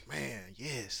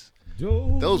boys.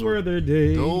 Those were the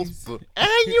days. And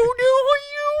you knew who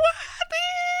you were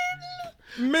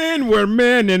then. Men were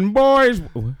men and boys.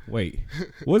 Wait,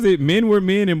 was it men were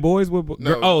men and boys were?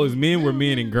 No. Oh, it was men were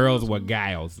men and girls were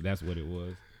gals. That's what it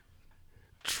was.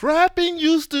 Trapping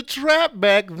used to trap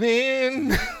back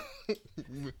then.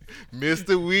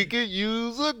 Mr. We could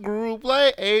use a group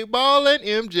like 8-Ball and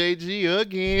MJG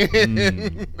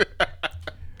again.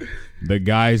 The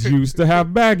guys used to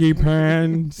have baggy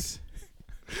pants.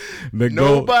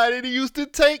 Nobody used to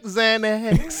take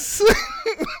Xanax.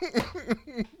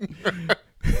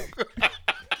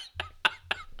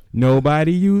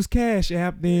 Nobody used Cash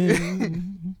App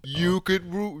then. You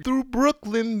could root through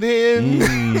Brooklyn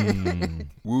then.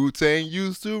 Wu-Tang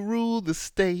used to rule the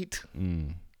state.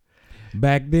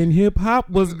 Back then, hip hop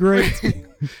was great.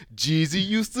 Jeezy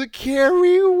used to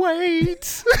carry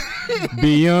weight.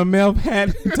 BMF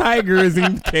had tigers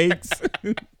and cakes.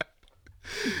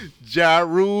 Ja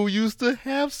Rule used to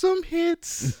have some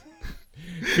hits.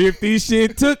 50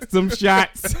 Cent took some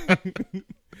shots.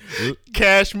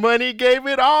 Cash Money gave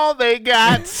it all they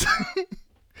got.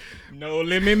 No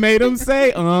Limit made them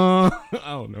say, I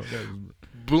don't know.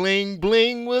 Bling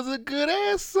Bling was a good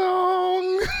ass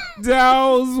song.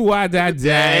 Those what I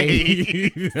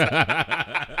day.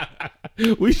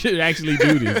 We should actually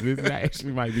do this. This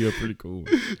actually might be a pretty cool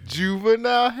one.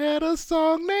 Juvenile had a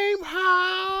song named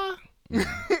Ha.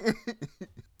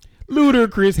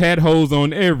 Ludacris had hoes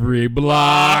on every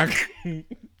block.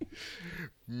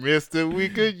 Mr. We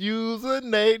could use a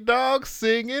Nate Dogg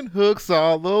singing hooks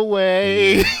all the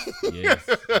way.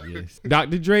 Yes.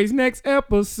 Dr. Dre's next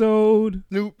episode.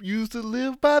 Snoop used to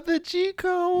live by the G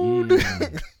code.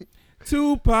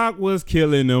 Tupac was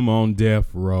killing them on death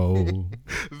row.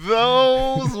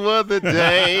 Those were the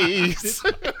days.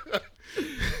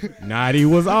 Naughty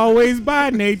was always by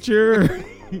nature.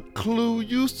 Clue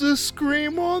used to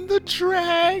scream on the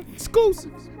track.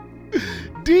 Exclusives.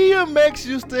 DMX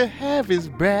used to have his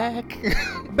back.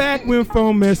 Back when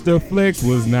Mr. Flex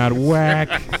was not whack.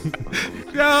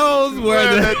 Those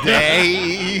were the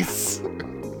days.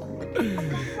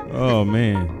 Oh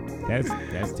man, that's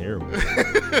terrible.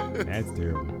 That's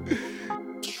terrible.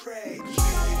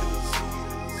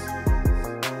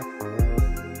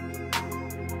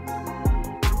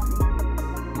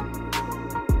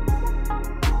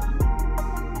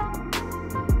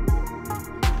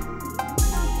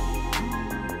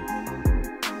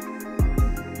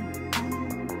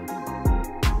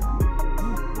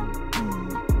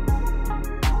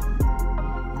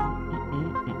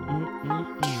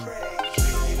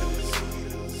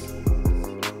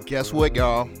 Guess what,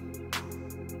 y'all?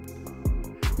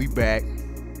 We back.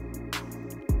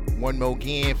 One more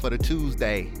again for the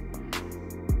Tuesday.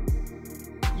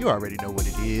 You already know what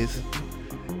it is.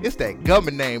 It's that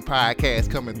Government Name podcast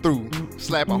coming through,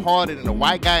 slapping harder than a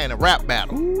white guy in a rap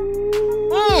battle.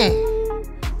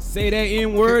 Say that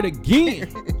N-word again.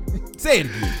 Say it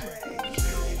again.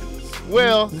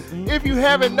 Well, if you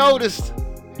haven't noticed,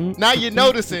 now you're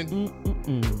noticing.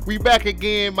 We back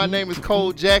again. My name is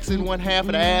Cole Jackson, one half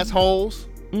of the assholes.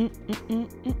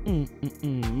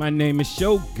 My name is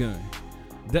Shogun,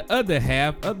 the other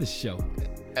half of the show.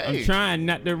 Hey. I'm trying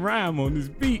not to rhyme on this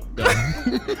beat, though.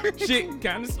 Shit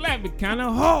kind of slap it, kind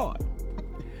of hard.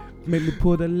 Make me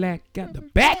pull the lack out the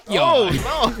backyard.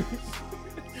 Oh, no.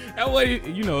 That way,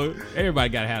 you know, everybody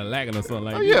got to have a lacking or something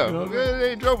like that. Yeah, you know?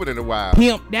 They ain't drove it in a while.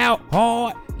 Pimped out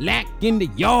hard, lack in the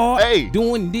yard. Hey.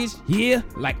 Doing this here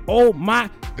like, oh my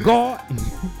God.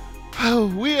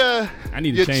 Oh, we are. I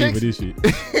need to change for this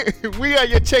shit. We are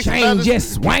your checks and chain balances.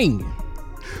 just swinging.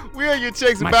 We are your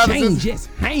checks and My balances. chain just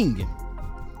hanging.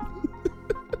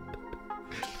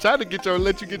 Trying to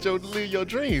let you live your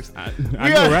dreams. I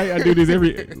know, right? I do this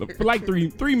for like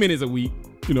three minutes a week.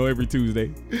 You know, every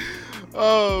Tuesday.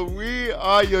 Oh, we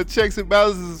are your checks and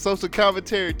balances and social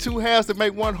commentary. Two halves to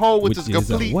make one whole, which is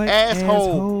complete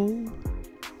asshole.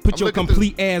 Put your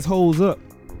complete assholes up.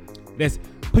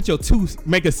 Put your two,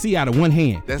 make a C out of one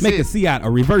hand. Make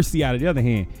a reverse C out of the other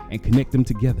hand, and connect them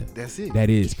together. That's it. That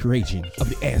is creation of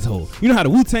the asshole. You know how the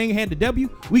Wu-Tang had the W?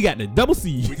 We got the double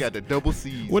C. We got the double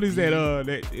C's. What is that?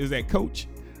 Is that Coach?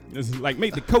 It's like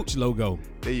make the Coach logo.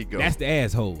 There you go. That's the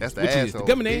asshole. That's the which asshole. Is the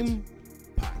Government Name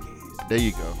podcast. There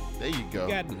you go. There you go.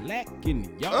 You got the lack in the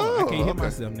yard. I can't hit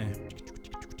myself now.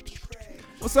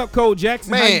 What's up, Cole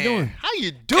Jackson? Man, how you doing? How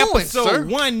you doing, Episode sir?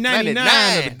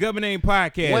 199 of the Government Name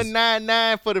podcast.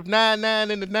 199 for the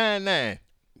 99 and the 99.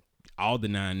 All the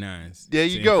 99s. There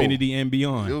you go. Infinity and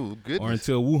beyond. Oh, goodness. Or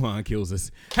until Wuhan kills us.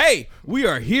 Hey, we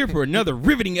are here for another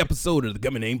riveting episode of the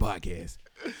Government Name podcast.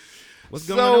 What's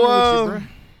going on with you, bro?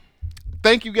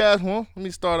 thank you guys. Well, let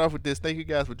me start off with this. Thank you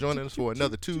guys for joining us for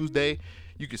another Tuesday.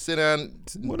 You can sit down.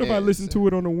 What if I listen to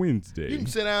it on a Wednesday? You can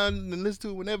sit down and listen to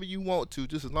it whenever you want to,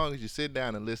 just as long as you sit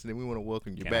down and listen. And we want to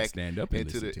welcome you back stand up and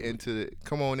into the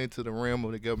come on into the realm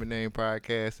of the Government Name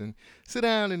Podcast and sit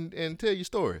down and tell your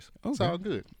stories. Okay. It's all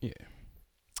good. Yeah.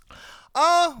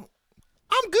 I'm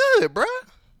good, bruh.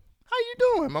 How you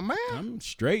doing, my man? I'm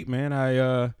straight, man.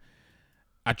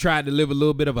 I tried to live a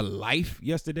little bit of a life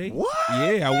yesterday. What?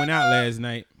 Yeah, I went out last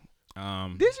night.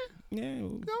 Did you? Yeah.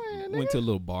 Go ahead, went to a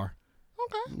little bar.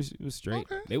 Okay. It was straight.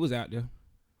 Okay. They was out there.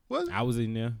 Was it? I was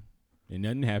in there, and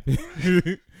nothing happened.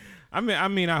 I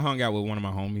mean, I hung out with one of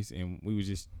my homies, and we was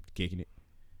just kicking it.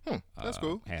 That's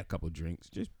cool. Had a couple drinks,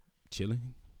 just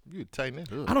chilling. You tighten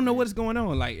it up. I don't know what's going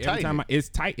on. Like every Tighten time, it's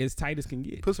tight as can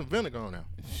get. Put some vinegar on now.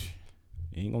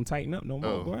 Ain't gonna tighten up no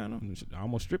more. Boy, I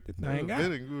almost stripped it. I ain't got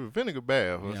it. Vinegar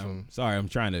bath or Yeah, some. sorry, I'm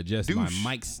trying to adjust douche.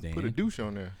 my mic stand. Put a douche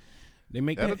on there. They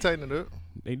make That'll that. tighten it up.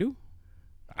 They do.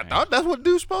 I thought that's what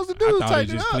douche supposed to do. I thought they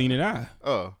tighten just it up. clean it out.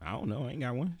 Oh. I don't know. I ain't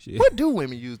got one. Shit. What do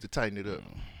women use to tighten it up?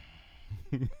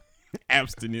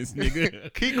 Abstinence,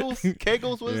 nigga.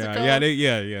 Kegels, what is it called?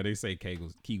 They say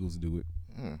Kegels do it.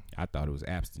 I thought it was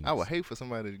abstinence. I would hate for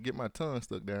somebody to get my tongue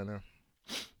stuck down there.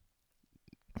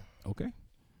 Okay.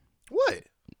 What?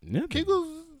 Nothing.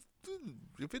 Kegels,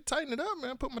 if it tighten it up,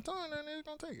 man, put my tongue down there, it's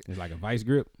gonna take it. It's like a vice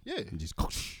grip. Yeah. You just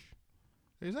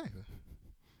Exactly.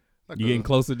 Like you getting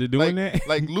closer to doing that?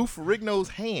 Like Lou Ferrigno's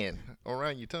hand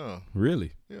around your tongue.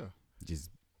 Really? Yeah. Just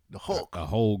The Hulk. a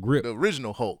whole grip. The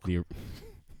original Hulk.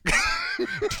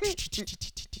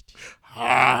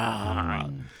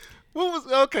 What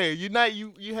was okay? You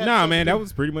had Nah, man, that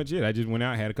was pretty much it. I just went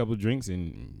out, had a couple of drinks,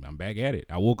 and I'm back at it.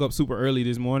 I woke up super early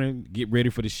this morning, get ready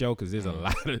for the show because there's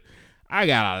I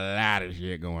got a lot of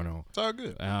shit going on. It's all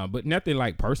good. But nothing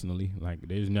like personally. Like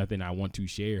there's nothing I want to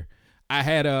share. I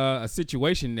had a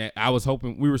situation that I was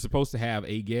hoping we were supposed to have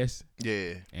a guest.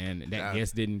 Yeah. And that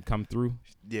guest didn't come through.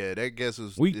 Yeah, that guest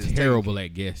was. We terrible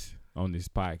at guests on this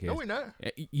podcast. No, we're not.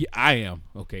 Yeah, I am.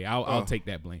 Okay, I'll take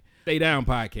that blame. Stay Down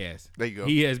podcast. There you go.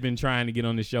 He has been trying to get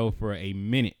on the show for a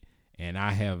minute, and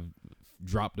I have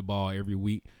dropped the ball every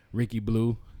week. Ricky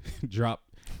Blue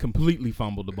completely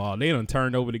fumbled the ball. They done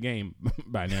turned over the game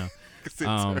by now.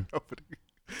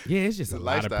 Yeah, it's just a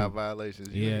lot lifestyle of violations.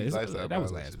 Yeah, that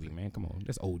was last week, man. Come on,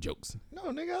 that's old jokes. No,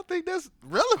 nigga, I think that's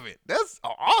relevant. That's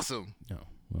awesome. No,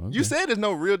 well, okay. You said there's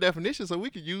no real definition, so we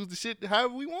can use the shit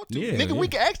however we want to. Yeah, nigga, we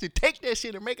can actually take that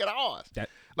shit and make it ours.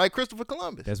 Like Christopher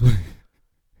Columbus. That's what.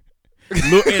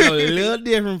 And a little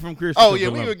different from Christopher. Oh yeah,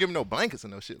 Columbus. we ain't gonna give him no blankets or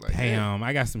no shit like that. Damn,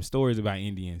 I got some stories about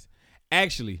Indians.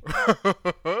 Actually,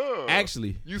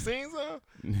 you seen some?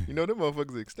 You know them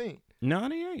motherfuckers extinct. No,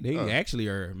 they ain't. They actually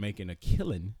are making a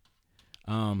killing.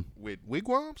 With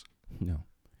wigwams? No.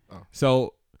 Oh.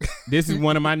 So this is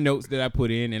one of my notes that I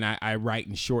put in, and I write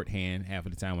in shorthand half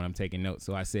of the time when I'm taking notes.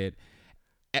 So I said,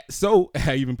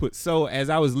 I even put, as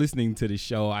I was listening to the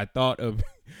show, I thought of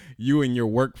you and your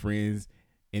work friends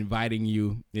inviting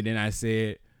you, and then I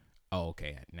said, oh,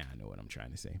 okay, now I know what I'm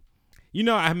trying to say. You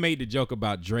know, I made the joke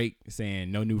about Drake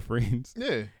saying no new friends.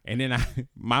 Yeah. And then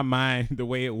my mind, the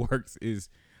way it works is,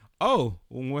 oh,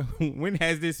 when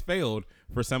has this failed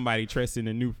for somebody trusting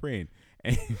a new friend?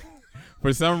 And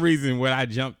for some reason, what I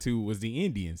jumped to was the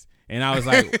Indians. And I was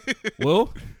like,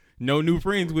 well, no new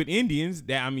friends with Indians.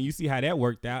 You see how that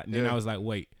worked out. And then I was like,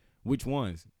 wait, which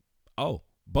ones? Oh,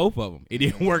 both of them. It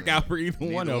didn't work out for either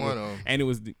one of them. And it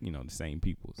was, the same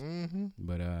people's. Mm-hmm.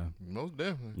 But most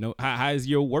definitely. No, how is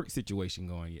your work situation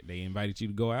going? They invited you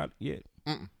to go out yet?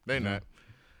 They're not.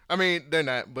 I mean, they're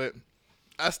not. But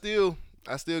I still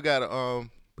got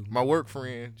my work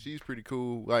friend. She's pretty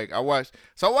cool. Like I watched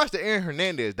the Aaron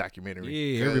Hernandez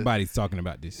documentary. Yeah, everybody's talking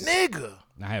about this. Nigga,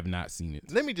 I have not seen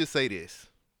it. Let me just say this.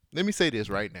 Let me say this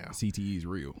right now. CTE is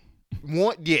real.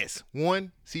 One,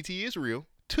 CTE is real.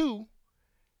 Two,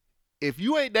 if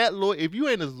you ain't that loyal, if you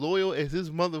ain't as loyal as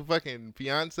his motherfucking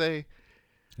fiance,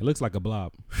 it looks like a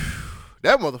blob.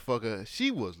 That motherfucker, she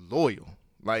was loyal.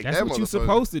 Like that's what you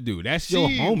supposed to do. That's your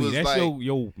homie. That's like,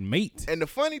 your mate. And the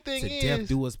funny thing is, death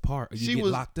do us part. Or you get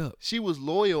locked up. She was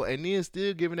loyal, and then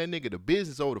still giving that nigga the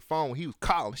business over the phone when he was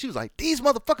calling. She was like, "These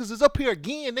motherfuckers is up here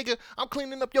again, nigga. I'm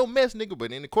cleaning up your mess, nigga."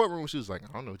 But in the courtroom, she was like,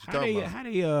 "I don't know what you're talking about. I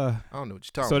don't know what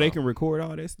you're talking about." So they can record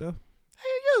all that stuff. Hey,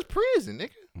 yeah, it's prison,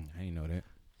 nigga. I didn't know that.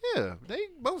 Yeah, they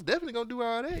most definitely gonna do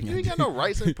all that. You ain't got no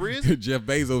rights in prison. Jeff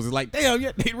Bezos is like, damn,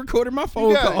 yeah, they recorded my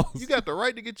phone calls. You got the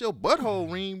right to get your butthole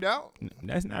reamed out.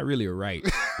 That's not really a right.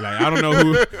 Like, I don't know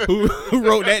who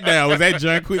wrote that down. Was that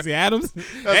John Quincy Adams?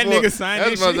 Nigga signed that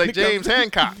shit. That was like James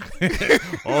Hancock.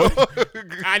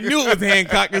 I knew it was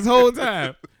Hancock this whole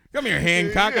time. Come here,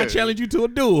 Hancock. I challenge you to a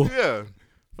duel. Yeah.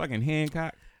 Fucking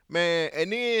Hancock. Man,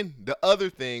 and then the other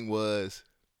thing was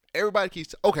everybody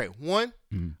keeps one,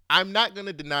 I'm not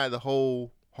gonna deny the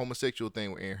whole homosexual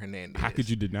thing with Aaron Hernandez. How could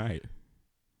you deny it?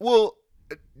 Well,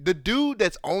 the dude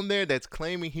that's on there that's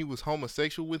claiming he was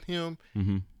homosexual with him,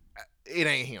 it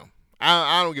ain't him.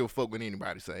 I don't give a fuck what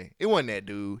anybody say. It wasn't that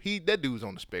dude. That dude's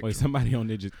on the spectrum. Wait, somebody on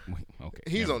there okay.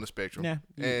 He's on the spectrum. Yeah,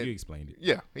 you explained it.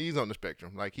 Yeah, he's on the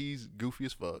spectrum. Like, he's goofy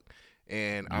as fuck.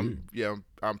 And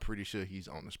I'm pretty sure he's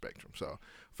on the spectrum. So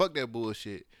fuck that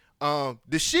bullshit.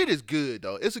 The shit is good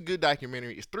though. It's a good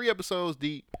documentary. It's 3 episodes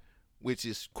deep, which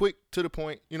is quick to the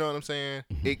point. You know what I'm saying?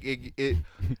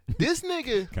 This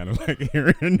nigga kind of like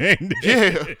Aaron Hernandez.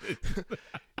 Yeah.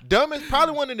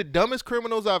 Probably one of the dumbest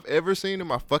criminals I've ever seen in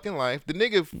my fucking life. The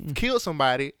nigga killed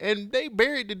somebody and they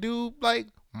buried the dude like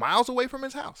miles away from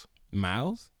his house.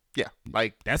 Miles? Yeah,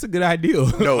 like that's a good idea.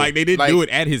 No, like they didn't do it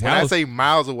at his house. When I say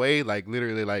miles away, like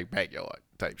literally like backyard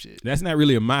type shit. That's not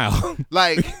really a mile.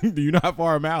 Like, do you know how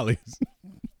far a mile is?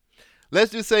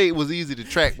 Let's just say it was easy to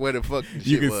track where the fuck the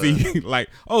you shit can see like,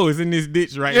 oh, it's in this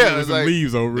ditch right yeah, here with some like,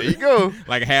 leaves over it. There you go.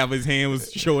 Like half his hand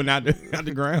was showing out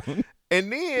the ground.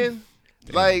 And then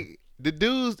like the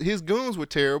dudes, his goons were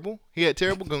terrible. He had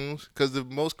terrible goons because the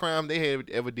most crime they had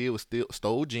ever did was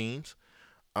stole jeans.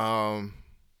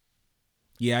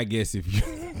 Yeah, I guess if you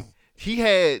he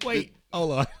had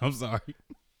hold on, I'm sorry.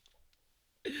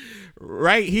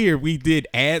 Right here, we did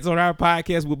ads on our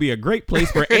podcast. Will be a great place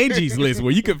for Angie's List,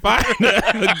 where you can find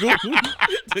a goon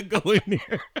to go in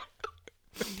there.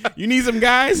 You need some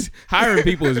guys? Hiring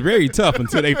people is very tough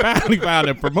until they finally find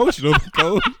a promotional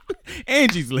code.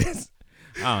 Angie's List.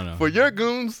 I don't know. For your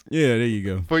goons. Yeah, there you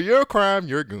go. For your crime,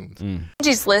 your goons.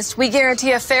 Angie's List, we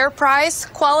guarantee a fair price,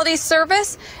 quality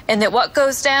service, and that what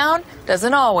goes down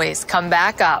doesn't always come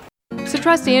back up. So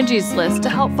trust Angie's List to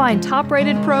help find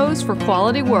top-rated pros for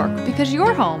quality work, because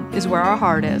your home is where our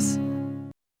heart is.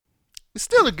 It's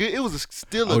still a good. It was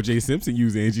still a. O.J. Simpson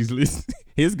used Angie's List.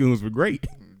 His goons were great.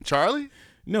 Charlie?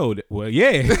 No, well,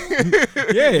 yeah.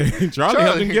 Yeah. Charlie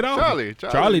helped him get off.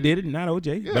 Charlie did it, not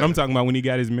O.J. Yeah. But I'm talking about when he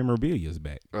got his memorabilia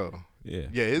back. Oh. Yeah.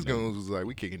 Yeah, his goons was like,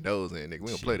 we kicking those in, nigga. We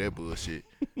don't play that bullshit.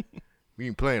 We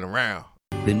ain't playing around.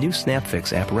 The new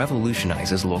SnapFix app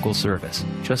revolutionizes local service.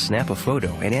 Just snap a photo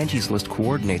and Angie's List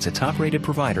coordinates a top-rated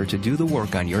provider to do the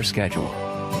work on your schedule.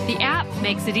 The app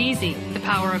makes it easy. The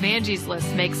power of Angie's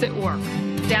List makes it work.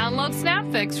 Download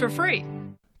SnapFix for free.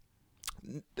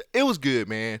 It was good,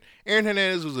 man. Aaron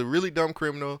Hernandez was a really dumb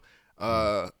criminal.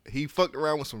 He fucked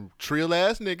around with some trill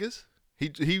ass niggas.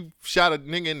 He shot a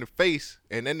nigga in the face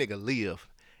and that nigga lived.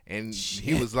 And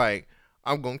he was like,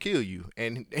 I'm gonna kill you.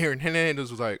 And Aaron Hernandez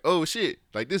was like, oh shit,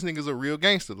 like this nigga's a real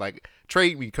gangster. Like,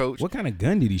 trade me, coach. What kind of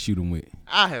gun did he shoot him with?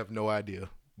 I have no idea.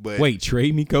 But wait,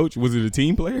 trade me, coach? Was it a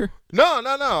team player? No.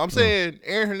 I'm saying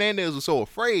Aaron Hernandez was so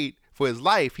afraid for his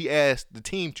life, he asked the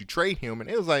team to trade him, and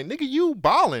it was like, nigga, you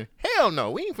balling. Hell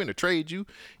no, we ain't finna trade you.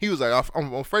 He was like,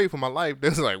 I'm afraid for my life. They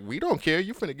was like, we don't care.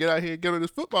 You finna get out here and get on this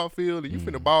football field, and you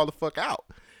finna ball the fuck out.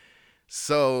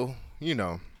 So, you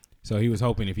know. So he was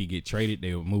hoping if he get traded,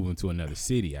 they would move him to another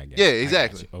city, I guess. Yeah,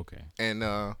 exactly. Okay. And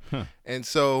and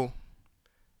so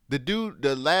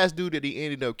the last dude that he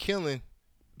ended up killing,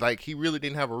 like, he really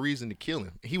didn't have a reason to kill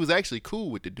him. He was actually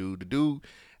cool with the dude. The dude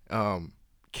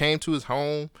came to his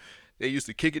home. They used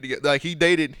to kick it together. Like, he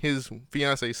dated his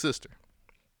fiance's sister.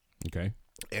 Okay.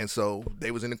 And so they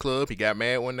was in the club. He got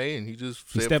mad one day and he just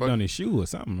said, stepped on his shoe or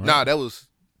something, right? Nah, that was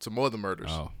some other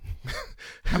murders. Oh.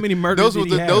 How many murders did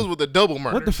he have? Those were the double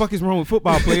murders. What the fuck is wrong with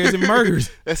football players and murders?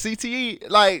 That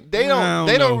CTE, like, they don't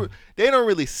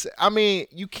really, I mean,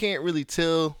 you can't really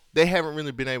tell. They haven't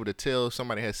really been able to tell if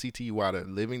somebody has CTE while they're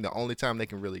living. The only time they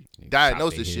can really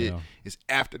diagnose this shit is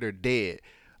after they're dead.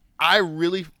 I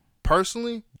really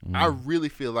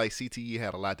feel like CTE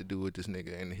had a lot to do with this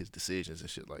nigga and his decisions and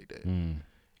shit like that.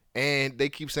 And they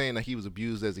keep saying that he was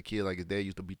abused as a kid, like his dad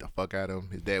used to beat the fuck out of him.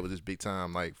 His dad was this big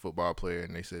time like football player,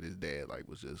 and they said his dad like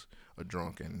was just a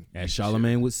drunk and as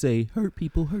Charlemagne would say, hurt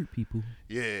people.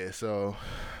 Yeah, so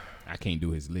I can't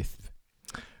do his list.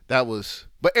 That was,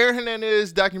 but Aaron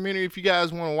Hernandez documentary. If you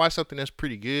guys want to watch something that's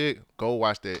pretty good, go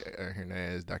watch that Aaron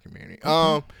Hernandez documentary.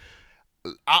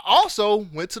 I also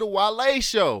went to the Wale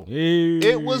show. Hey.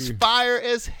 It was fire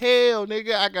as hell,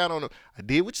 nigga. I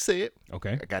did what you said.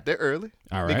 Okay. I got there early.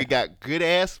 All right. Nigga got good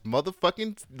ass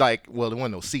motherfucking, like, well, there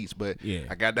wasn't no seats, but yeah.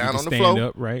 I got down on the floor. floor.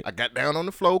 Up, right? I got down on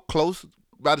the floor,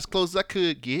 about as close as I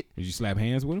could get. Did you slap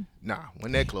hands with him? Nah,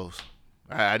 wasn't that close.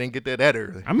 I didn't get there that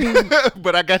early. I mean,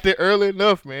 but I got there early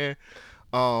enough, man.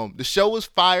 The show was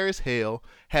fire as hell.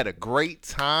 Had a great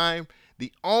time.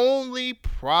 The only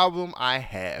problem I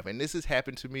have, and this has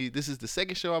happened to me, this is the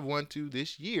second show I've went to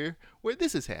this year where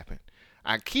this has happened.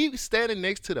 I keep standing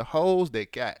next to the hoes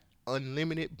that got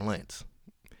unlimited blunts.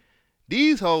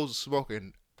 These hoes are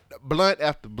smoking blunt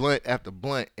after blunt after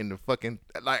blunt in the fucking,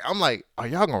 like, I'm like, are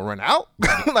y'all gonna run out?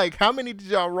 Like, how many did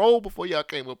y'all roll before y'all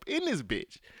came up in this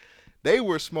bitch? They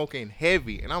were smoking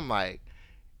heavy, and I'm like,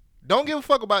 don't give a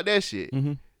fuck about that shit.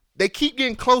 Mm-hmm. They keep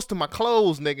getting close to my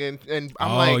clothes, nigga, and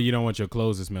I'm like, you don't want your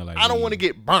clothes to smell like I don't weed. want to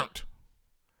get burnt.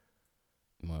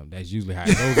 Well, that's usually how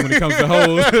it goes when it comes to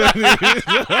hoes.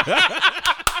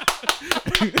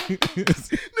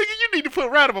 Nigga, you need to put a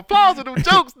round of applause in them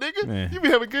jokes, nigga. Man. You be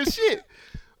having good shit.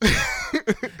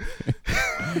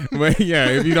 But yeah,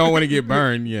 if you don't want to get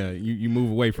burned, yeah, you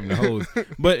move away from the hose.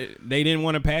 But they didn't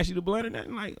want to pass you the blunt or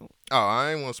nothing, like. Oh,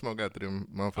 I ain't want to smoke after them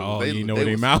motherfuckers. Oh, you know what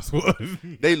their mouth was.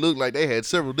 They looked like they had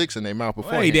several dicks in their mouth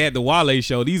before. Hey, they had the Wale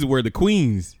show. These were the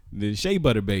queens, the Shea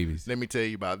Butter babies. Let me tell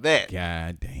you about that.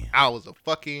 God damn. I was a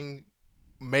fucking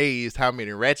amazed how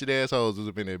many ratchet assholes was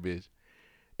up in that bitch.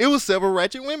 It was several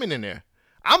ratchet women in there.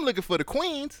 I'm looking for the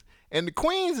queens, and the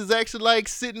queens is actually like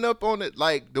sitting up on it,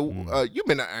 like the you've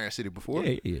been to Iron City before.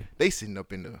 Yeah. They sitting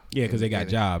up in the Yeah, because they got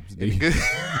jobs.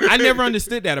 I never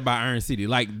understood that about Iron City.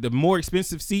 Like, the more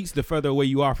expensive seats, the further away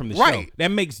you are from the show. Right. That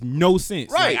makes no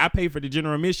sense. Right. Like, I paid for the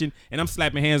general admission, and I'm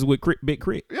slapping hands with Big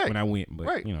Crit Right. when I went. But,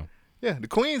 Right. you know. Yeah, the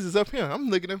queens is up here. I'm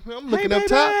looking up. I'm Hey, looking up baby.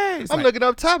 top. It's I'm like- looking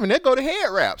up top, and there go the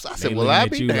head wraps. I They said, "Well, looking I at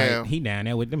be you damn." like, he down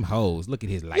there with them hoes. Look at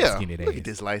his light Yeah, skinned look ass. at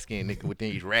this light skinned nigga with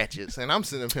these ratchets, and I'm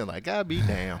sitting up here like, "God be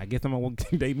damn." I guess I'm gonna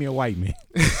date me a white man.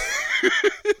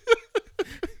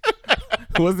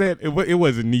 What's that? It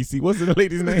wasn't Niecy. What's the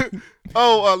lady's name?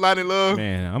 Oh, Lonnie Love.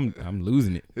 Man, I'm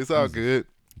losing it. It's all good.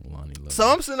 Lonnie Love. So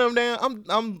I'm sitting down.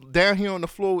 I'm down here on the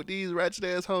floor with these ratchet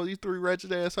assholes. These three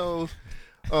ratchet assholes.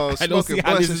 I don't see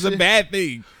how this is a bad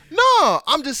thing. No,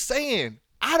 I'm just saying.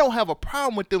 I don't have a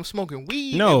problem with them smoking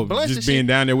weed. No, and blunts just and being shit.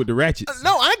 down there with the ratchets.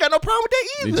 No, I ain't got no problem with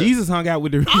that either. Jesus hung out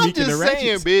with the I'm and the just saying,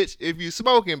 ratchets. bitch. If you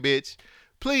smoking, bitch,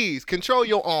 please control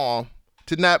your arm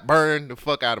to not burn the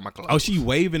fuck out of my clothes. Oh, she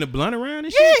waving a blunt around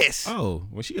and shit? Yes. Oh,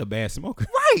 well, she a bad smoker.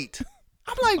 Right.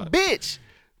 I'm like, bitch,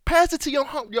 pass it to your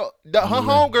home. Her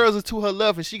homegirls are to her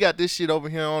left, and she got this shit over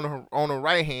here on her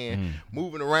right hand,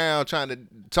 moving around, trying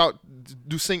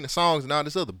to sing the songs and all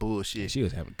this other bullshit. She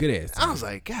was having a good ass time. I was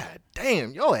like, God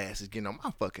damn, your ass is getting on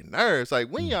my fucking nerves. Like,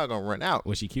 when y'all gonna run out?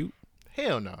 Was she cute?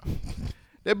 Hell no.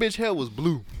 That bitch hair was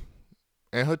blue,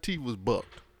 and her teeth was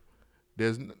bucked.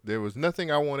 There was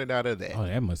nothing I wanted out of that. Oh,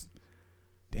 that must.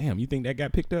 Damn, you think that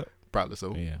got picked up? Probably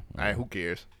so. Yeah. All right, who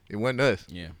cares? It wasn't us.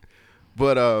 Yeah.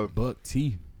 But Buck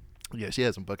teeth. yeah, she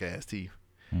had some buck ass teeth.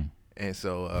 And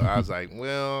so I was like,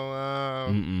 well,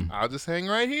 I'll just hang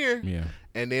right here. Yeah.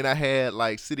 And then I had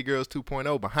like City Girls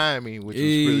 2.0 behind me,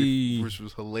 which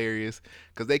was hilarious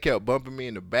because they kept bumping me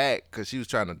in the back because she was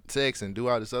trying to text and do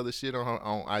all this other shit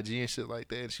on IG and shit like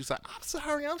that. And she was like, I'm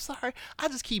sorry. I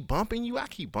just keep bumping you.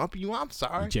 I'm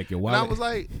sorry. You check your And I wallet. was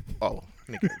like, oh,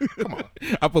 nigga, come on.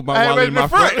 I put my I had wallet it in my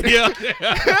front. Yeah.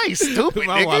 I ain't stupid, Put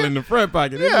my wallet in nigga. the front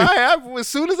pocket. Yeah, as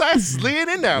soon as I slid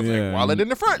in there, I was Yeah. like, wallet in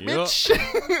the front, Yup.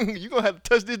 bitch. You gonna have to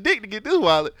touch this dick to get this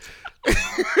wallet.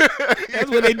 That's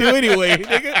what they do anyway,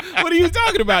 nigga. What are you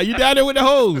talking about? You down there with the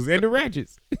hoes and the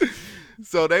ratchets.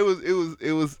 So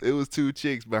it was two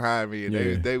chicks behind me, and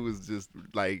Yeah. they was just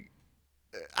like,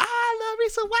 I love me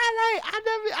some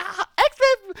Wale.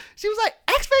 She was like,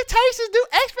 expectations, do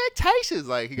expectations.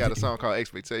 Like, he got a song called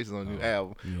Expectations on the new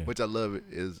album, yeah. which I love.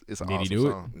 It's an Did awesome he do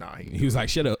song. it? Nah, He was like,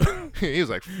 shut up. he was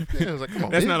like, come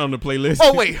on. That's bitch. not on the playlist.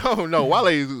 Oh wait, oh no, Wale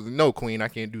is no queen. I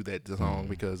can't do that song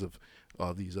because of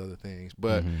all these other things.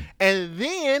 But and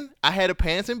then I had a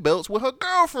pants and belts with her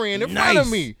girlfriend in front of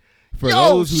Nice. me. For Yo,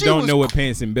 those who she don't was know what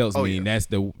pants and belts Oh, mean, yeah. that's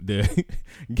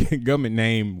the government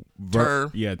name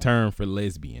Term. term for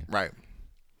lesbian. Right.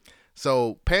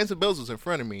 So Pants and Bells was in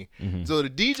front of me. So the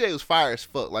DJ was fire as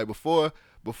fuck. Like before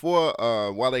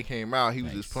Wale came out, he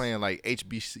was just playing like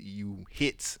HBCU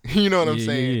hits. You know what I'm Yeah,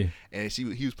 saying? yeah. And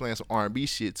he was playing some R&B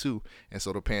shit too. And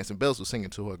so the Pants and Bells was singing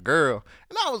to her girl.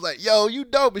 And I was like, yo, you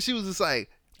dope. And she was just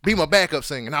like, be my backup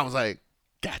singer. And I was like,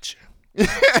 gotcha.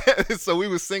 So we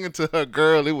was singing to her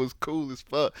girl. It was cool as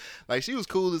fuck. Like, she was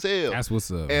cool as hell. That's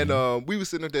what's up. And man. we was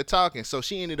sitting up there talking. So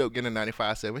she ended up getting a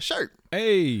 95.7 shirt.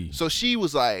 Hey. So she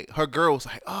was like, her girl was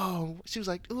like, oh, she was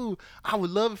like, ooh, I would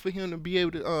love it for him to be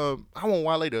able to, I want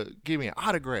Wale to give me an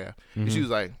autograph. And she was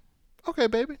like, okay,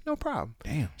 baby, no problem.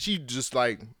 Damn. She just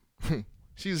like,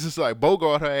 she's just like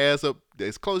bogart her ass up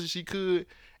as close as she could.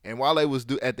 And Wale was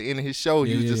at the end of his show,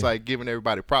 he was just like giving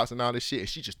everybody props and all this shit. And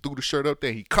she just threw the shirt up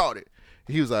there. He caught it.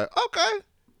 He was like, okay.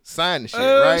 sign the shit,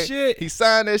 Oh, right? shit. He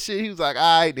signed that shit. He was like,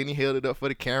 all right. Then he held it up for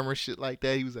the camera, shit like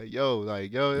that. He was like, yo,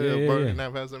 Yeah.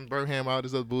 Birmingham, all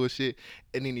this other bullshit.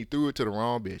 And then he threw it to the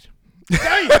wrong bitch.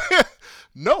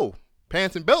 No.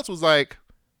 Pants and Belts was like,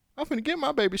 I'm finna get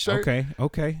my baby shirt.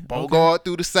 Okay. Bogart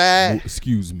through the side. Oh,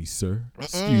 excuse me, sir.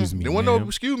 Excuse me. There wasn't no ma'am.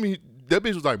 excuse me. That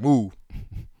bitch was like, move.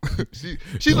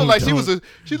 she looked like she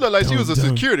was a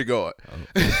security guard.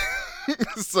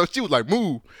 So she was like,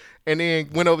 move. And then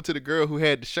went over to the girl who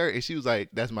had the shirt, and she was like,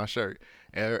 that's my shirt.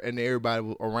 And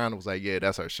everybody around her was like, yeah,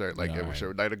 that's her shirt. Like, every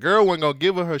shirt. Like, the girl wasn't gonna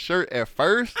give her shirt at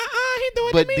first. He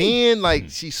doing But then, like,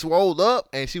 she swole up,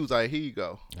 and she was like, here you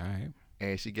go. All right.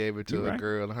 And she gave it to a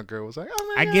girl, and her girl was like,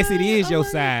 oh I my guess it God, is oh your my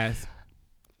God. size.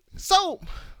 So,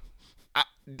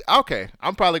 okay,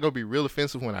 I'm probably gonna be real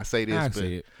offensive when I say this, I but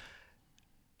see it.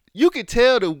 you could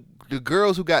tell the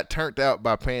girls who got turned out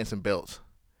by Pants and Belts,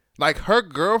 like her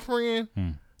girlfriend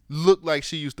looked like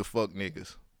she used to fuck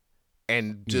niggas,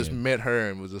 and just met her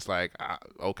and was just like,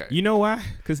 okay. You know why?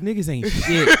 Because niggas ain't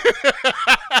shit.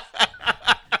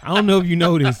 I don't know if you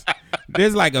know this.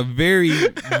 There's like a very,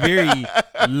 very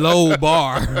low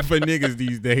bar for niggas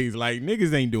these days. Like,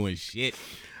 niggas ain't doing shit.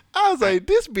 I was like,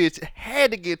 this bitch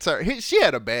had to get turned. She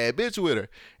had a bad bitch with her,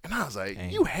 and I was like,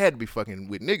 you had to be fucking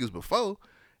with niggas before.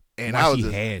 And Why I was she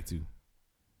just, had to?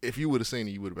 if you would have seen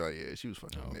it, you would have been like, yeah, she was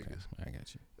fucking with niggas. I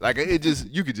got you. Like, it just,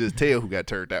 you could just tell who got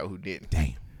turned out, who didn't.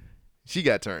 Damn. She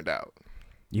got turned out.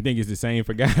 You think it's the same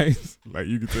for guys? Like,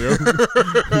 you can tell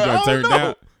who got turned know.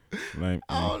 out? Like,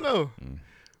 I don't know.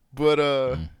 But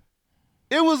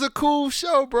it was a cool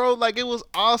show, bro. Like, it was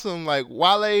awesome. Like,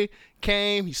 Wale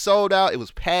came, he sold out. It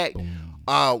was packed.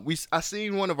 I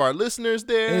seen one of our listeners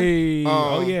there. Hey.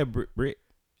 Oh, yeah, Brit.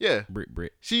 Yeah.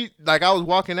 Brit. She, like, I was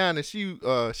walking out and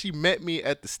she met me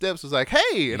at the steps, was like,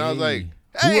 hey. And I was like,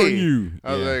 Who hey. are you?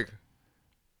 I was like,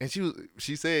 and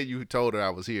she said you told her I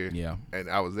was here. Yeah. And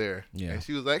I was there. Yeah. And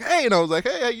she was like, hey. And I was like,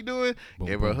 hey, how you doing? Boom,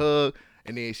 Gave her a boom. hug.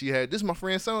 And then she had, this is my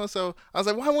friend so-and-so. I was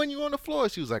like, why weren't you on the floor?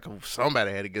 She was like, oh,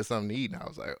 somebody had to get something to eat. And I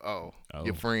was like, oh,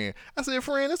 your friend. I said,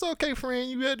 friend, it's okay, friend.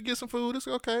 You had to get some food. It's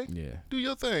okay. Yeah. Do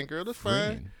your thing, girl. That's fine.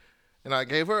 Friend. And I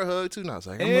gave her a hug, too. And I was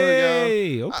like, I'm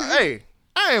Hey, hug, y'all. okay. Hey,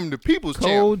 I am the people's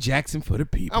Cole champ. Jackson for the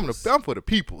people. I'm for the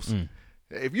peoples.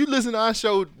 If you listen to our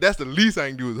show, that's the least I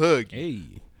can do is hug you.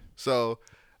 Hey. So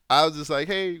I was just like,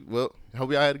 hey, well,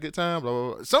 hope y'all had a good time.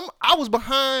 Blah, blah, blah. I was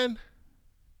behind,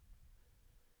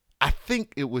 I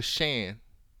think it was Shan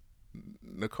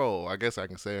Nicole. I guess I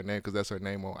can say her name because that's her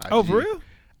name on IG. Oh, for real?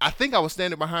 I think I was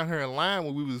standing behind her in line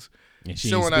when we was And she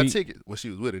showing ain't our speak? tickets. Well, she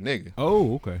was with a nigga.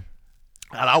 Oh, okay.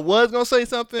 And I was going to say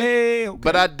something, Hey, okay.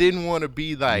 but I didn't want to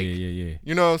be like, Yeah.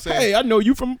 you know what I'm saying? Hey, I know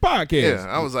you from a podcast. Yeah,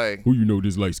 I was like, Who you know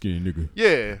this light-skinned nigga?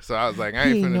 yeah. So I was like, I He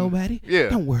ain't ain't finna. nobody. Yeah.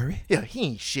 Don't worry. Yeah, he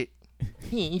ain't shit.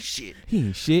 He ain't shit. He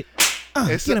ain't shit. And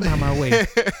Get so- him out my way.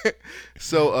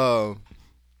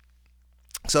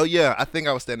 So yeah, I think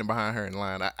I was standing behind her in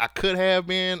line. I could have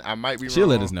been. I might be wrong. She'll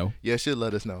let us know. Yeah, she'll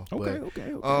let us know. Okay, But, okay.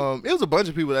 it was a bunch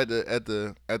of people at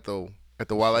the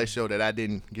Wale show that I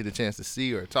didn't get a chance to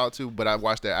see or talk to, but I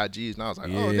watched their IGs and I was like,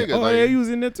 Yeah. oh nigga, Oh, like, yeah, he was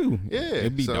in there too. yeah,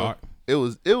 It'd be so dark. It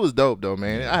was dope though,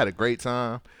 man. I had a great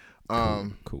time.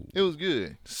 Cool. It was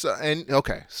good. So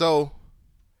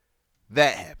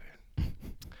that happened.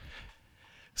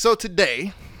 So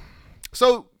today,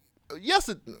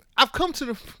 yesterday, I've come to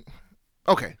the.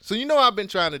 Okay, so you know I've been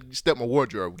trying to step my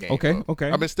wardrobe game. Okay, up.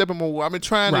 okay. I've been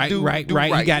trying to do Right. do You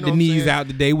got know the what I'm knees saying? out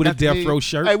today with a Got the Death knee- Row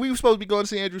shirt. Hey, we were supposed to be going to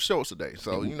see Andrew Schultz today,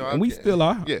 so you know. And we still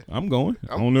are. Yeah. I'm going.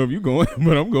 I don't know if you're going,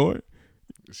 but I'm going.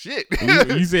 Shit.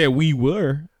 You said we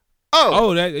were.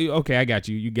 Oh, that okay. I got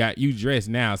you. You dressed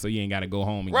now, so you ain't got to go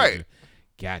home and Right.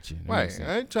 Gotcha. That right. makes sense.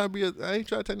 I ain't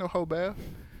trying to take no hoe bath.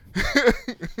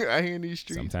 I hear in these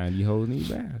streets. Sometimes you hoes need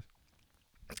baths.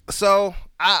 So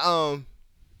I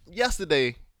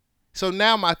yesterday. So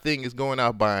now my thing is going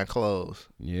out buying clothes.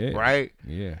 Yeah. Right.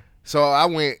 Yeah. So I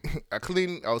went. I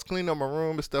was cleaning up my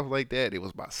room and stuff like that. It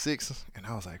was about 6, and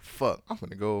I was like, "Fuck, I'm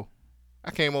gonna go." I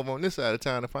came over on this side of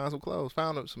town to find some clothes.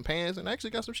 Found some pants and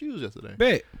actually got some shoes yesterday.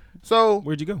 Bet. So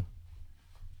Where'd you go?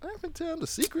 I ain't been telling the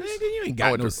secrets. Nigga, you ain't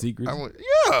got no secrets.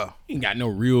 Yeah. You ain't got no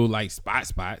real like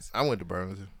spots. I went to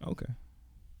Burlington. Okay.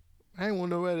 I ain't want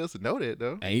nobody else to know that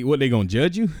though. Ain't what they gonna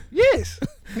judge you? Yes.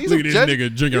 Look at this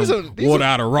nigga drinking water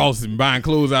out of Ross and buying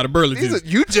clothes out of Burlington.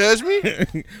 You judge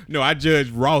me? No, I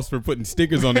judged Ross for putting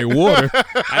stickers on their water.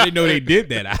 I didn't know they did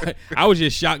that. I was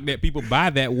just shocked that people buy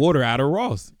that water out of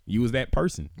Ross. You was that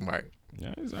person. Right.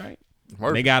 Yeah, that's right.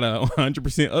 Work. They got a 100%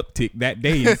 uptick that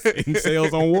day in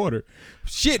sales on water.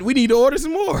 Shit, we need to order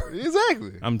some more.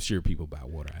 Exactly. I'm sure people buy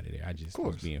water out of there. I just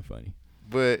was being funny.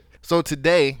 But so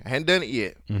today, I hadn't done it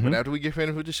yet. Mm-hmm. But after we get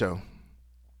finished with the show,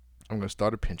 I'm gonna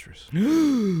start a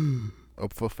Pinterest.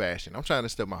 Up for fashion. I'm trying to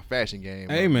step my fashion game.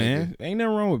 Hey up, man, nigga. ain't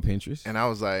nothing wrong with Pinterest. And I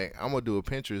was like, I'm gonna do a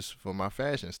Pinterest for my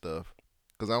fashion stuff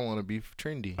because I want to be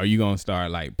trendy. Are you gonna start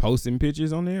like posting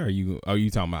pictures on there? Or are you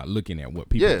talking about looking at what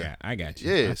people got? I got you.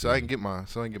 Yeah, so I can get my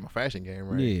fashion game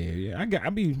right. Yeah. I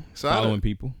be following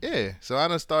people. Yeah, so I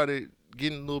done started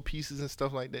getting little pieces and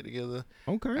stuff like that together.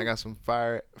 Okay. I got some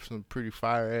pretty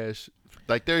fire ass.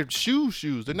 Like they're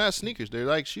shoes. They're not sneakers. They're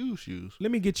like shoes.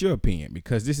 Let me get your opinion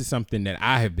because this is something that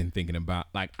I have been thinking about.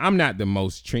 Like I'm not the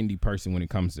most trendy person when it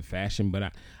comes to fashion,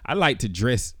 but I like to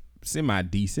dress semi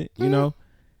decent. You know,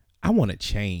 I want a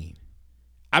chain.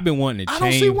 I've been wanting a chain. I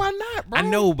don't see why not, bro. I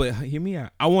know, but hear me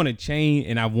out. I want a chain,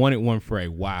 and I've wanted one for a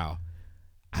while.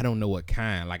 I don't know what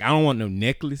kind. Like I don't want no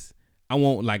necklace. I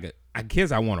want I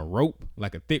guess I want a rope,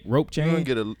 like a thick rope chain. You want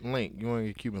to get a link. You want to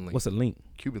get Cuban link. What's a link?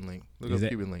 Cuban link. Look up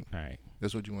Cuban link. All right.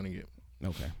 That's what you want to get.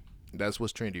 Okay. That's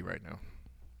what's trendy right now.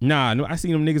 Nah, no, I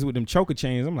see them niggas with them choker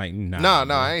chains. I'm like, nah.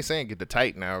 No, I ain't saying get the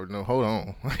tight now. No, hold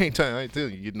on. I ain't telling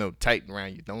you get no tight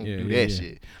around you. Don't do that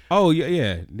shit. Oh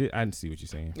yeah. I see what you're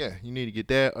saying. Yeah, you need to get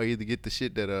that, or either get the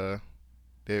shit that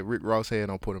Rick Ross had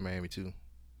on Port of Miami too.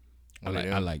 I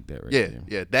like that. Right there.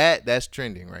 Yeah. That's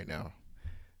trending right now.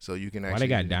 So you can actually. Why they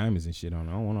got diamonds and shit on?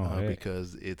 I don't want all that.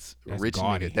 Because it's That's rich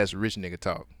gaudy. nigga. That's rich nigga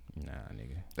talk. Nah,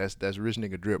 nigga. That's rich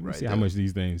nigga drip right See there. how much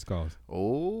these things cost.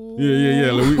 Oh.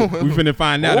 Yeah. Like, we finna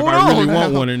find out if I really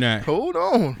want one or not. Hold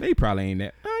on. They probably ain't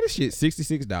that. This shit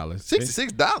 $66.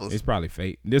 $66. It's probably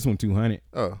fake. This one $200.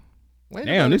 Oh.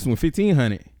 Damn, this one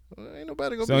 $1,500. Ain't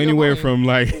nobody gonna. So anywhere from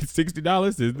like $60 to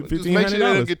 $1,500. Just make sure they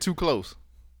don't get too close.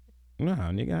 Nah,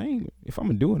 nigga, I ain't. If I'm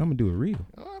gonna do it, I'm gonna do it real.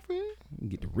 Oh, I feel you.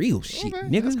 Get the real shit, Okay,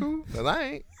 nigga. That's cool. Cause I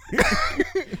ain't.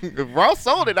 If Ross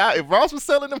sold it, if Ross was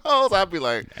selling them hoes, I'd be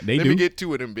like, let me get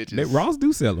 2 of them bitches. Ross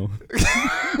do sell them.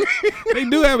 They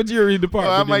do have a jewelry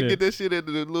department. I might get that shit at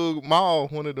the little mall,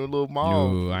 one of the little mall.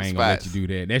 No, I ain't gonna let you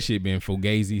do that. That shit been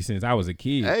fugazi since I was a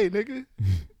kid. Hey, nigga,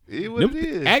 it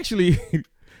is. Actually,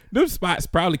 them spots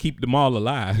probably keep the mall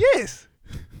alive. Yes,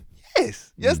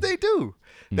 they do.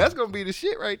 That's gonna be the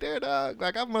shit right there, dog.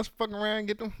 Like I must fucking around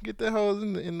and get the hoes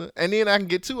in the, and then I can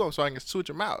get 2 of them so I can switch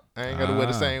them out. I ain't gotta wear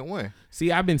the same one.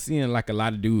 See, I've been seeing like a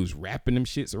lot of dudes wrapping them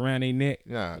shits around their neck.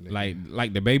 Nah, nigga.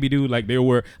 like the baby dude, like they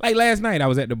were like last night. I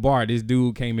was at the bar. This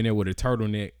dude came in there with a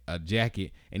turtleneck, a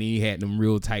jacket, and he had them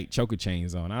real tight choker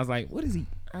chains on. I was like, what is he?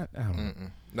 I don't know.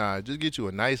 Nah, just get you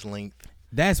a nice length.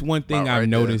 That's one thing I've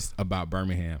noticed about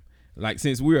Birmingham. Like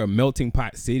since we're a melting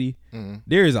pot city,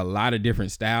 there is a lot of different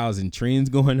styles and trends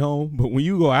going on. But when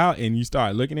you go out and you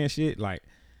start looking at shit, like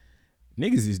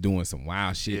niggas is doing some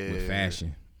wild shit with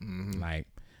fashion. Like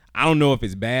I don't know if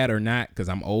it's bad or not because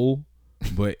I'm old,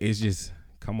 but it's just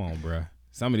come on, bruh.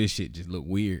 Some of this shit just look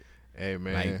weird. Hey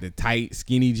man, like the tight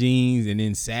skinny jeans and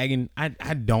then sagging. I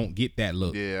don't get that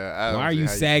look. Yeah. Why are you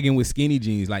sagging with skinny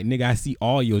jeans? Like nigga, I see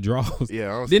all your drawers.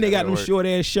 Yeah. Then they got them short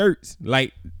ass shirts.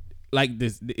 Like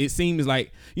this, it seems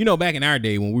like, you know, back in our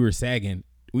day when we were sagging,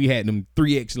 we had them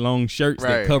 3X long shirts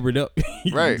that covered up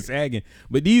sagging.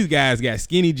 But these guys got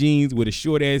skinny jeans with a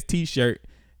short ass t-shirt,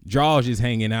 drawers just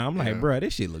hanging out. I'm like, bro,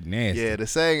 this shit look nasty. Yeah, the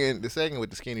sagging with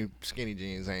the skinny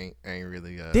jeans ain't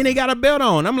really. Then they got a belt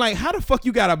on. I'm like, how the fuck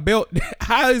you got a belt?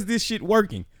 How is this shit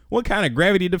working? What kind of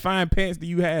gravity defying pants do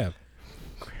you have?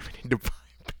 Gravity defying.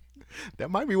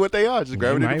 That might be what they are, just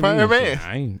gravity defying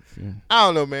pants. I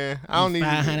don't know, man. I don't need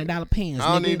 $500 pants.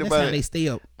 I don't need That's how they stay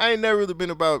up. I ain't never really been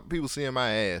about people seeing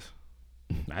my ass.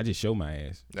 I just show my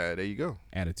ass. There you go.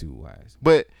 Attitude wise.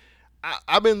 But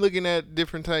I've been looking at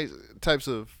different type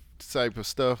of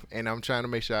stuff, and I'm trying to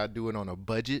make sure I do it on a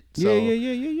budget. So,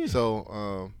 Yeah.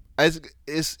 So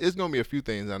it's gonna be a few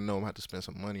things I know I'm gonna have to spend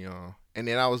some money on, and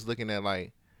then I was looking at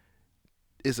like.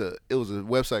 It was a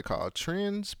website called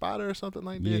Trend Spotter or something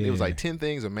like that. Yeah. It was like 10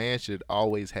 things a man should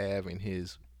always have in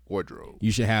his wardrobe.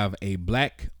 You should have a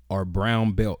black or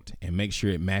brown belt and make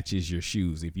sure it matches your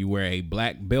shoes. If you wear a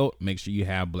black belt, make sure you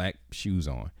have black shoes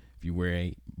on. If you wear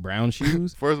a brown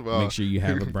shoes, first of all, make sure you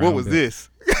have a brown What was belt. this?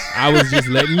 I was just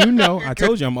letting you know. I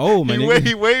told you I'm old, man.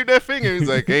 He waved that finger. He's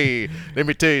like, hey, let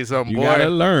me tell you something, boy. You gotta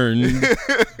learn.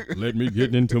 Let me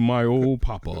get into my old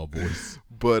papa voice.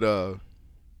 But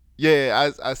yeah,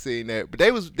 I seen that. But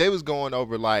they was going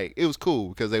over like it was cool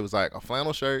because they was like a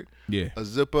flannel shirt, a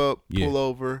zip up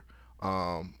pullover,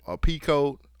 a pea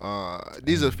coat.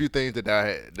 These are a few things that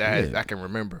I can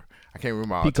remember. I can't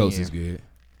remember all. Peacoats is good.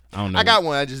 I don't know. I got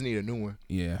one. I just need a new one.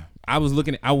 Yeah, I was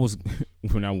when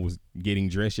I was getting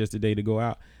dressed yesterday to go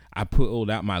out. I pulled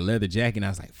out my leather jacket and I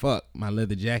was like, fuck, my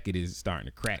leather jacket is starting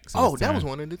to crack. So that was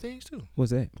one of the things too.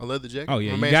 What's that? A leather jacket. Oh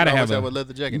yeah, you gotta have a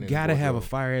leather jacket. You gotta have a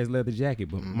fire ass leather jacket,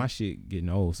 but my shit getting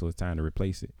old, so it's time to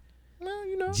replace it.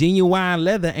 Genuine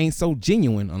leather ain't so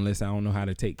genuine unless I don't know how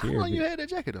to take care How of long it. you had that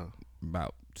jacket on?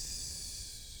 About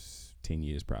 10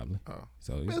 years probably. Oh.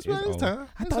 So It's old. time.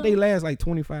 I It's thought they last like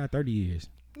 25, 30 years.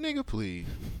 Nigga, please.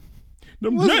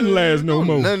 Them nothing lasts no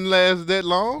more. Nothing lasts that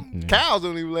long. Yeah. Cows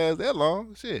don't even last that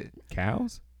long. Shit.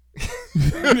 Cows?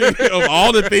 Of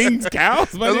all the things,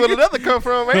 cows? That's where the leather come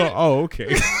from, man. Oh, okay.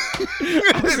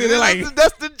 I'm sitting there like,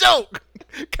 That's the joke.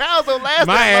 Cows don't last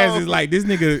my that ass long. is like, this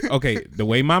nigga, okay, the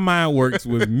way my mind works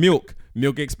with milk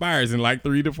expires in like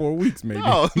 3 to 4 weeks, maybe.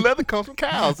 No, leather comes from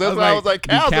cows. That's why I was like, do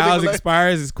cows don't cows even last.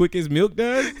 expires as quick as milk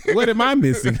does? What am I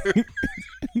missing?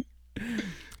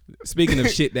 Speaking of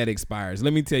shit that expires,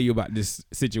 let me tell you about this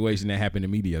situation that happened to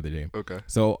me the other day. Okay.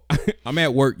 So I'm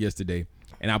at work yesterday,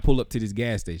 and I pull up to this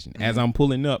gas station. As I'm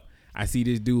pulling up, I see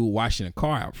this dude washing a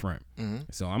car out front.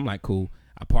 So I'm like, cool.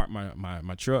 I park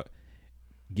my truck,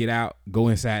 get out, go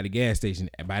inside the gas station.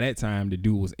 And by that time, the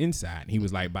dude was inside. He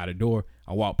was like by the door.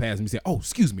 I walked past him and said, "Oh,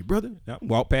 excuse me, brother." I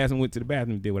walked past him, went to the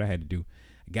bathroom, did what I had to do.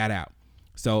 I got out.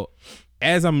 So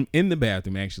as I'm in the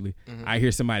bathroom, actually, I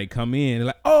hear somebody come in. They're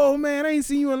like, "Oh, man, I ain't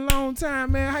seen you in a long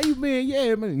time, man. How you been?"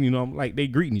 Yeah, man. You know, like they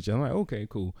greeting each other. I'm like, okay,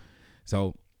 cool.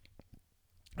 So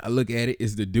I look at it.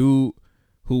 It's the dude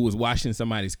who was washing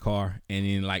somebody's car, and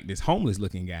then like this homeless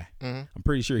looking guy. I'm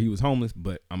pretty sure he was homeless,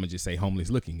 but I'm gonna just say homeless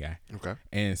looking guy. Okay.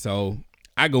 And so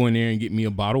I go in there and get me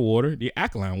a bottle of water, the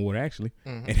alkaline water actually,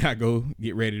 and I go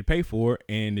get ready to pay for it.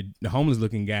 And the homeless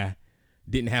looking guy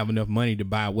didn't have enough money to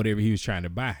buy whatever he was trying to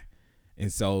buy.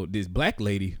 And so this black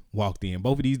lady walked in.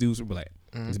 Both of these dudes were black.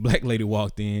 This black lady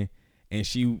walked in, and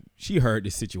she heard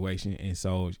the situation, and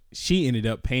so she ended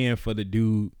up paying for the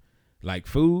dude like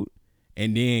food,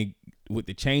 and then with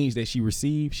the change that she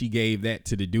received, she gave that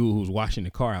to the dude who was washing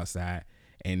the car outside,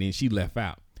 and then she left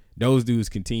out. Those dudes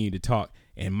continued to talk,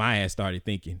 and my ass started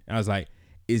thinking. I was like,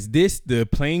 is this the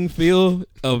playing field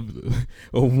of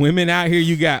women out here?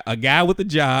 You got a guy with a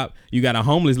job, you got a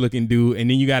homeless looking dude, and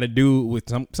then you got a dude with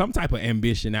some type of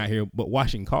ambition out here, but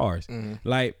washing cars.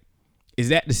 Like, is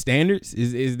that the standards?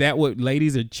 Is that what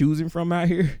ladies are choosing from out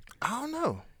here? I don't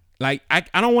know. Like, I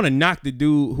don't want to knock the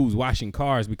dude who's washing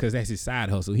cars because that's his side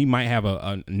hustle. He might have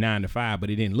a 9 to 5,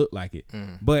 but it didn't look like it.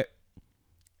 But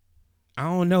I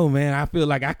don't know, man. I feel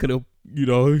like I could have, you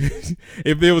know,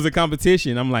 if there was a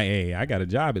competition, I'm like, hey, I got a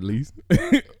job at least.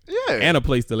 Yeah. And a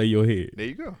place to lay your head. There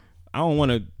you go. I don't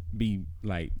want to be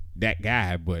like that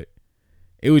guy, but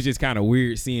it was just kind of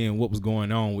weird seeing what was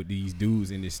going on with these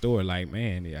dudes in this store. Like,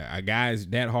 man, a guy's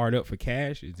that hard up for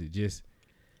cash? Is it just,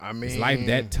 I mean, is life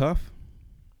that tough?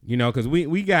 You know, because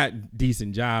we got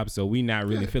decent jobs, so we not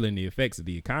really feeling the effects of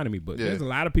the economy. But there's a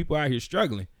lot of people out here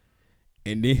struggling.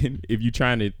 And then if you're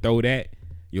trying to throw that,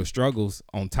 your struggles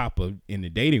on top of in the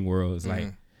dating world, it's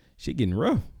like, shit getting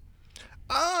rough.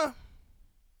 I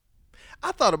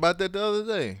thought about that the other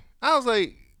day. I was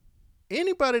like,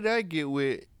 anybody that I get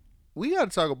with, we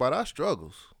got to talk about our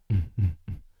struggles.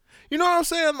 You know what I'm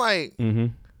saying? Like,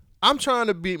 I'm trying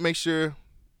to make sure.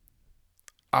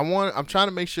 I'm trying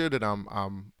to make sure that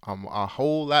I'm a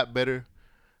whole lot better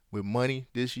with money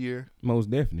this year. Most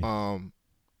definitely.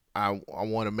 I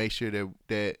want to make sure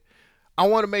that I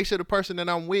want to make sure the person that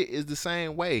I'm with is the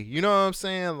same way. You know what I'm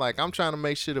saying? Like, I'm trying to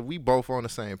make sure that we both on the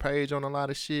same page on a lot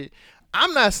of shit.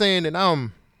 I'm not saying that I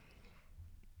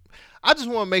just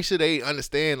want to make sure they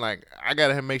understand, like, I got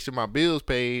to make sure my bills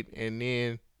paid, and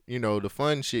then, you know, the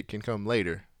fun shit can come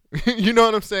later. You know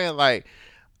what I'm saying? Like,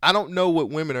 I don't know what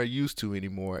women are used to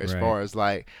anymore as far as,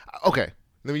 like, okay,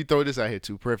 let me throw this out here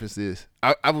to preface this.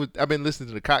 I've been listening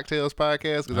to the Cocktails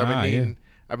podcast because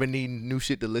I've been needing new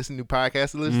shit to listen, new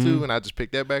podcasts to listen to, and I just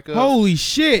picked that back up. Holy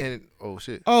shit. And, oh,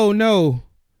 shit. Oh, no.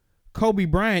 Kobe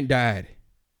Bryant died.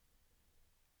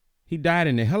 He died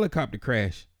in a helicopter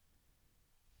crash.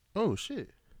 Oh, shit.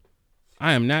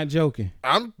 I am not joking.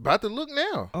 I'm about to look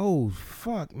now. Oh,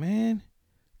 fuck, man.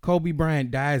 Kobe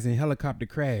Bryant dies in helicopter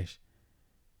crash.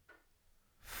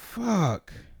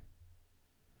 Fuck.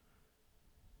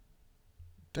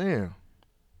 Damn.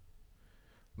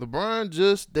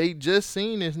 They just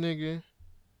seen this nigga.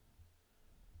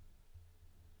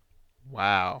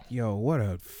 Wow. Yo, what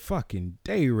a fucking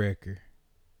day wrecker.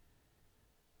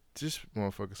 This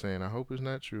motherfucker saying, I hope it's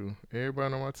not true.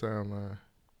 Everybody on my timeline.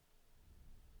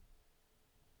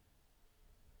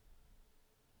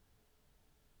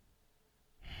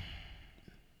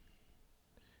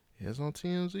 It's on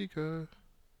TMZ, cuz.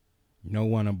 No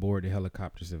one aboard the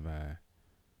helicopter survived.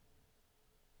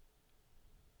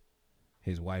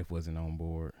 His wife wasn't on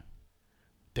board.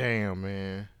 Damn,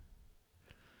 man.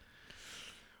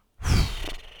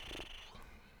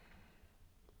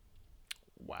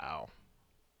 Wow.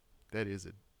 That is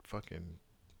a fucking...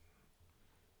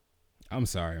 I'm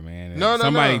sorry, man. No.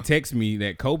 Somebody texted me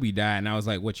that Kobe died, and I was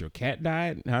like, "What? Your cat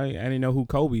died?" I didn't know who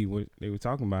Kobe they were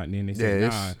talking about, and then they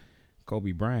said, "Nah,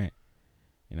 Kobe Bryant."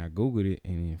 And I googled it,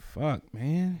 and then fuck,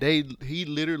 man. He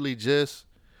literally just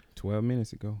 12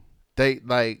 minutes ago.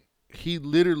 He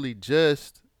literally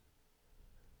just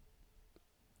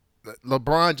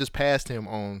LeBron just passed him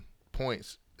on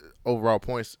points, overall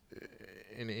points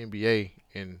in the NBA,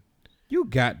 and you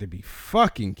got to be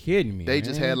fucking kidding me. They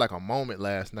just had like a moment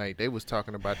last night. They was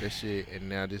talking about that shit, and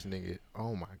now this nigga,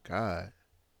 oh my God.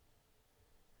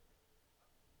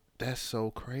 That's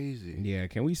so crazy. Yeah,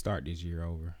 can we start this year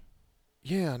over?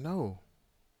 Yeah, I know.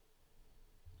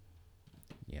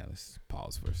 Yeah, let's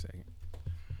pause for a second.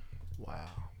 Wow.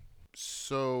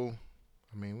 So,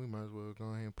 I mean, we might as well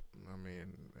go ahead.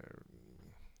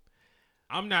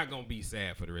 I'm not going to be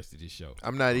sad for the rest of this show.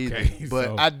 I'm not either.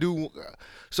 But I do.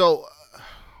 So,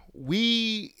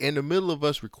 we, in the middle of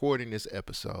us recording this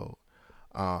episode.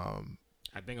 I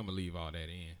think I'm going to leave all that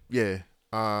in. Yeah.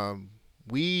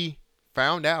 We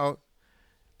found out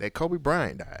that Kobe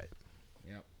Bryant died.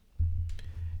 Yep.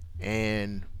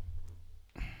 And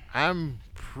I'm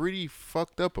pretty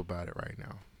fucked up about it right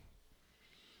now.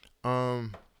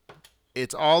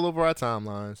 It's all over our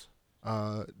timelines.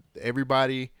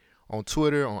 Everybody on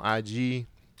Twitter, on IG,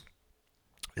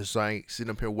 is like sitting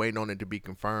up here waiting on it to be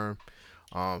confirmed.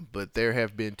 But there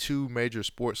have been two major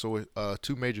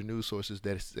news sources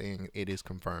that is saying it is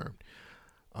confirmed.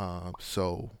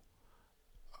 So,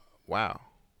 wow,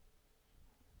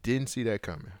 didn't see that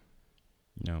coming.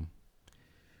 No.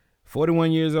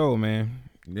 41 years old, man.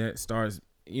 That starts,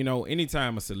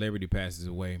 anytime a celebrity passes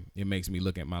away, it makes me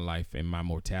look at my life, and my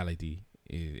mortality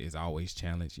is always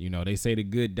challenged. They say the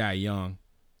good die young,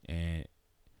 and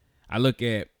I look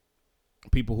at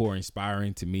people who are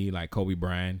inspiring to me, like Kobe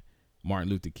Bryant, Martin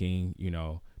Luther King,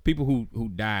 people who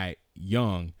died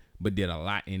young but did a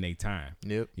lot in their time.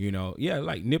 Yep.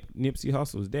 Like Nipsey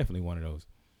Hussle is definitely one of those.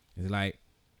 It's like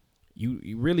you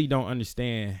really don't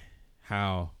understand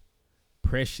how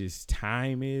precious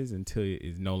time is until it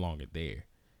is no longer there.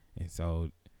 And so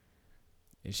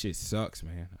it shit sucks,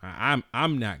 man.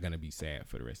 I'm not gonna be sad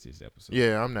for the rest of this episode.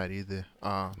 Yeah, I'm not either.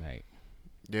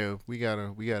 Yeah, we gotta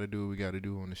do what we gotta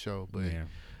do on the show. But yeah.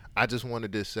 I just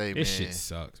wanted to say, this shit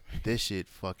sucks. This shit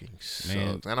fucking sucks.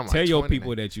 Man, and I'm tell your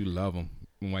people that you love them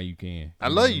while you can. I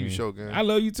love you, Shogun. I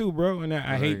love you too, bro. And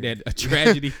I hate that a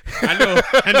tragedy. I know.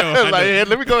 Like, hey,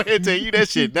 let me go ahead and tell you that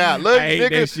shit now. I love you, nigga.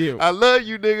 That shit. I love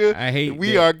you, nigga. I hate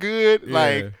we are good. Yeah.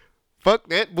 Like, fuck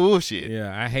that bullshit.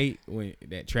 Yeah, I hate when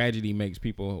that tragedy makes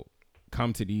people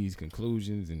come to these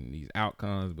conclusions and these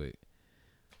outcomes. But,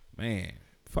 man,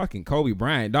 fucking Kobe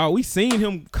Bryant, dog. We seen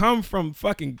him come from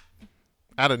fucking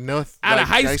out of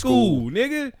high school,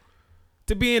 nigga,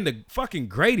 to being the fucking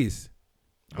greatest.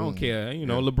 I don't care.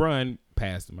 LeBron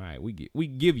passed him. All right, we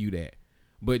give you that.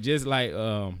 But just like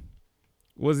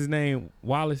what's his name?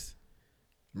 Wallace?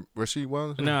 Rasheed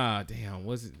Wallace? Nah, damn.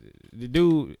 What's it? The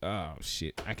dude? Oh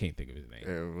shit, I can't think of his name.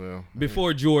 Yeah, well,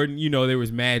 before Jordan, there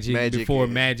was Magic. Before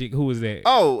Magic, who was that?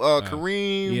 Oh,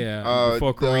 Kareem. Yeah,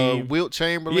 before Kareem, Wilt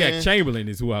Chamberlain. Yeah, Chamberlain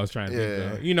is who I was trying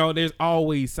to think of. There's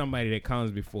always somebody that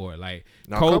comes before. Like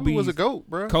Kobe was a GOAT,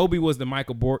 bro. Kobe was the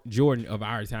Michael Jordan of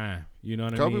our time. You know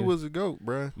what I mean? Kobe was a GOAT,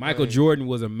 bro. Michael Jordan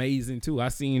was amazing too. I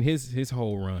seen his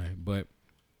whole run, but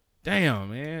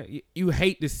damn, man, you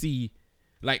hate to see.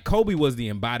 Like, Kobe was the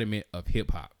embodiment of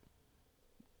hip hop.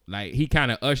 Like, he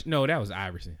kind of no, that was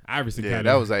Iverson. Yeah,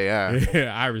 that was AI.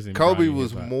 Yeah, Iverson. Kobe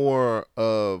was more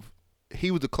of,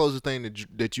 he was the closest thing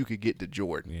that you could get to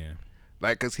Jordan. Yeah.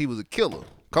 Like, because he was a killer.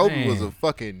 Kobe was a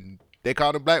fucking, they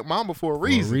called him Black Mamba for a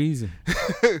reason.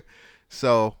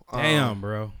 So. Damn,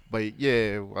 bro. But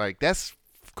yeah, like, that's.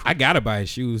 I got to buy his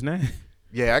shoes now.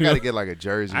 Yeah, I got to get like a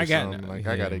jersey or something. Like,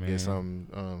 I got to get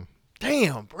some.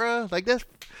 Damn, bro. Like, that's.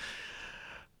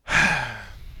 I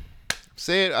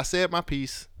said my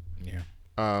piece. Yeah.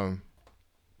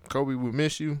 Kobe, we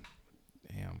miss you.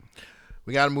 Damn.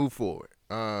 We got to move forward.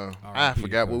 I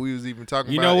forgot what we was even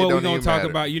talking about. You know what we're gonna talk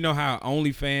about? You know how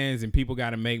OnlyFans and people got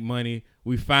to make money.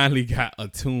 We finally got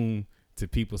attuned to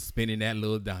people spending that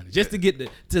little dollar just to get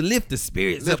to lift the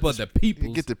spirits up of the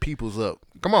people. Get the peoples up.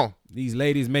 Come on. These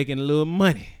ladies making a little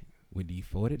money with these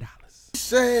 $40.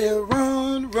 Say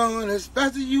run as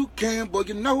fast as you can, boy.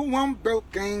 You know I'm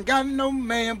broke, ain't got no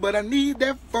man, but I need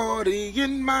that 40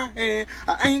 in my hand.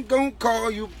 I ain't gonna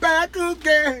call you back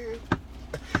again.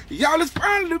 Y'all, it's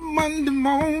finally Monday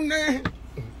morning.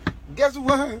 Guess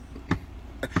what?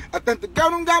 I think the girl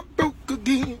done got broke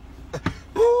again.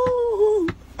 Ooh,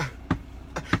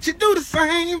 she do the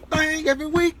same thing every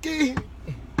weekend.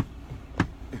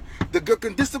 The girl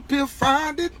can disappear,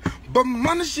 find it, But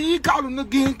money she calling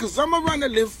again, cause I'ma run a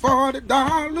little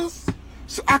 $40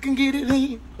 so I can get it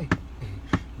in.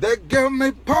 That girl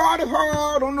may party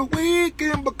hard on the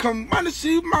weekend, but come money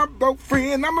she my broke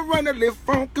friend. I'ma run a little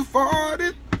funky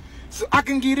 40 so I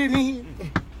can get it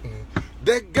in.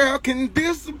 That girl can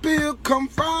disappear, come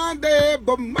Friday,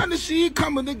 but money she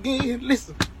coming again.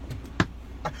 Listen,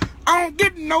 I don't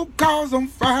get no calls on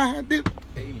Friday,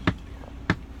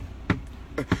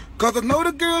 cause I know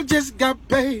the girl just got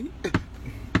paid.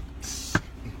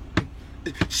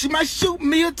 She might shoot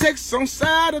me a text on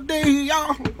Saturday,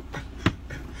 y'all.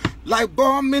 Like, boy,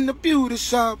 I'm in the beauty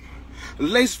shop,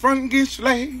 lace front gets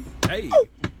laid. Hey. Oh,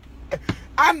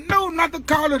 I know not to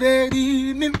call her that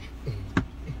evening,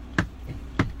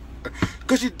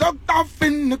 cause she ducked off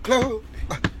in the club.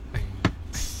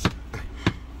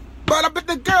 But I bet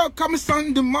the girl call me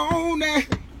Sunday morning,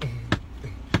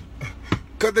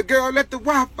 cause the girl at the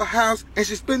Waffle House and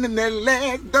she spending that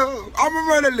last dub. I'ma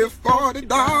run a little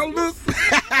 $40.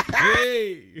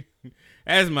 Hey,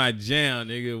 that's my jam,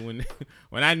 nigga.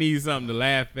 When I need something to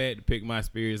laugh at, to pick my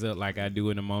spirits up like I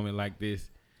do in a moment like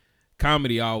this,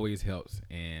 comedy always helps.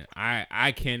 And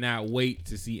I cannot wait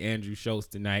to see Andrew Schultz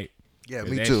tonight. Yeah,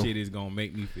 me that too. That shit is gonna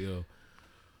make me feel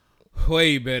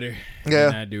way better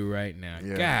than I do right now.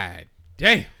 Yeah. God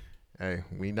damn. Hey,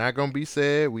 we not gonna be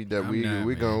sad. We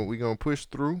gonna push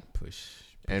through.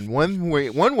 And one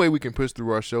way we can push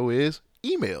through our show is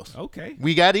emails. Okay.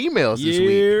 We got emails this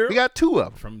week. We got 2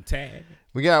 of them. From Tad.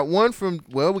 We got one from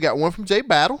Jay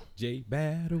Battle. Jay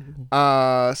Battle.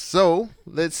 So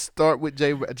let's start with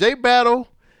Jay Battle.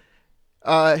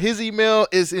 His email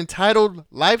is entitled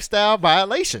Lifestyle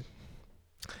Violation.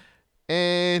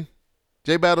 And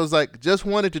Jay Battle's like, just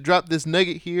wanted to drop this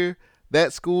nugget here.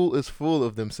 That school is full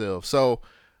of themselves. So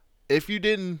if you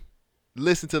didn't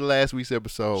listen to the last week's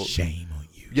episode, shame on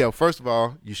you. Yeah, first of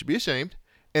all, you should be ashamed.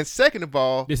 And second of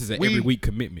all, this is an every week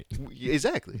commitment.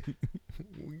 Exactly.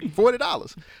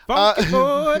 $40.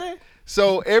 40.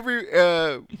 So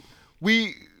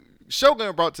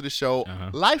Shogun brought to the show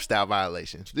lifestyle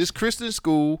violations. This Christian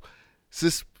school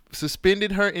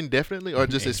suspended her indefinitely, or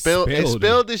just expelled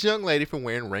this young lady from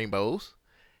wearing rainbows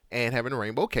and having a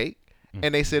rainbow cake.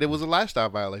 And they said it was a lifestyle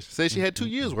violation. Said she had 2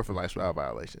 years worth of lifestyle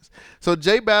violations. So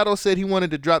Jay Battle said he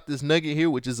wanted to drop this nugget here,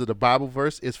 which is the Bible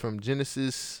verse. It's from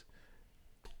Genesis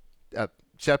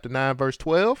chapter 9, verse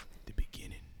 12. The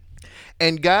beginning.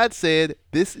 And God said,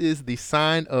 this is the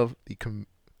sign of the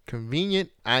convenient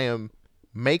I am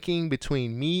making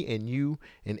between me and you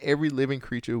and every living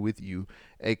creature with you,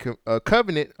 a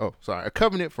covenant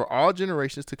for all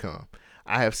generations to come.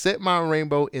 I have set my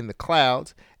rainbow in the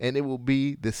clouds, and it will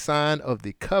be the sign of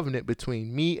the covenant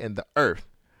between me and the earth.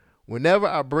 Whenever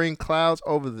I bring clouds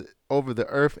over the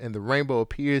earth and the rainbow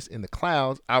appears in the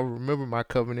clouds, I will remember my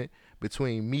covenant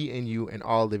between me and you and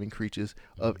all living creatures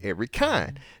of every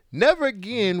kind. Never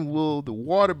again will the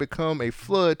water become a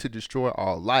flood to destroy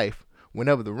all life.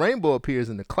 Whenever the rainbow appears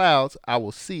in the clouds, I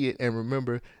will see it and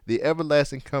remember the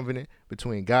everlasting covenant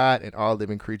between God and all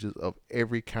living creatures of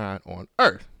every kind on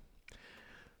earth.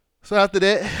 So after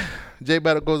that, Jay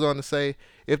Battle goes on to say,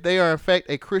 if they are in fact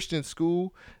a Christian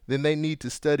school, then they need to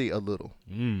study a little.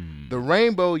 The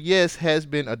rainbow, yes, has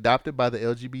been adopted by the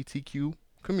LGBTQ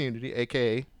community,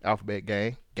 aka Alphabet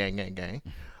Gang.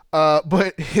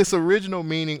 But its original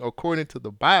meaning, according to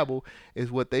the Bible,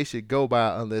 is what they should go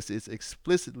by unless it's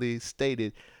explicitly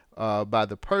stated by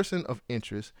the person of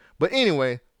interest. But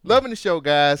anyway, loving the show,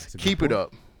 guys. Keep it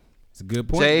up. It's a good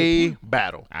point. Jay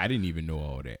Battle. I didn't even know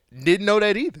all that. Didn't know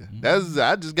that either.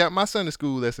 I just got my Sunday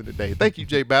school lesson today. Thank you,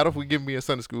 Jay Battle, for giving me a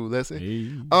Sunday school lesson.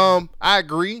 Hey. I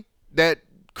agree that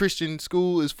Christian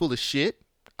school is full of shit.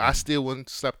 I still wouldn't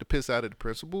slap the piss out of the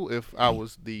principal if I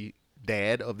was the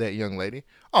dad of that young lady.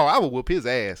 Oh, I would whoop his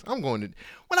ass. When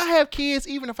I have kids,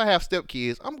 even if I have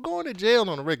stepkids, I'm going to jail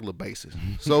on a regular basis.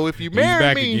 So if you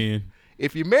marry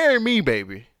me,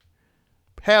 baby,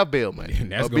 have bail money.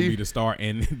 And that's going to be the start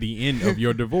and the end of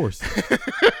your divorce.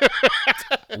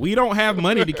 We don't have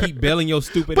money to keep bailing your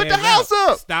stupid ass Put the house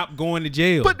up. Stop going to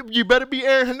jail. You better be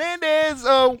Aaron Hernandez,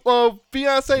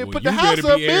 fiance. Put the house up, you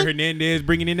better be Aaron Hernandez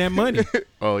bringing in that money.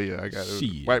 Oh, yeah, I got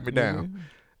to wipe me down.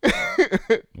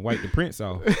 Wipe the prints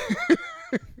off.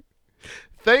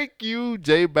 Thank you,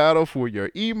 Jay Battle, for your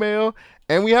email.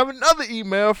 And we have another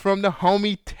email from the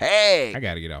homie Tag. I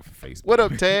got to get off of Facebook. What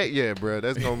up, Tag? Yeah, bro.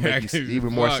 That's going to make you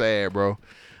even more sad, bro.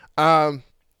 And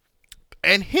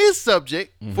his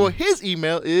subject for his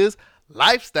email is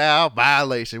lifestyle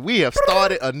violation. We have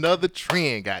started another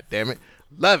trend, goddammit.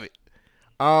 Love it.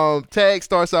 Tag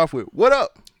starts off with, what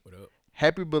up? What up?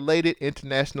 Happy belated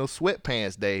International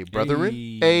Sweatpants Day, brethren.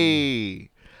 Hey.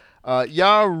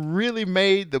 Y'all really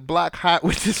made the block hot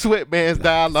with the sweatpants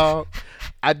dialogue.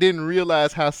 I didn't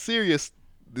realize how serious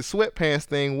the sweatpants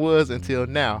thing was until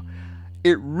now.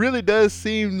 It really does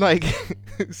seem like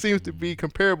seems to be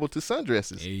comparable to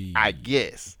sundresses. Hey. I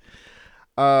guess.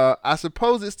 I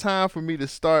suppose it's time for me to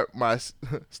start my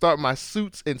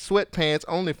suits and sweatpants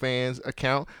OnlyFans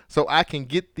account so I can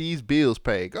get these bills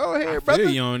paid. Go ahead, I brother.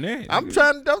 feel you on that. I'm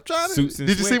nigga. trying to. Suits and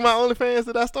Did you see sweats. my OnlyFans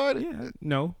that I started? Yeah,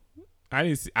 no, I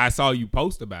didn't. I saw you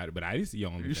post about it, but I didn't see you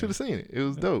on. You should have seen it. It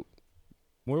was dope.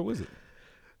 Where was it?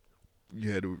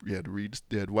 You had to read.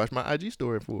 You had to watch my IG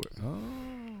story for it. Oh,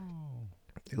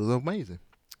 It was amazing.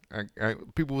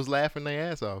 People was laughing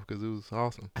their ass off because it was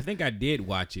awesome. I think I did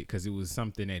watch it because it was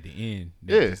something at the end.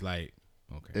 That Yeah. was like,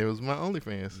 okay, It was my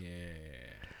OnlyFans.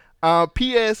 yeah.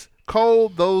 P.S. Cole,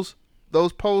 those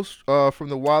posts from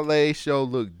the Wale show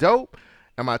look dope.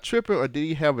 Am I tripping or did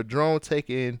he have a drone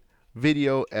taking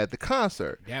video at the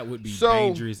concert? That would be So,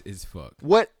 dangerous as fuck.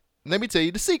 What? Let me tell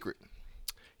you the secret.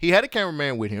 He had a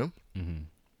cameraman with him. Mm-hmm.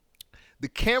 The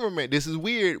cameraman, this is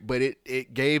weird, but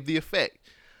it gave the effect.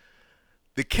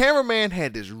 The cameraman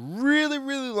had this really,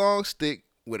 really long stick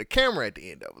with a camera at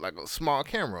the end of it, like a small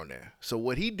camera on there. So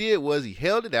what he did was he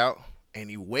held it out and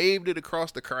he waved it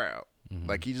across the crowd.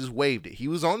 Like he just waved it. He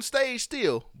was on stage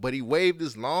still, but he waved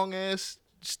this long ass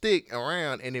stick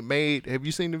around and it made, have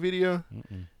you seen the video?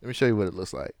 Let me show you what it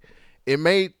looks like. It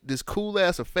made this cool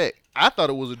ass effect. I thought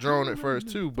it was a drone at first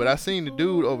too, but I seen the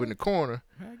dude over in the corner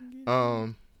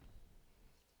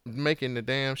making the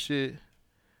damn shit.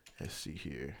 Let's see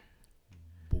here.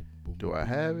 Do I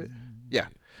have it? Yeah.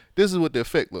 This is what the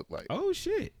effect looked like. Oh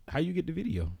shit! How you get the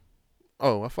video?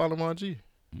 Oh, I follow my G.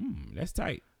 That's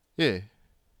tight. Yeah.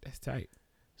 That's tight.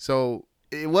 So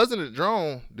it wasn't a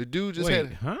drone. The dude just Wait,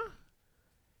 had. huh?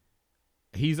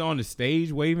 He's on the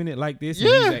stage waving it like this. And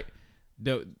Yeah. he's like,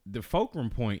 the fulcrum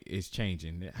point is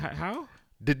changing. How?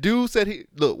 The dude said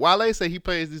Wale said he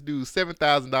pays this dude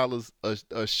 $7,000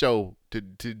 a show to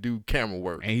do camera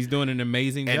work, And he's doing an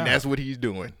amazing job. and that's what he's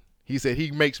doing. He said he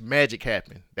makes magic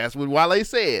happen. That's what Wale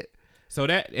said. So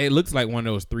that it looks like one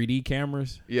of those 3D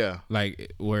cameras, Yeah.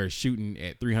 like where it's shooting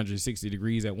at 360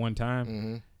 degrees at one time.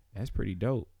 Mm-hmm. That's pretty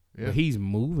dope. Yeah. But he's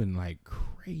moving like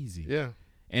crazy. Yeah.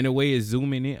 And the way it's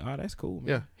zooming in, oh, that's cool, man.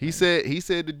 Yeah. He said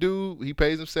the dude, he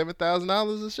pays him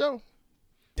 $7,000 a show.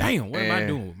 Damn, what am I And-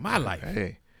 doing with my life?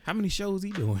 Hey. How many shows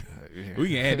he doing? We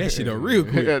can add that shit up real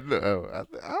quick. I don't know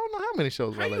how many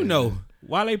shows. How Wale you know?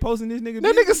 Why they posting this nigga?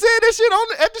 That business? nigga said that shit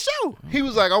at the show. He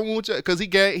was like, I want you, because he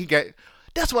got.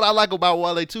 That's what I like about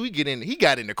Wale too. He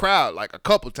got in the crowd like a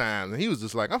couple times, and he was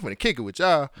just like, I'm finna kick it with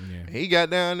y'all. Yeah. And he got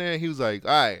down there, and he was like, all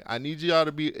right, I need y'all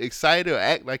to be excited or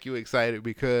act like you're excited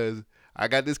because I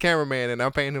got this cameraman, and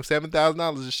I'm paying him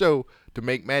 $7,000 a show to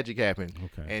make magic happen.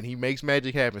 Okay. And he makes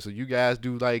magic happen. So you guys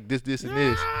do like this, and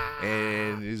this.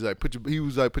 And he's like, put your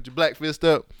black fist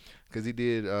up, because he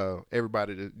did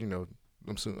everybody that, you know,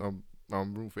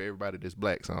 I'm rooting for everybody that's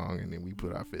black song, and then we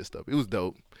put our fist up. It was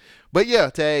dope. But yeah,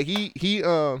 Tag, he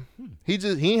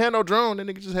ain't had no drone. That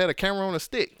nigga just had a camera on a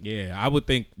stick. Yeah, I would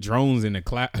think drones in a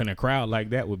crowd like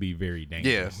that would be very Yeah,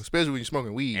 dangerous. especially when you're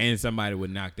smoking weed. And somebody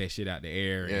would knock that shit out the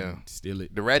air Yeah. and steal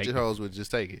it. The ratchet take it. hoes would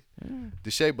just take it.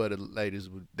 The Shea Butter ladies,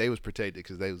 they was protected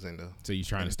because they was in the. So you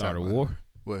trying in to the start a top war? line.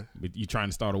 What? But you trying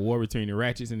to start a war between the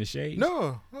ratchets and the shades?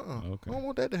 No, Okay. I don't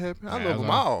want that to happen. I Nah, love them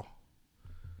that's all. all.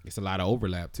 It's a lot of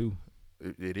overlap too.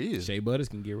 It is. Shea Butters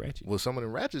can get ratchet. Well, some of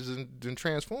them ratchets didn't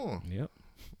transform. Yep.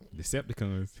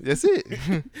 Decepticons That's it.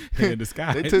 in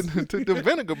disguise. They took the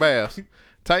vinegar baths,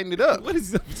 tightened it up. What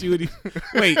is up with you?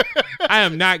 Wait, I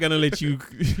am not gonna let you.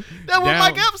 That's what down.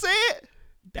 Mike Epps said.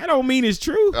 That don't mean it's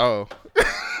true. Oh,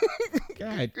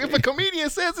 God. if a comedian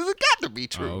says it, it's got to be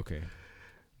true. Oh, okay.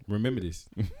 Remember this.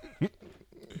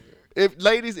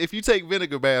 If you take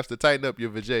vinegar baths to tighten up your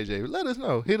vajayjay, let us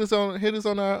know. Hit us on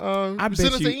our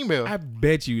send us an email. I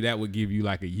bet you that would give you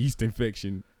like a yeast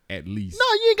infection at least. No,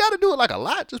 you ain't got to do it like a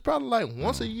lot. Just probably like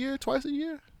once a year, twice a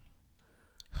year.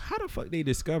 How the fuck they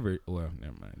discovered? Well,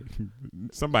 never mind.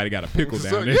 Somebody got a pickle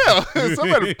So, down there. yeah,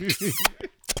 somebody.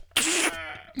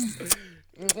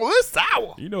 Well, it's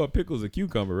sour. You know a pickle's a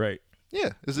cucumber, right? Yeah,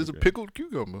 this is a pickled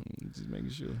cucumber. Just making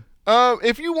sure.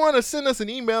 If you want to send us an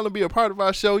email and be a part of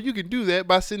our show, you can do that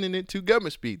by sending it to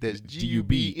Government Speak. That's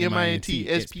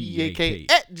GUBMINTSPEAK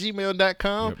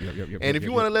 @gmail.com. Yep, And if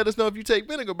you want to let us know if you take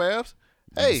vinegar baths,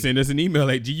 hey, Send us an email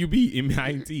at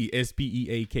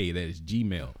GUBMINTSPEAK. That is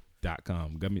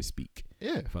gmail.com. Government Speak.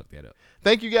 yeah. Fuck that up.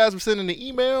 Thank you guys for sending the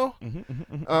email.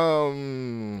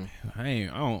 I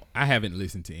haven't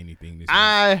listened to anything this week.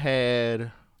 I had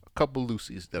a couple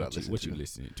Lucy's that I listened What to. you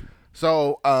listening to?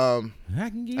 So, I I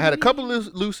can get had a couple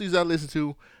of Lucy's I listened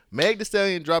to. Meg Thee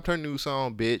Stallion dropped her new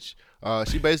song, Bitch.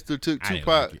 She basically took I didn't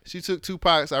Tupac. like it. She took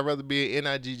Tupac's I'd rather be a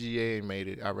Nigga and made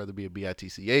it I'd rather be a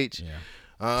Bitch. Yeah.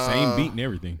 Same beat and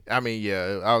everything. I mean,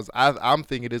 yeah, I'm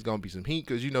thinking there's gonna be some heat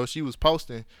because she was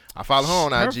posting. I follow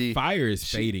her on IG. Her fire is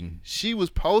fading. She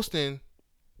was posting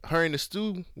her in the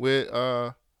stew with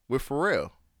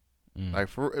Pharrell. Like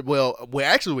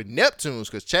actually with Neptunes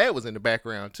because Chad was in the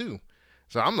background too.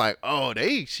 So I'm like, oh,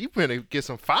 she finna get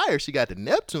some fire. She got the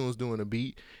Neptunes doing a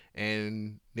beat,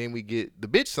 and then we get the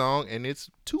Bitch song, and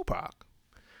it's Tupac.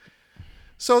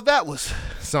 So that was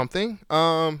something.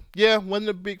 Wasn't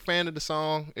a big fan of the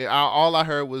song. All I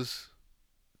heard was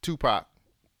Tupac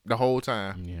the whole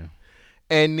time. Yeah.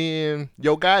 And then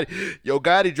Yo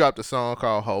Gotti dropped a song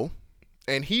called Ho,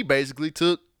 and he basically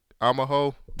took I'm a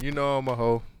hoe, I'm a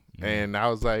hoe. And I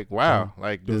was like, wow,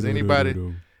 like does anybody?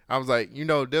 I was like,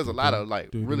 there's a lot of like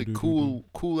really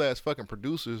cool ass fucking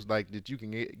producers like that you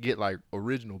can get like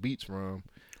original beats from.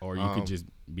 Or you could just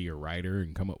be a writer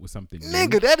and come up with something new.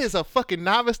 Nigga, that is a fucking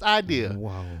novice idea.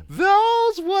 Wow.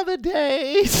 Those were the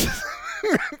days.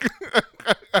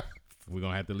 We're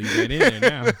going to have to leave that in there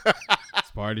now. It's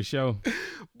part of the show.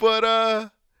 But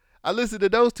I listened to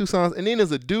those two songs. And then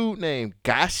there's a dude named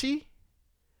Gashi.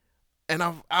 And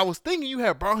I was thinking you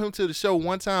had brought him to the show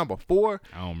one time before.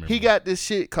 I don't remember. He got this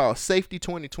shit called Safety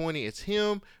 2020. It's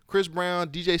him, Chris Brown,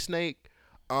 DJ Snake.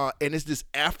 And it's this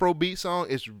Afrobeat song.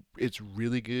 It's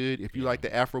really good. If you like the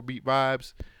Afrobeat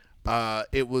vibes,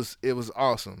 it was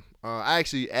awesome. I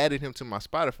actually added him to my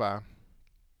Spotify,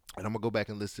 and I'm gonna go back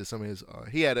and listen to some of his.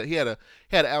 He had an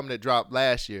album that dropped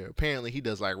last year. Apparently, he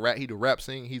does like rap. He do rap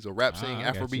sing. He's a rap sing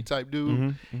Afrobeat type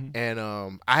dude. And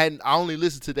I only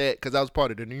listened to that because I was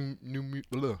part of the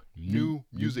new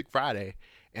Music Friday,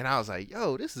 and I was like,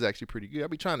 yo, this is actually pretty good. I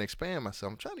be trying to expand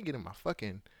myself. I'm trying to get in my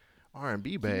fucking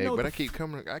R&B bag, but I keep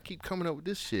coming up with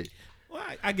this shit. Well,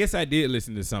 I guess I did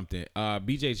listen to something.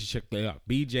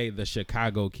 BJ the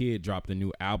Chicago Kid dropped a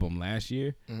new album last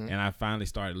year, and I finally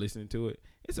started listening to it.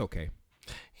 It's okay.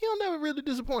 He don't never really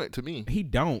disappoint to me. He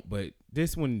don't, but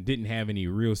this one didn't have any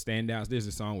real standouts. There's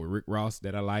a song with Rick Ross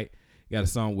that I like. Got a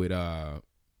song with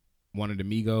one of the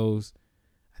Migos.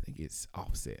 I think it's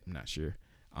Offset. I'm not sure.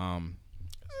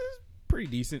 Pretty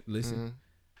decent listen.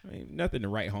 I mean, nothing to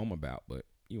write home about, but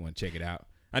you want to check it out.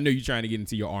 I know you're trying to get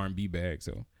into your R&B bag,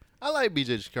 so. I like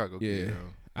BJ Chicago Kid. Yeah.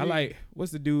 I like,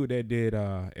 what's the dude that did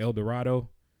El Dorado?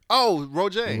 Oh, Ro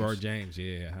James. Ro James,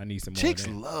 yeah. I need some more Chicks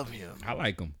of that. love him. I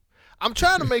like him. I'm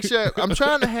trying to make sure,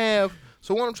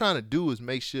 so what I'm trying to do is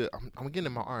make sure I'm getting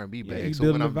in my R&B bag. you So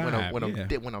building when the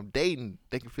vibe, when I'm dating,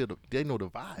 they can feel they know the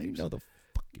vibes. You know the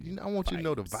fucking I want you to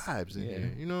know the vibes. vibes in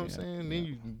here. You know what I'm saying? Then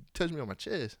you can touch me on my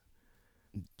chest.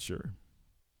 Sure.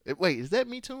 Wait, is that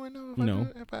me too? No.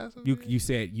 You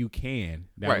said you can.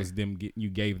 That Right. was them.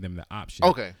 You gave them the option.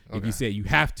 Okay. If you said you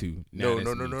have to, now that's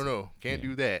Me Too. No. Can't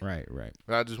do that. Right.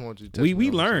 But I just want you to touch We me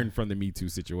on my learned from the Me Too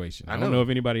situation. I don't know. know if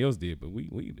anybody else did, but we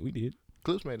did.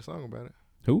 Clips made a song about it.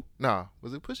 Who? Nah,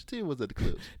 was it Pusha T or was it the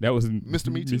Clips? That was Mr.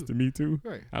 Me Too. Mr. Me Too.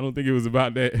 Right. I don't think it was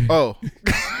about that. Oh.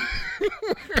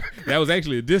 That was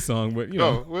actually a diss song, but you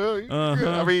know. Oh,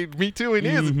 well, I mean, Me Too and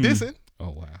is dissing. Oh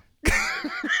wow.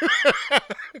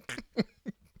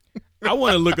 I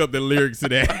want to look up the lyrics to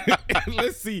that.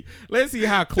 Let's see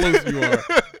how close you are,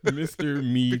 Mr.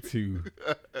 Me Too.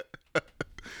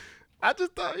 I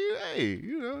just thought,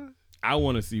 I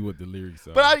want to see what the lyrics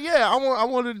are. But I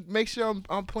want to make sure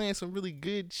I'm playing some really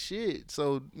good shit.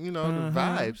 So the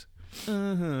vibes.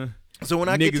 So when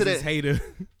I get to that, is hater.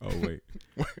 Oh wait.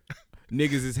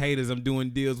 Niggas is haters. I'm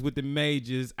doing deals with the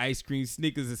majors. Ice cream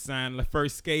sneakers is signed the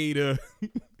first skater.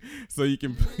 So you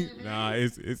can. Nah,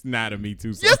 it's not a Me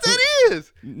Too song. yes, it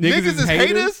is. Niggas is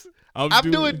haters.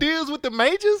 I'm doing deals with the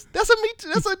majors. That's a Me Too.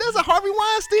 That's a Harvey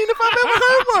Weinstein if I've ever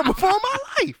heard one before in my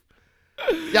life.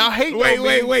 Y'all hate.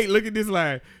 Wait. Look at this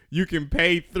line. You can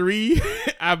pay 3.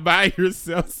 I buy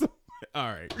yourself some.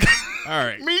 All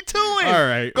right. Me too. All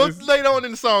right. Go later on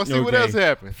in the song. See what else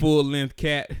happened. Full length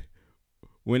cat.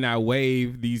 When I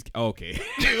wave these. Okay.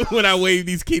 When I wave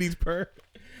these kitties purr.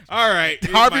 All right.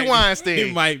 Harvey Weinstein.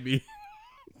 It might be.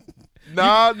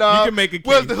 No. You can make a case.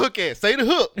 Where's the hook at? Say the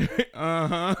hook.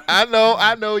 Uh-huh.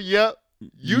 I know. Yep.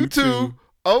 You too.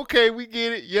 Okay, we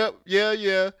get it. Yep.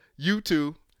 Yeah. You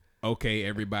too. Okay,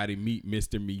 everybody meet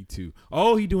Mr. Me Too.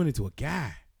 Oh, he doing it to a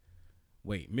guy.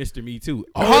 Wait, Mr. Me Too.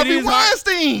 Oh, Harvey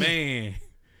Weinstein. Man,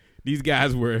 these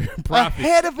guys were prophets.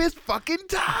 Ahead of his fucking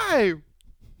time.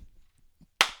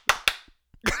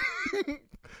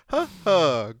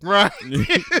 Right.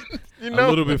 A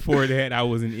little before that, I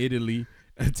was in Italy.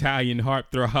 Italian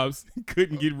heartthrobs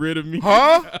couldn't get rid of me.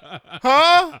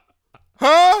 Huh?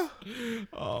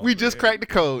 We just cracked the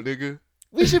code, nigga.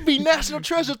 We should be National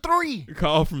Treasure 3.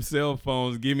 Call from cell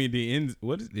phones. Give me the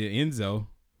what is the Enzo?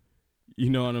 You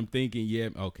know what I'm thinking? Yeah.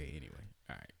 Okay. Anyway.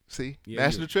 All right. See, Yeah,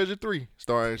 National Treasure 3,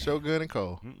 starring Shogun and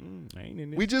Cole. I ain't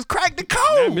in this. We just cracked the Not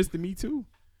code. Mr. Me Too.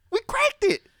 We cracked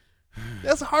it.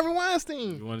 That's a Harvey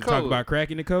Weinstein. You want to code. talk about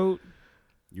cracking the code?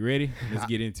 You ready? Let's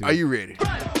get into Are it. you ready?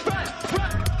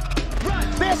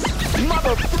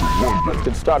 Let's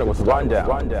get started with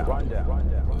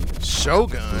rundown.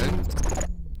 Shogun.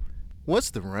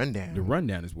 What's the rundown? The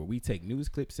rundown is where we take news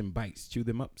clips and bites, chew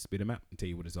them up, spit them out, and tell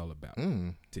you what it's all about.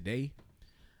 Today,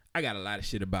 I got a lot of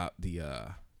shit about the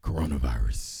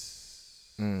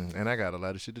coronavirus. And I got a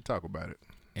lot of shit to talk about it.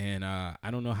 And I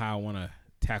don't know how I want to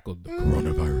tackle the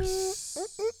coronavirus.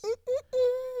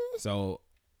 So,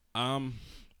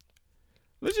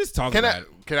 let's just talk about it.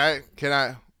 Can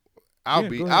I?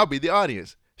 I'll be the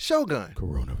audience. Shogun.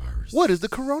 Coronavirus. What is the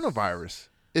coronavirus?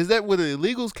 Is that where the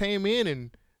illegals came in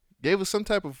and gave us some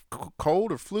type of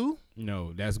cold or flu?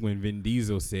 No, that's when Vin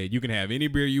Diesel said, you can have any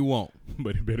beer you want,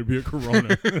 but it better be a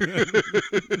Corona.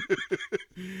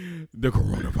 The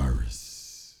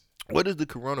coronavirus. What is the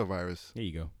coronavirus? Here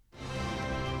you go.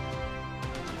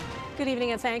 Good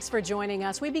evening and thanks for joining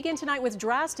us. We begin tonight with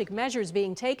drastic measures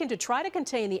being taken to try to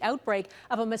contain the outbreak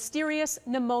of a mysterious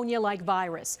pneumonia-like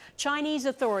virus. Chinese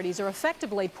authorities are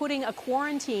effectively putting a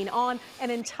quarantine on an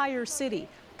entire city,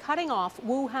 cutting off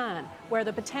Wuhan, where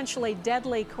the potentially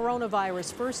deadly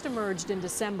coronavirus first emerged in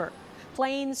December.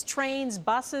 Planes, trains,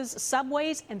 buses,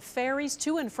 subways, and ferries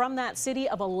to and from that city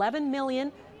of 11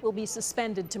 million will be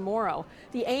suspended tomorrow.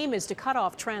 The aim is to cut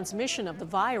off transmission of the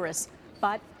virus,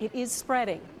 but it is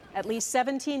spreading. At least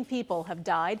 17 people have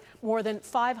died. More than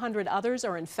 500 others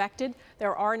are infected.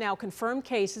 There are now confirmed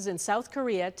cases in South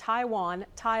Korea, Taiwan,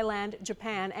 Thailand,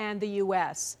 Japan, and the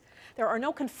U.S. There are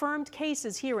no confirmed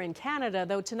cases here in Canada,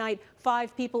 though tonight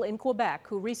 5 people in Quebec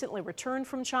who recently returned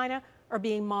from China are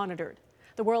being monitored.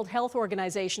 The World Health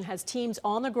Organization has teams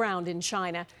on the ground in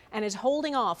China and is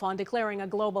holding off on declaring a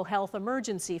global health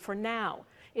emergency for now.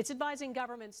 It's advising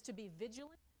governments to be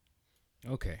vigilant.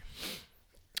 Okay.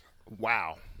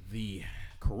 Wow. The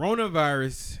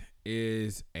coronavirus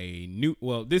is it's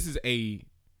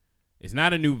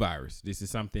not a new virus. This is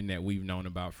something that we've known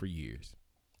about for years.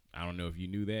 I don't know if you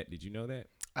knew that. Did you know that?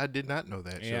 I did not know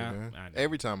that, Yeah, Shogun. I know.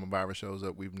 Every time a virus shows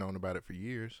up, we've known about it for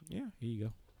years. Yeah, here you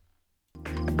go.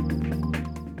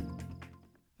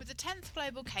 With the 10th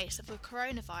global case of the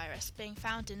coronavirus being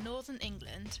found in northern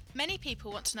England, many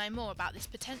people want to know more about this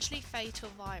potentially fatal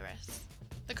virus.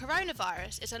 The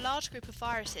coronavirus is a large group of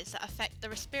viruses that affect the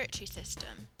respiratory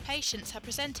system. Patients are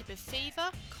presented with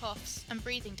fever, coughs, and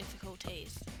breathing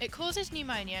difficulties. It causes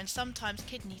pneumonia and sometimes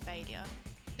kidney failure.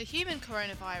 The human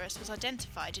coronavirus was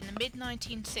identified in the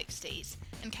mid-1960s,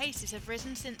 and cases have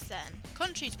risen since then.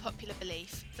 Contrary to popular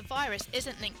belief, the virus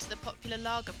isn't linked to the popular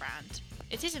lager brand.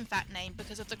 It is in fact named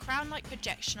because of the crown-like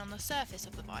projection on the surface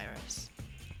of the virus.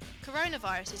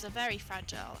 Coronaviruses are very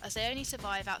fragile, as they only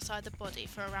survive outside the body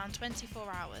for around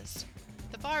 24 hours.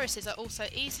 The viruses are also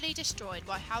easily destroyed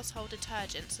by household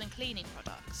detergents and cleaning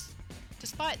products.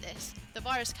 Despite this, the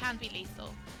virus can be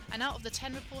lethal, and out of the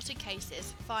 10 reported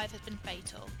cases, 5 have been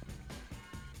fatal.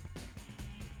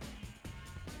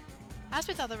 As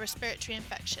with other respiratory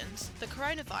infections, the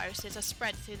coronaviruses are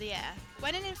spread through the air.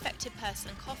 When an infected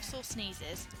person coughs or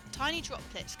sneezes, tiny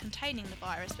droplets containing the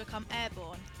virus become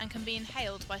airborne and can be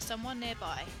inhaled by someone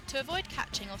nearby. To avoid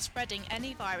catching or spreading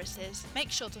any viruses,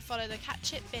 make sure to follow the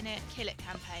Catch It, Bin It, Kill It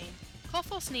campaign.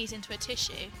 Cough or sneeze into a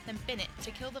tissue, then bin it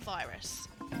to kill the virus.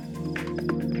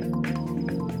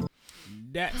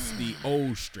 That's the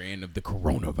old strand of the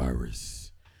coronavirus.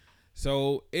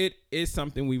 So it is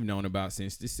something we've known about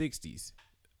since the 60s.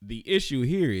 The issue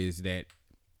here is that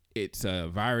it's a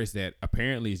virus that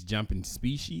apparently is jumping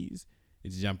species.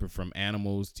 It's jumping from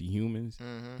animals to humans.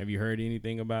 Mm-hmm. Have you heard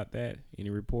anything about that? Any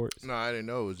reports? No, I didn't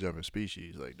know it was jumping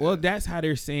species like that. Well, that's how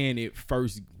they're saying it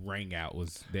first rang out,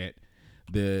 was that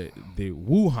the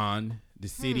Wuhan, the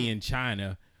city in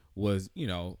China, was,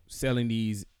 selling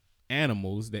these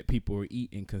animals that people were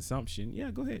eating consumption. Yeah,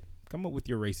 go ahead. Come up with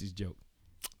your racist joke.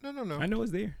 No. I know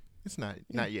it's there. It's not.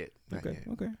 Yeah. Not yet. Okay.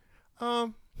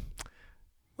 Wasn't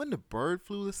the bird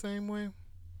flu the same way,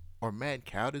 or mad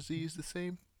cow disease the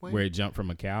same way? Where it jumped from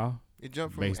a cow? It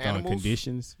jumped from based animals? on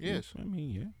conditions? Yes. I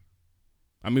mean,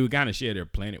 we kind of share their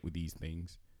planet with these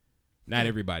things. Not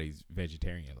everybody's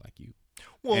vegetarian like you.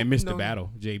 Well, and Mr.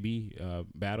 Battle, JB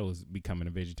Battle, is becoming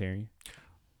a vegetarian.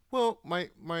 Well, my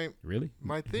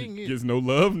thing is just no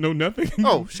love, no nothing.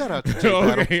 Oh, shout out to J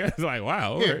Battle. Okay, it's like,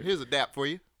 wow. Here's a dap for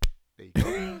you. There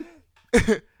you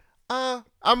go.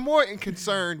 I'm more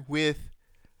concerned with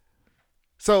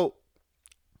So,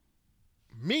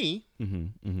 me,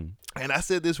 Mm-hmm. and I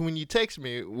said this when you text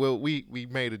me. Well, we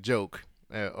made a joke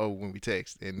when we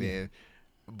text, and then,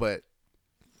 but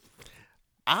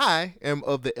I am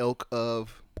of the ilk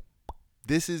of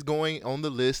this is going on the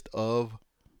list of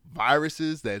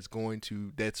viruses that's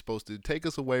supposed to take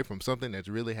us away from something that's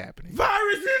really happening.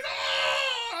 Viruses.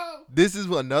 This is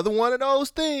another one of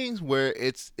those things where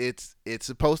it's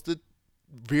supposed to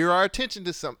veer our attention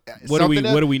to something. What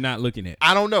are we not looking at?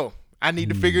 I don't know. I need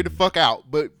to figure the fuck out.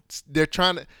 But they're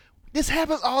trying to. This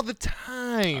happens all the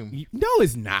time. No,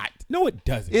 it's not. No, it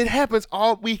doesn't. It happens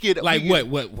all weekend. Like what?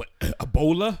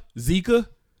 Ebola, Zika,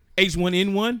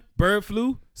 H1N1, bird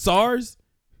flu, SARS.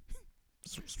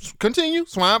 Continue.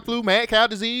 Swine flu, mad cow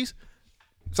disease.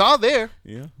 It's all there.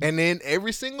 Yeah. And then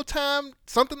every single time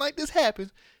something like this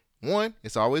happens, one,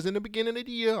 it's always in the beginning of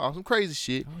the year, all some crazy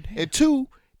shit. Oh, damn. And two,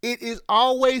 it is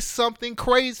always something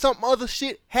crazy, some other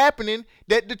shit happening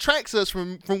that detracts us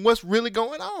from what's really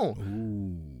going on.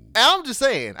 Ooh. And I'm just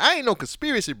saying, I ain't no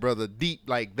conspiracy brother deep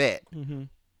like that. Mm-hmm.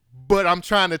 But I'm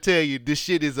trying to tell you, this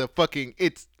shit is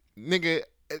nigga,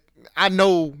 I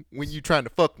know when you trying to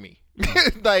fuck me.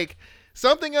 Like,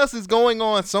 something else is going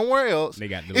on somewhere else. They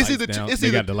got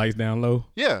the lights down low.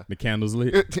 Yeah. The candles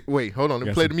lit. Wait, hold on. Let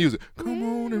me play the music. Come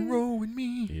on and roll with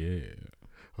me. Yeah.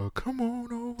 Oh, come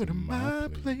on over to my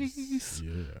place.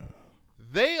 Yeah.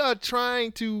 They are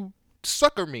trying to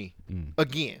sucker me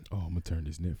again. Oh, I'm gonna turn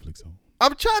this Netflix on.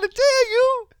 I'm trying to tell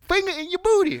you, finger in your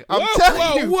booty. I'm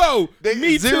telling you. Whoa.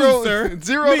 Me too, sir.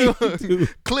 Zero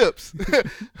clips.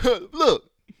 Look,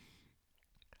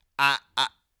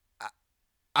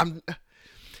 I'm.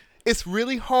 It's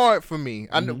really hard for me.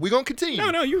 I know we're gonna continue.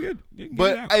 No, you good.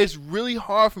 But it's really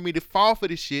hard for me to fall for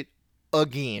this shit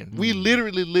again. We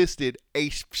literally listed a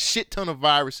shit ton of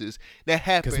viruses that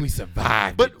happened. Because we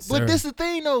survived. But this is the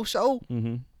thing though,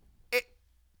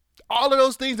 all of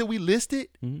those things that we listed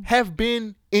have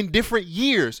been in different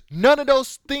years. None of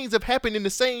those things have happened in the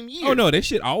same year. Oh no, that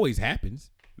shit always happens.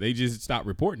 They just stopped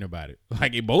reporting about it.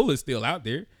 Like Ebola's still out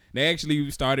there. They actually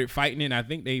started fighting it. I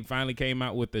think they finally came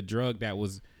out with a drug that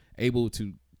was able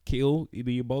to kill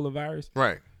the Ebola virus.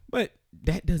 Right. But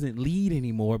that doesn't lead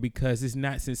anymore because it's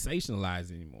not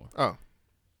sensationalized anymore. Oh.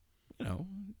 You know,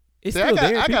 it's See, still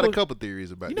there. I got a couple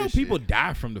theories about this people shit.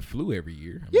 die from the flu every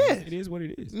year. It is what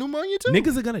it is. Pneumonia too.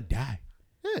 Niggas are going to die.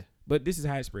 Yeah. But this is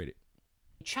how it spread it.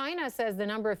 China says the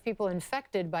number of people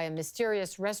infected by a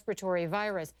mysterious respiratory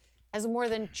virus has more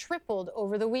than tripled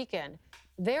over the weekend.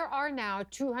 There are now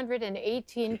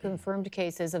 218 confirmed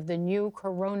cases of the new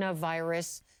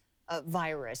coronavirus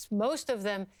virus, most of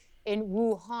them in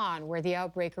Wuhan, where the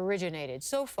outbreak originated.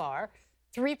 So far,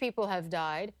 3 people have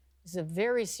died. This is a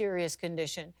very serious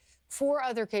condition. 4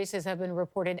 other cases have been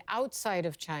reported outside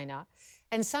of China.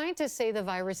 And scientists say the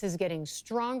virus is getting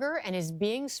stronger and is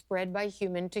being spread by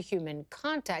human-to-human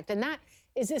contact. And that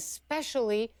is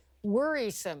especially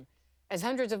worrisome, as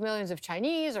hundreds of millions of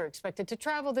Chinese are expected to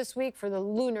travel this week for the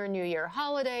Lunar New Year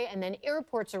holiday, and then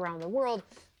airports around the world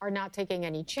are not taking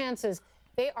any chances.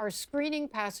 They are screening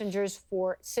passengers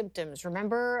for symptoms.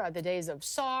 Remember the days of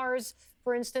SARS,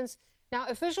 for instance? Now,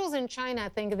 officials in China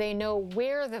think they know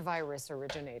where the virus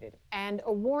originated. And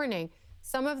a warning,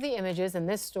 some of the images in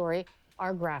this story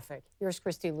are graphic. Here's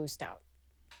Christy Lustow.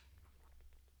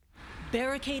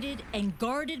 Barricaded and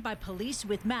guarded by police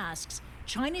with masks,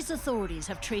 Chinese authorities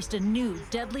have traced a new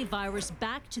deadly virus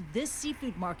back to this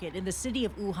seafood market in the city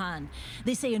of Wuhan.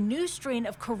 They say a new strain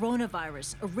of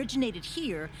coronavirus originated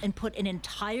here and put an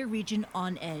entire region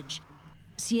on edge.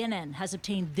 CNN has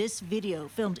obtained this video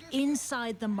filmed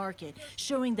inside the market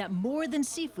showing that more than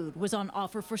seafood was on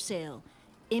offer for sale.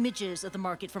 Images of the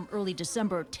market from early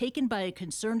December taken by a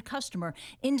concerned customer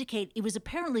indicate it was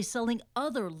apparently selling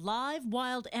other live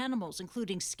wild animals,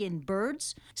 including skinned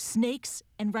birds, snakes,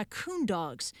 and raccoon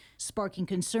dogs, sparking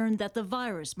concern that the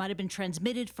virus might have been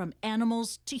transmitted from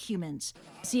animals to humans.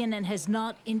 CNN has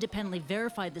not independently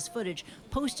verified this footage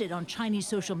posted on Chinese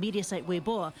social media site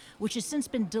Weibo, which has since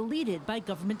been deleted by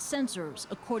government censors,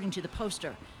 according to the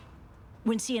poster.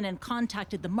 When CNN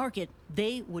contacted the market,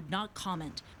 they would not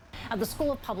comment. The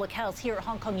School of Public Health here at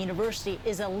Hong Kong University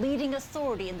is a leading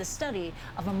authority in the study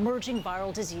of emerging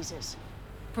viral diseases.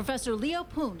 Professor Liu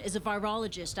Poon is a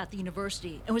virologist at the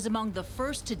university and was among the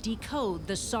first to decode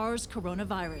the SARS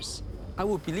coronavirus. I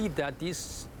would believe that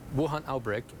this Wuhan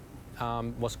outbreak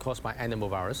was caused by animal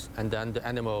virus, and then the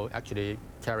animal actually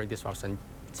carried this virus and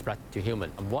spread to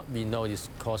human. And what we know is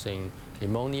causing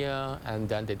pneumonia, and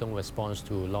then they don't respond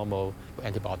to normal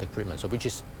antibiotic treatment, so which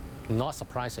is not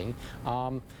surprising.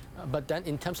 But then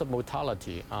in terms of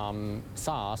mortality,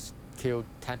 SARS kill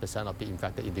 10% of the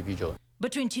infected individual.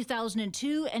 Between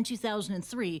 2002 and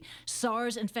 2003,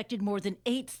 SARS infected more than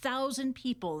 8,000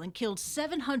 people and killed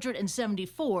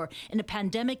 774 in a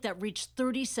pandemic that reached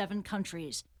 37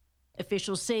 countries.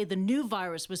 Officials say the new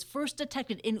virus was first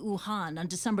detected in Wuhan on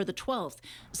December the 12th.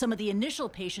 Some of the initial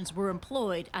patients were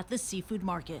employed at the seafood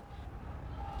market.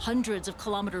 Hundreds of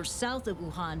kilometers south of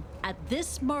Wuhan, at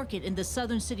this market in the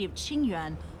southern city of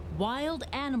Qingyuan, wild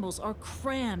animals are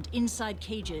crammed inside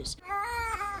cages.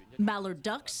 Mallard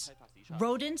ducks,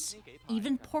 rodents,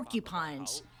 even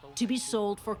porcupines, to be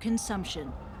sold for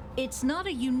consumption. It's not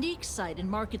a unique sight in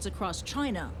markets across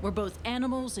China where both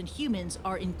animals and humans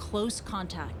are in close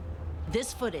contact.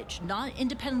 This footage, not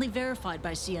independently verified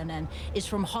by CNN, is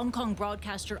from Hong Kong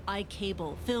broadcaster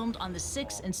iCable, filmed on the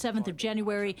 6th and 7th of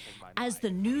January as the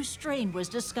new strain was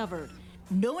discovered.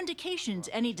 No indications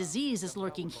any disease is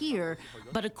lurking here,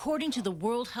 but according to the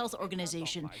World Health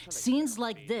Organization, scenes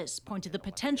like this point to the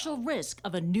potential risk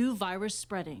of a new virus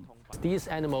spreading. These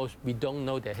animals, we don't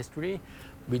know their history.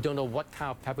 We don't know what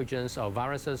kind of pathogens or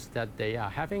viruses that they are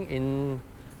having in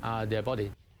their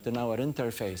body. In our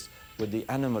interface with the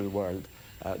animal world,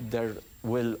 there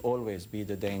will always be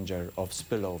the danger of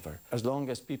spillover. As long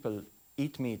as people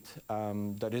eat meat,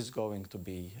 there is going to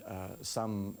be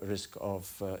some risk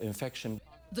of infection.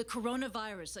 The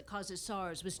coronavirus that causes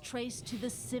SARS was traced to the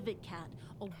civet cat,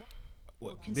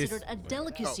 considered a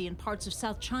delicacy in parts of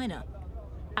South China.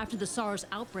 After the SARS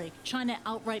outbreak, China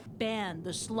outright banned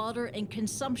the slaughter and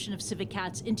consumption of civet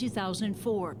cats in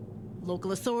 2004.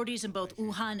 Local authorities in both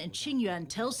Wuhan and Qingyuan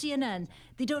tell CNN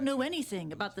they don't know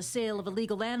anything about the sale of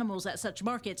illegal animals at such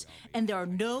markets, and there are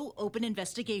no open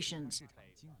investigations.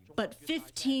 But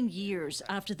 15 years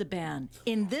after the ban,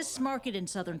 in this market in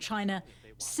southern China,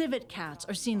 civet cats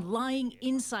are seen lying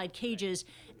inside cages,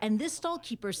 and this stall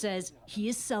keeper says he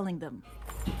is selling them.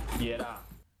 Yeah.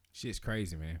 Shit's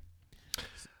crazy, man.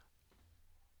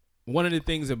 One of the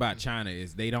things about China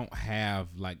is they don't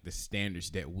have like the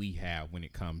standards that we have when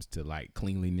it comes to like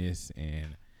cleanliness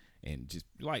and just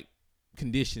like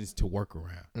conditions to work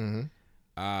around.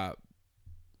 Mm-hmm.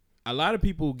 A lot of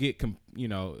people get,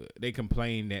 they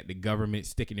complain that the government's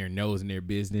sticking their nose in their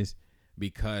business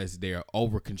because they're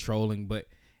over controlling. But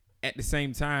at the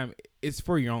same time, it's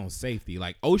for your own safety.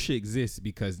 Like OSHA exists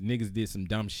because niggas did some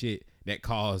dumb shit that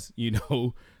caused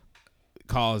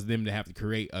them to have to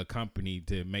create a company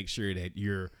to make sure that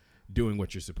you're doing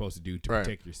what you're supposed to do to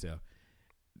protect yourself.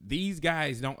 These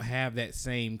guys don't have that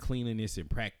same cleanliness and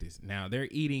practice. Now they're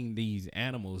eating these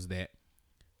animals that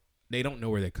they don't know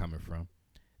where they're coming from.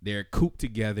 They're cooped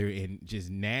together in just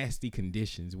nasty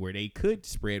conditions where they could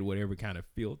spread whatever kind of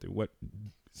filth or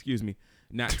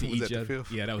not to each other.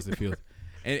 Yeah, that was the filth.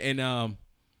 And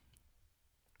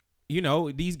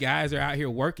these guys are out here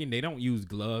working. They don't use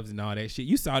gloves and all that shit.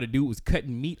 You saw the dude was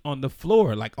cutting meat on the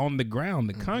floor, like on the ground,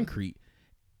 the concrete.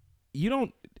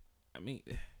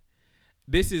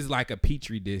 This is like a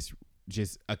petri dish,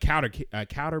 just a powder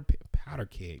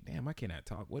keg. Damn, I cannot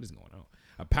talk. What is going on?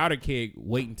 A powder keg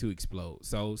waiting to explode.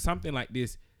 So something like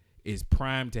this is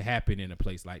primed to happen in a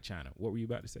place like China. What were you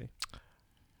about to say?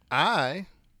 I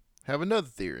have another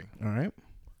theory. All right.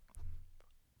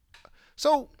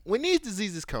 So when these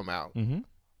diseases come out,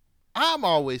 I'm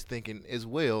always thinking as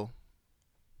well,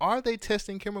 are they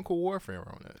testing chemical warfare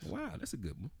on us? Wow, that's a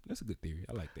good one. That's a good theory.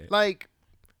 I like that. Like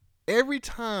every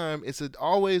time it's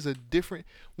always a different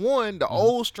one. The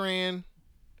old strand,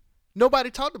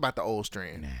 nobody talked about the old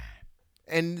strand. Nah.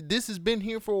 And this has been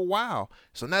here for a while.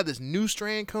 So now this new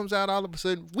strand comes out all of a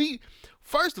sudden.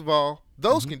 First of all,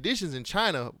 those conditions in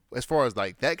China, as far as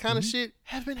like that kind of shit,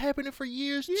 have been happening for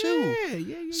years too.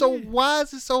 Yeah. So why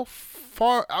is it so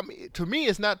far? I mean, to me,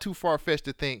 it's not too far-fetched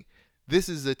to think this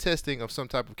is a testing of some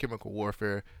type of chemical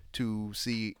warfare to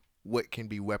see what can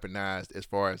be weaponized as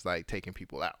far as like taking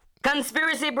people out.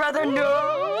 Conspiracy brother,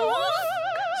 no!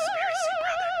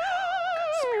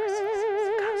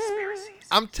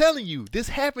 I'm telling you, this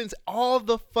happens all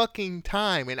the fucking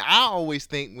time. And I always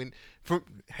think from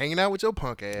hanging out with your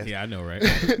punk ass. Yeah, I know, right?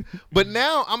 But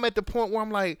now I'm at the point where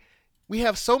I'm like, we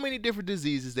have so many different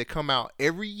diseases that come out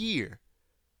every year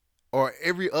or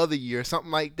every other year,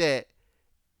 something like that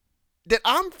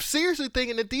I'm seriously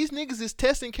thinking that these niggas is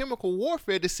testing chemical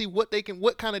warfare to see what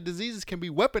kind of diseases can be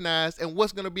weaponized and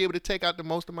what's going to be able to take out the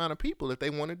most amount of people if they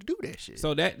wanted to do that shit.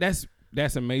 So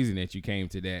that's amazing that you came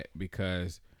to that,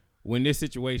 because when this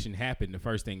situation happened, the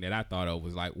first thing that I thought of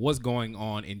was like, what's going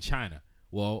on in China?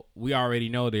 Well, we already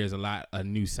know there's a lot of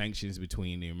new sanctions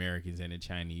between the Americans and the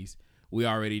Chinese. We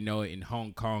already know in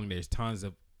Hong Kong there's tons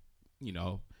of,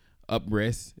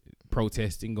 unrest,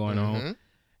 protesting going on.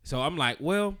 So I'm like,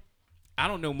 well, I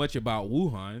don't know much about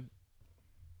Wuhan.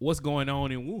 what's going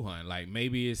on in Wuhan? Like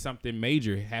maybe it's something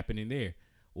major happening there.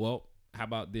 Well, how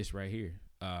about this right here?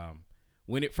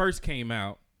 When it first came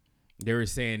out, they were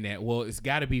saying that, well, it's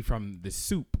got to be from the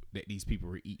soup that these people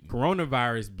were eating.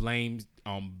 Coronavirus blamed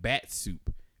on bat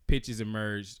soup. Pictures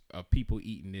emerged of people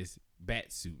eating this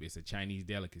bat soup. It's a Chinese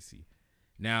delicacy.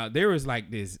 Now, there was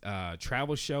like this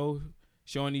travel show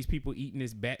showing these people eating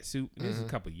this bat soup. This is a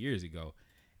couple of years ago.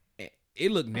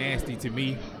 It looked nasty to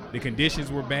me. The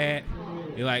conditions were bad.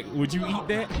 You're like, would you eat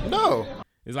that? No.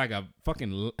 It's like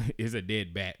it's a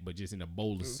dead bat, but just in a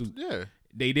bowl of soup. Yeah.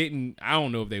 They didn't, I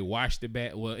don't know if they washed the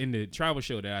bat. Well, in the travel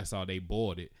show that I saw, they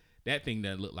boiled it. That thing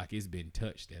doesn't look like it's been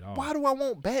touched at all. Why do I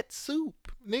want bat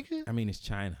soup, nigga? I mean, it's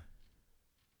China.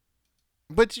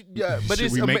 But Should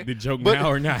it's we make the joke now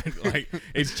or not? Like,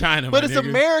 it's China, but my it's nigga.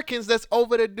 Americans that's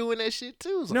over there doing that shit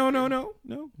too. It's No.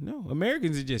 like,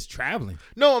 Americans are just traveling.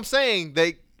 No, I'm saying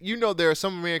there are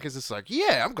some Americans that's like,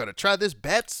 yeah, I'm gonna try this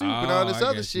bat soup and all this I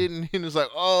other get shit, and it's like,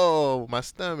 oh, my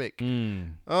stomach,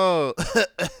 oh,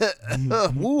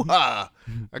 woo-ha,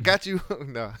 I got you.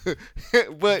 No,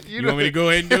 but you want me to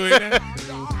go ahead and do it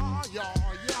now?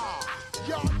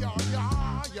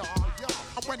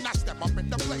 When I step up in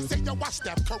the place, say yo, I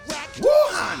step correct.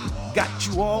 Wuhan got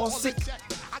you all sick.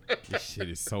 This shit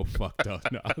is so fucked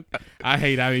up. No, I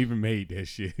hate I even made that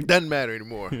shit. Doesn't matter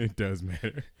anymore. It does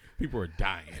matter. People are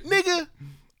dying. Nigga,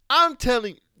 I'm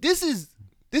telling you, this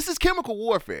is chemical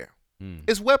warfare.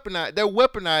 It's weaponized. They're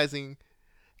weaponizing.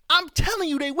 I'm telling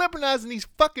you, they weaponizing these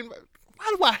fucking.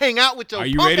 Why do I hang out with your? Are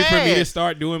you punk ready for me to ass?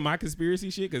 start doing my conspiracy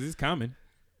shit? Because it's coming.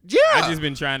 Yeah. I just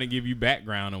been trying to give you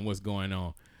background on what's going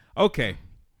on. Okay.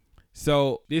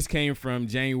 So this came from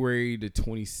January the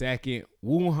 22nd.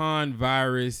 Wuhan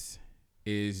virus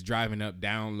is driving up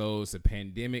downloads of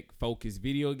pandemic-focused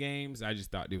video games. I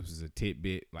just thought this was a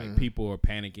tidbit. Like people are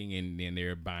panicking and then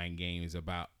they're buying games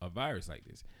about a virus like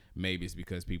this. Maybe it's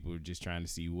because people are just trying to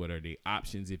see what are the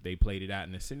options if they played it out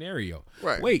in a scenario.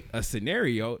 Right. Wait, a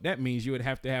scenario? That means you would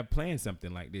have to have planned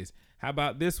something like this. How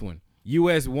about this one?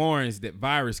 U.S. warns that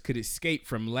virus could escape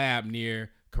from lab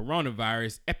near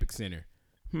coronavirus epicenter.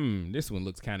 This one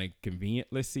looks kind of convenient.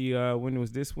 Let's see, when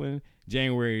was this one?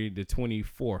 January the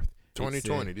 24th.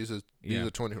 2020. These are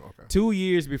 20. Okay. 2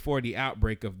 years before the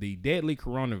outbreak of the deadly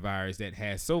coronavirus that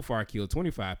has so far killed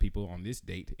 25 people on this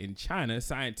date in China,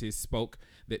 scientists spoke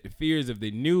that the fears of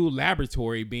the new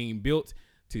laboratory being built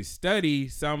to study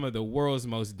some of the world's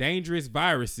most dangerous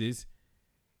viruses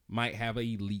might have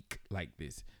a leak like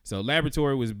this. So,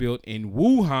 laboratory was built in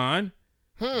Wuhan,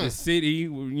 the city,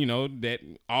 that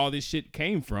all this shit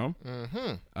came from.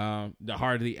 The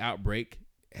heart of the outbreak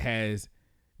has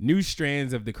new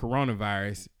strands of the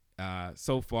coronavirus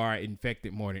so far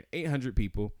infected more than 800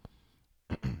 people.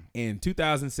 In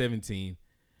 2017,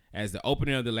 as the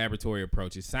opening of the laboratory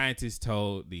approaches, scientists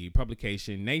told the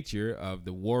publication Nature of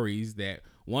the worries that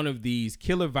one of these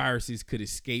killer viruses could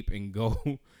escape and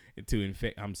go to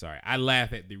infect. I'm sorry, I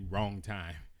laugh at the wrong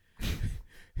time.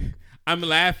 I'm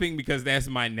laughing because that's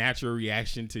my natural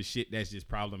reaction to shit that's just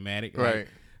problematic. Right. Like,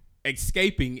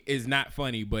 escaping is not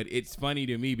funny, but it's funny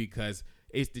to me because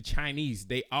it's the Chinese.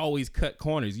 They always cut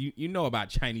corners. You know about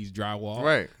Chinese drywall.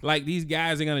 Right. Like, these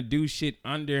guys are going to do shit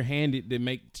underhanded to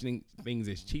make things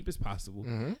as cheap as possible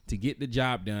to get the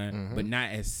job done, but not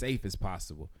as safe as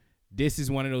possible. This is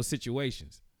one of those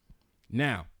situations.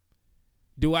 Now,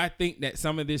 do I think that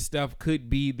some of this stuff could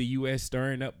be the U.S.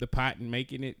 stirring up the pot and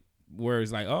making it where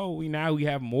it's like, oh, we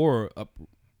have more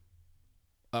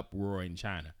uproar in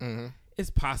China? It's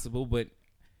possible, but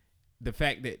the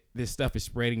fact that this stuff is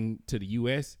spreading to the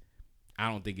U.S., I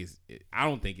don't think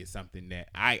it's something that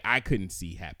I couldn't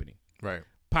see happening. Right.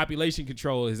 Population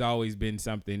control has always been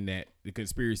something that the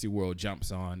conspiracy world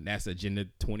jumps on. That's Agenda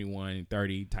 21,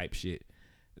 30 type shit.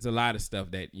 There's a lot of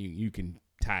stuff that you can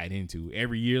tie it into.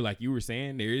 Every year, like you were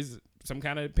saying, there is some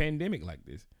kind of pandemic like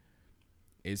this.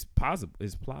 It's possible.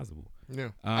 It's plausible. Yeah.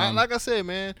 Like I said,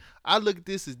 man, I look at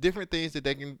this as different things that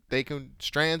they can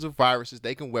strands of viruses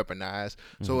they can weaponize.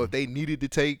 So if they needed to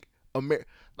take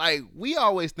like we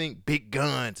always think big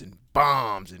guns and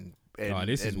bombs and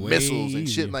missiles and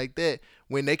shit like that,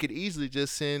 when they could easily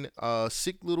just send a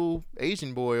sick little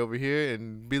Asian boy over here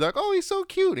and be like, oh, he's so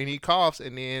cute, and he coughs,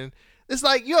 and then it's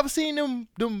like, you ever seen them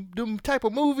type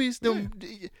of movies?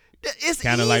 It's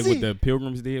kind of like what the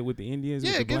Pilgrims did with the Indians.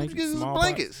 Yeah, with the give us some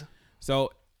blankets.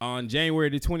 So on January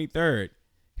the 23rd,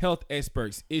 health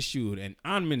experts issued an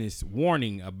ominous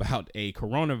warning about a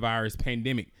coronavirus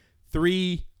pandemic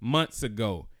 3 months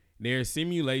ago. Their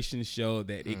simulations show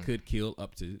that it could kill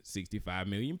up to 65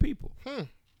 million people.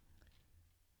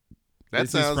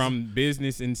 This is from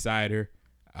Business Insider.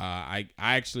 I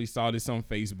actually saw this on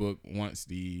Facebook once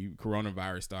the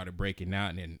coronavirus started breaking out,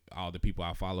 and then all the people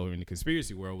I follow in the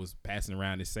conspiracy world was passing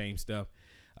around the same stuff.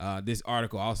 This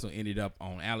article also ended up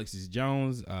on Alex's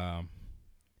Jones.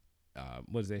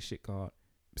 What is that shit called?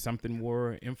 Something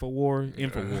War,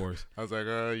 Infowars. I was like,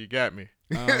 you got me.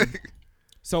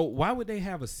 So why would they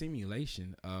have a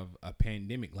simulation of a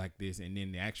pandemic like this and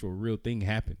then the actual real thing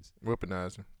happens?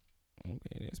 Weaponizing.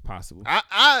 Okay, that's possible.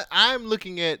 I'm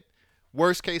looking at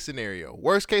worst case scenario.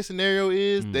 Worst case scenario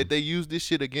is that they use this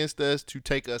shit against us to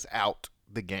take us out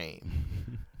the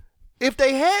game. If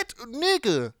they had to,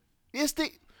 nigga,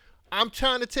 I'm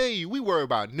trying to tell you, we worry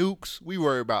about nukes. We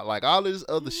worry about like all this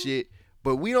other shit.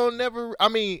 But we don't never, I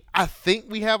mean, I think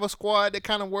we have a squad that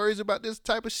kind of worries about this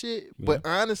type of shit. Yeah. But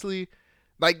honestly,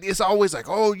 like it's always like,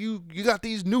 oh, you got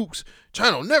these nukes.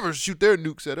 China will never shoot their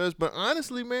nukes at us. But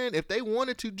honestly, man, if they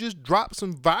wanted to just drop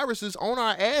some viruses on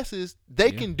our asses,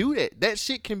 they can do that. That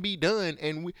shit can be done.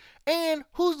 And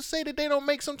who's to say that they don't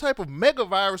make some type of mega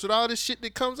virus with all this shit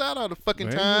that comes out all the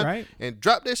fucking time and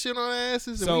drop that shit on our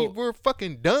asses and we're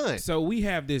fucking done. So we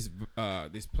have this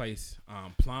place,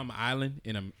 Plum Island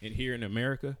here in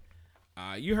America.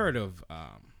 You heard of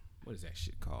what is that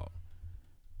shit called?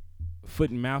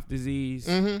 Foot and mouth disease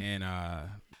and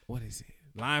what is it?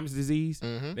 Lyme's disease.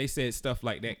 They said stuff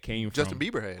like that came from Justin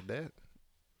Bieber had that.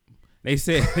 They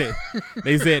said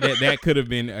that could have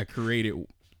been a created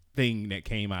thing that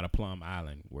came out of Plum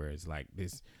Island, where it's like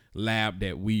this lab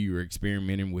that we were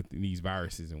experimenting with these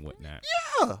viruses and whatnot.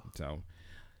 Yeah. So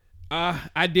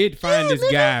I did find this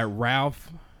guy, Ralph.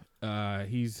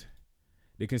 He's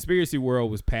the conspiracy world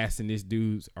was passing this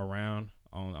dude's around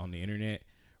on the internet.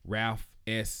 Ralph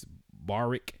S.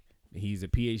 Baric. He's a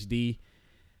PhD.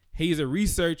 He's a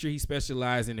researcher. He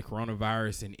specializes in the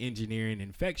coronavirus and engineering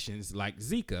infections like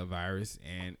Zika virus.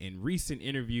 And in recent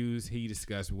interviews, he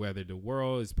discussed whether the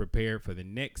world is prepared for the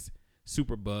next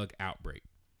superbug outbreak.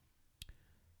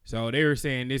 So they were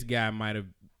saying this guy might have,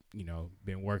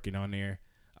 been working on there.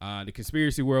 The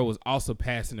conspiracy world was also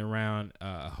passing around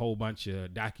a whole bunch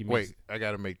of documents. Wait, I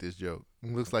got to make this joke.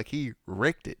 It looks like he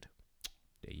wrecked it.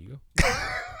 There you go.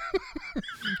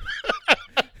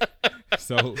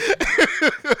 So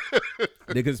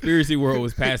the conspiracy world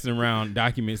was passing around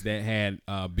documents that had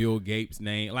Bill Gates'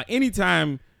 name. Like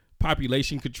anytime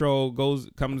population control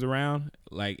comes around,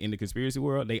 like in the conspiracy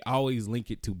world, they always link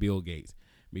it to Bill Gates,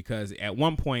 because at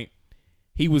one point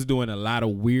he was doing a lot of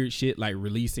weird shit, like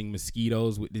releasing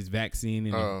mosquitoes with this vaccine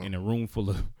in a room full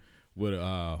of with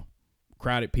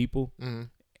crowded people. Mm-hmm.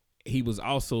 He was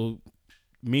also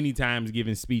many times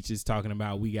giving speeches talking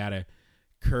about we gotta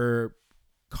curb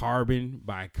carbon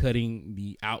by cutting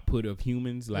the output of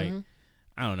humans. Like,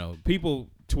 I don't know. People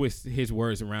twist his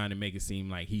words around and make it seem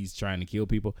like he's trying to kill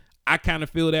people. I kind of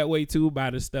feel that way too by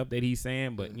the stuff that he's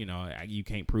saying, but you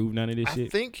can't prove none of this shit. I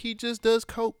think he just does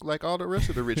coke like all the rest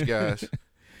of the rich guys.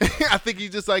 I think he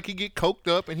just like he get coked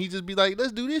up and he just be like,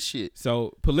 let's do this shit.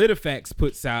 So PolitiFacts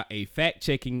puts out a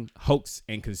fact-checking hoax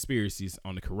and conspiracies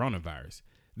on the coronavirus.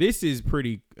 This is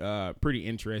pretty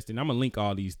interesting. I'm gonna link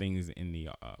all these things in the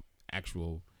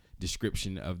actual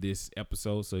description of this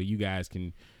episode so you guys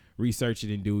can research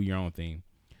it and do your own thing.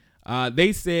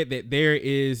 They said that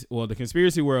the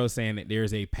conspiracy world is saying that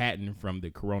there's a patent from the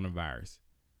coronavirus.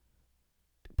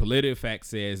 PolitiFact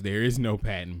says there is no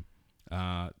patent.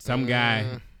 Some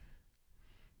guy.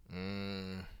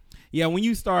 Yeah, when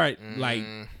you start like,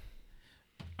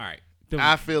 all right.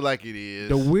 I feel like it is.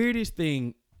 The weirdest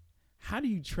thing, how do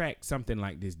you track something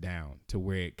like this down to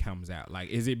where it comes out? Like,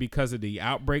 is it because of the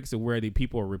outbreaks or where the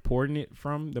people are reporting it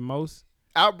from the most?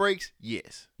 Outbreaks,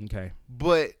 yes. Okay.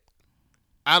 But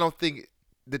I don't think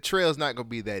the trail's not going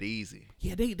to be that easy.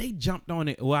 Yeah, they jumped on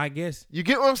it. Well, I guess. You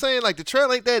get what I'm saying? Like, the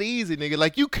trail ain't that easy, nigga.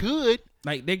 Like, you could.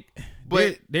 Like,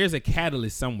 there's a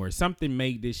catalyst somewhere. Something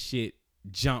made this shit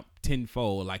jump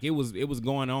tenfold. Like, it was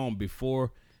going on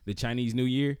before the Chinese New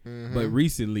Year, but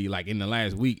recently, like in the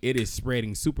last week, it is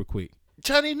spreading super quick.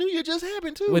 Chinese New Year just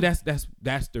happened too. Well,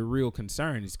 that's the real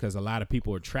concern, is because a lot of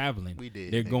people are traveling.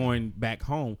 They're going back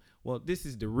home. Well, this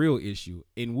is the real issue.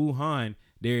 In Wuhan,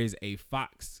 there is a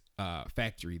Fox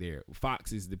factory there.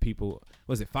 Fox is the people.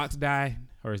 Was it Fox Die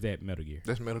or is that Metal Gear?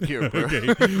 That's Metal Gear, bro. Okay.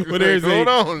 Well, there's hold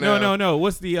on now. No.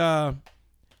 What's the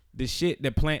shit,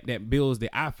 the plant that builds the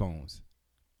iPhones?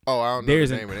 Oh, I don't know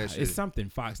the name of that shit. It's something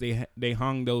Fox. They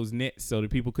hung those nets so that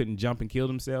people couldn't jump and kill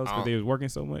themselves because they was working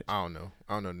so much. I don't know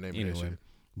the name of that shit.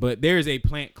 But there's a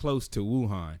plant close to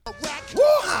Wuhan.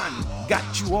 Wuhan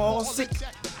got you all sick.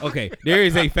 Okay, there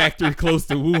is a factory close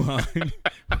to Wuhan.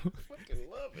 I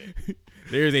fucking love it.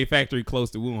 There is a factory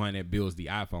close to Wuhan that builds the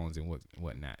iPhones and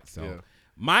whatnot. So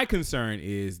My concern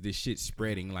is this shit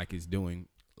spreading like it's doing,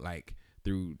 like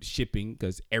through shipping,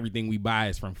 because everything we buy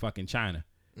is from fucking China.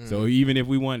 So even if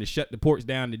we wanted to shut the ports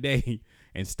down today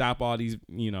and stop all these,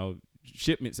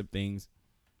 shipments of things,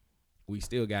 we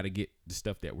still got to get the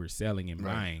stuff that we're selling and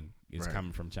buying is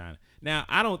coming from China. Now,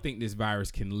 I don't think this virus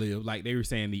can live. Like they were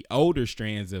saying, the older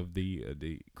strands of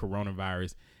the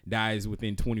coronavirus dies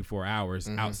within 24 hours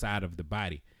outside of the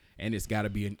body. And it's got to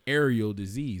be an aerial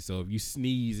disease. So if you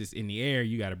sneeze, it's in the air,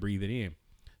 you got to breathe it in.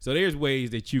 So there's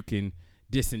ways that you can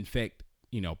disinfect,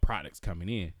 products coming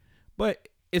in. But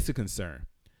it's a concern.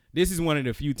 This is one of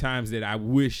the few times that I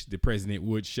wish the president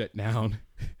would shut down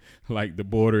like the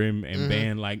border and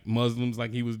ban like Muslims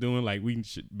like he was doing. Like we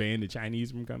should ban the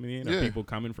Chinese from coming in or people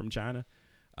coming from China.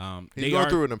 He's going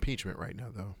through an impeachment right now,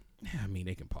 though. I mean,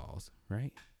 they can pause,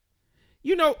 right?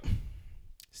 Sidebar.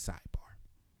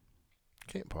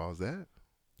 Can't pause that.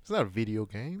 It's not a video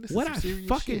game. This What is I some serious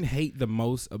fucking shit. hate the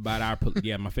most about our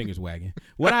my finger's wagging.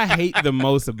 What I hate the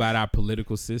most about our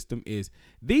political system is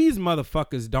these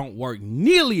motherfuckers don't work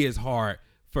nearly as hard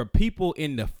for people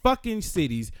in the fucking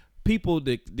cities, people,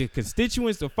 the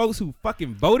constituents, the folks who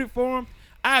fucking voted for them.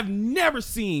 I've never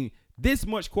seen this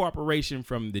much cooperation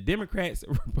from the Democrats,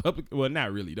 Republicans. Well,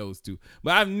 not really those two,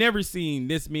 but I've never seen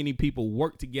this many people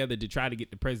work together to try to get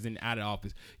the president out of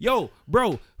office. Yo,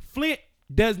 bro, Flint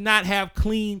does not have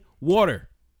clean water.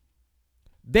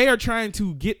 They are trying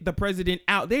to get the president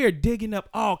out. They are digging up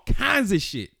all kinds of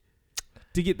shit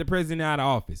to get the president out of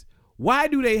office. Why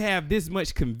do they have this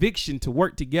much conviction to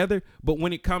work together, but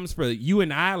when it comes for you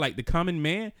and I, like the common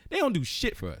man, they don't do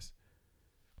shit for us?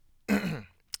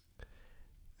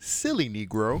 Silly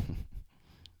Negro.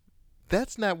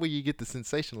 That's not where you get the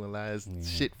sensationalized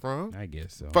shit from. I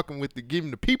guess so. Fucking with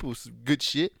giving the people some good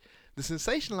shit. The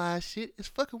sensationalized shit is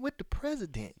fucking with the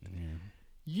president.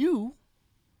 You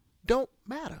don't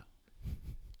matter.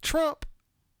 Trump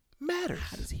matters.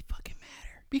 How does he fucking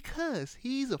matter? Because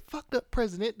he's a fucked up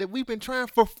president that we've been trying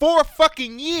for 4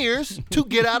 fucking years to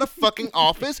get out of fucking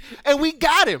office, and we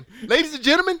got him. Ladies and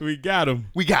gentlemen, we got him.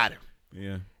 We got him.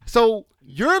 Yeah. So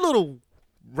your little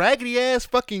raggedy ass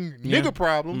fucking nigga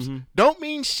problems don't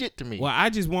mean shit to me. Well, I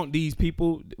just want these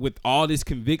people with all this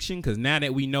conviction, because now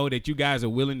that we know that you guys are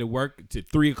willing to work to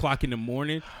 3 o'clock in the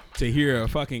morning to hear a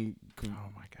fucking. Oh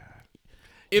my god!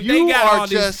 If you they got are all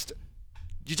this,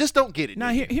 you just don't get it. Now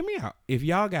hear me out. If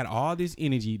y'all got all this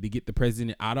energy to get the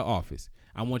president out of office,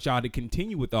 I want y'all to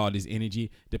continue with all this energy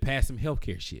to pass some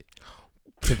healthcare shit.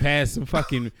 To pass some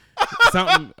fucking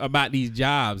something about these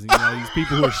jobs, these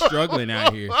people who are struggling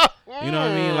out here. You know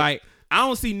what I mean? Like, I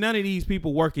don't see none of these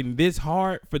people working this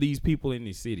hard for these people in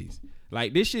these cities.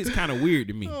 Like, this shit's kind of weird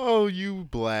to me. Oh, you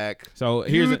black. So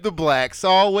here's the blacks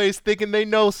always thinking they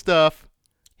know stuff.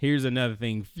 Here's another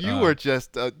thing. You are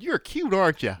just you're cute,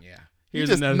 aren't you? Yeah. You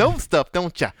just know stuff,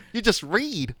 don't you? You just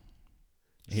read.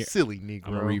 Silly Negro.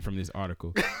 I'm gonna read from this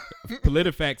article.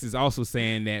 PolitiFacts is also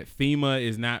saying that FEMA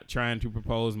is not trying to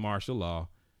propose martial law.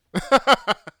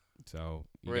 So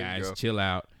you guys chill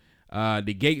out.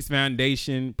 The Gates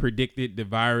Foundation predicted the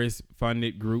virus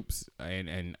funded groups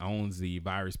and owns the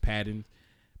virus patent.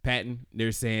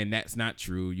 They're saying that's not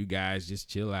true. You guys just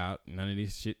chill out. None of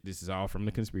this shit. This is all from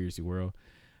the conspiracy world.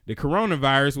 The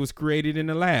coronavirus was created in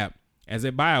the lab as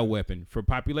a bioweapon for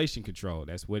population control.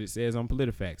 That's what it says on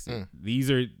PolitiFacts.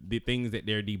 These are the things that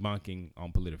they're debunking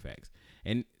on PolitiFacts.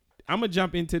 And I'm gonna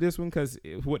jump into this one because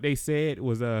what they said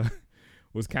was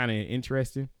kind of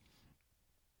interesting.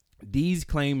 These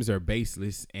claims are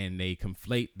baseless, and they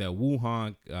conflate the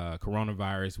Wuhan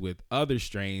coronavirus with other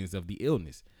strains of the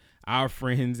illness. Our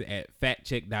friends at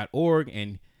factcheck.org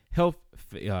and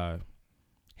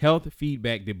Health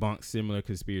Feedback debunks similar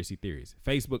conspiracy theories.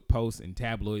 Facebook posts and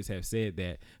tabloids have said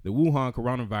that the Wuhan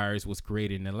coronavirus was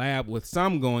created in the lab, with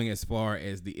some going as far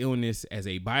as the illness as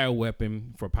a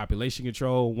bioweapon for population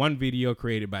control. One video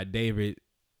created by David,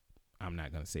 I'm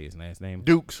not going to say his last name.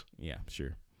 Dukes. Yeah,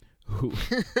 sure.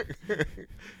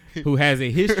 Who has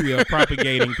a history of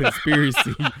propagating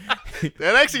conspiracy.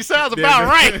 That actually sounds about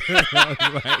right.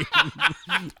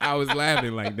 I was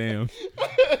laughing like, damn.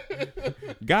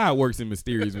 God works in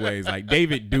mysterious ways. Like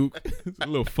David Duke, a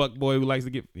little fuck boy who likes to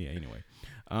get. Yeah. Anyway.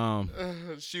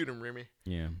 Shoot him, Remy.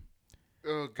 Yeah.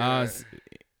 Oh God.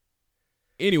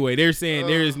 Anyway, they're saying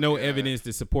there is no evidence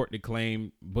to support the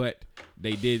claim, but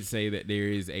they did say that there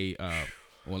is a.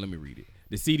 Well, let me read it.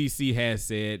 The CDC has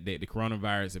said that the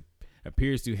coronavirus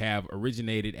appears to have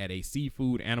originated at a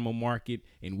seafood animal market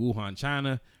in Wuhan,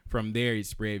 China. From there, it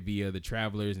spread via the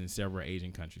travelers in several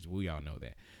Asian countries. We all know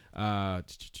that.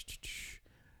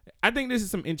 I think this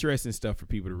is some interesting stuff for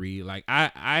people to read. Like,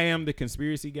 I am the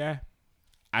conspiracy guy.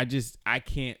 I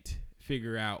can't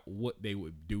figure out what they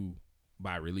would do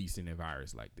by releasing a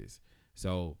virus like this.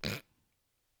 So,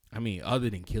 I mean, other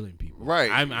than killing people,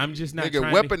 right? I'm just not nigga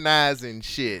weaponizing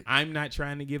shit. I'm not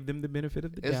trying to give them the benefit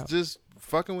of the doubt. It's just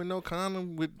fucking with no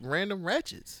condom with random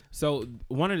ratchets. So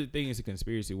one of the things the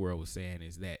conspiracy world was saying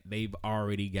is that they've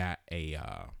already got a,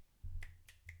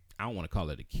 I don't want to call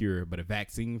it a cure, but a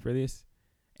vaccine for this.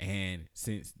 And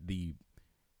since the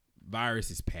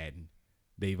virus is patent,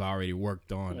 they've already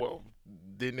worked on. Well,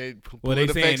 then they they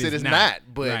saying it's not.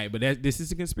 But right, but this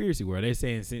is a conspiracy world. They're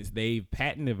saying since they've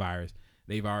patented the virus,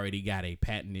 they've already got a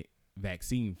patented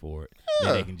vaccine for it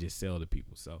that they can just sell to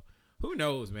people. So who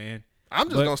knows, man? I'm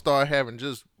just gonna start having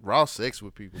just raw sex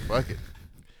with people. Fuck it.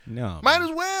 No, might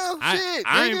as well. Shit,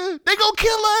 nigga. They gonna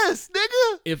kill us,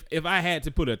 nigga. If I had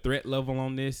to put a threat level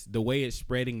on this, the way it's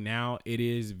spreading now, it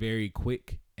is very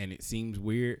quick and it seems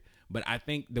weird. But I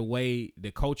think the way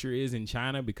the culture is in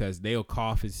China, because they'll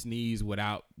cough and sneeze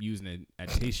without using a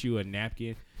tissue or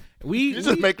napkin. You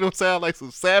just make them sound like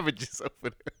some savages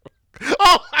over there.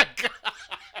 Oh my god!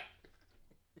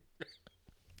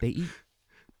 They eat.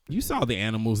 You saw the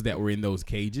animals that were in those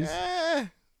cages.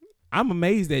 I'm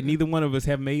amazed that neither one of us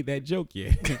have made that joke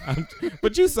yet.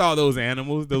 But you saw those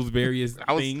animals, those various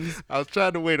things. I was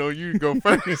trying to wait on you to go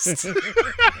first.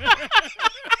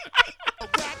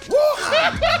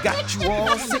 Got you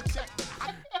all sick.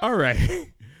 All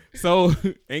right. So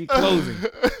in closing,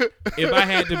 if I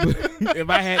had to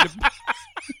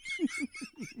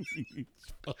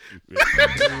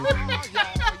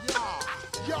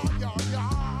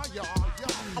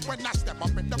when I step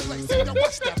up in the place, I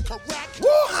step correct.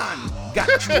 Wuhan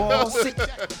got you all sick.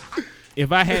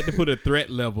 If I had to put a threat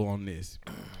level on this,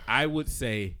 I would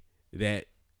say that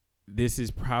this is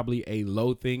probably a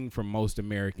low thing for most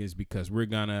Americans because we're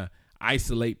gonna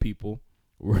isolate people.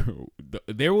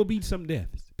 There will be some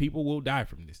deaths. People will die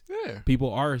from this. Yeah.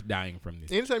 People are dying from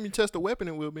this. Anytime you test a weapon,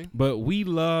 it will be. But we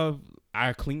love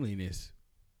our cleanliness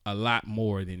a lot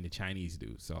more than the Chinese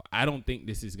do. So I don't think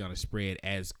this is going to spread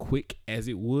as quick as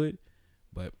it would.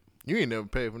 But you ain't never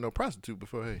paid for no prostitute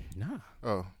before, hey? Nah.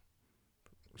 Oh.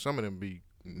 Some of them be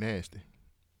nasty.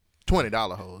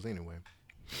 $20 hoes anyway.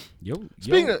 Your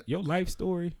life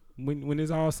story, when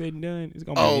it's all said and done, it's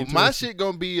going to be interesting. My shit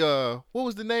going to be, what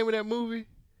was the name of that movie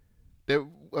that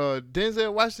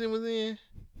Denzel Washington was in?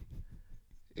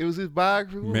 It was his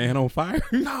biography. Man on Fire?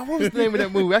 No, what was the name of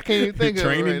that movie? I can't even think of it.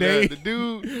 Training Day? The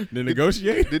dude. The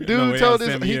Negotiator? The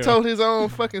dude told his own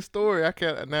fucking story. I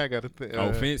got to think.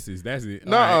 Fences. That's it.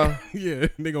 No. Right. Yeah,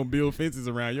 they going to build fences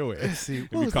around your ass. Let's see.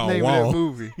 What was the name of that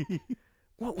movie?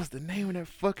 What was the name of that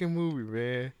fucking movie,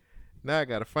 man? Now I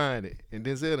got to find it. And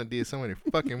Denzel done did so many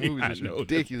fucking movies. It's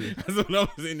ridiculous. That's what I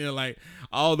was in there like,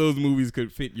 all those movies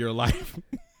could fit your life.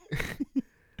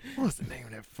 What was the name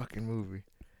of that fucking movie?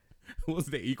 What's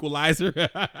the Equalizer?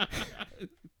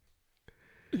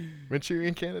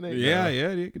 Manchurian Candidate? Yeah,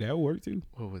 that would work too.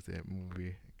 What was that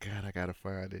movie? God, I gotta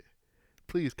find it.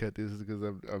 Please cut this because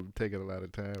I'm taking a lot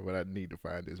of time, but I need to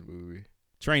find this movie.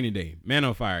 Training Day, Man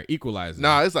on Fire, Equalizer.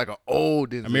 Nah, it's like an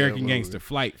old American movie. Gangster,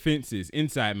 Flight, Fences,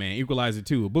 Inside Man, Equalizer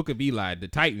 2, A Book of Eli, The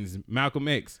Titans, Malcolm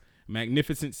X,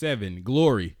 Magnificent Seven,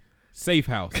 Glory, Safe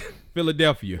House,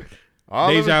 Philadelphia,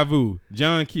 Deja Vu,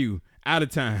 John Q, Out of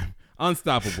Time,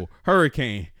 Unstoppable,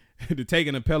 Hurricane, The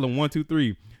Taking of Pelham 1, 2,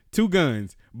 3, Two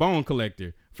Guns, Bone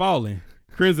Collector, Fallen,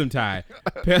 Crimson Tide,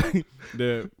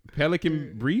 The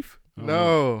Pelican Brief,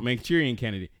 Manchurian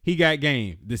Candidate, He Got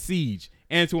Game, The Siege,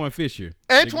 Antoine Fisher.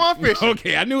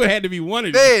 Okay, I knew it had to be one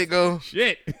of these. There you go.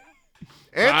 Shit.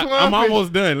 I'm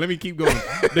almost done. Let me keep going.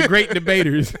 The Great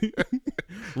Debaters,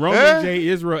 Roman J.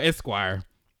 Israel Esquire.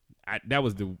 That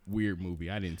was the weird movie.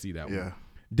 I didn't see that one.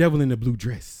 Devil in the Blue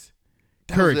Dress.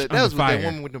 Courage that was Under Fire. That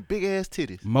woman with the big ass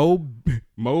titties. Mo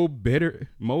Bitter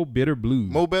Blues.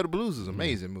 Mo Better Blues is an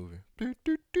amazing movie.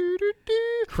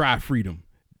 Cry Freedom.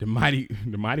 The Mighty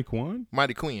Quan.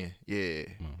 Mighty Quinn. Yeah,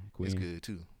 it's good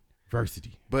too.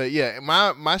 Versity. But yeah,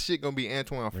 my shit gonna be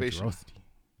Antoine Fisher.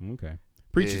 Okay.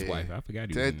 Preacher's Wife. I forgot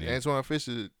he was in there. Antoine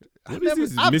Fisher.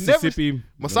 Mississippi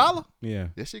Masala? Yeah.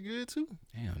 That shit good too.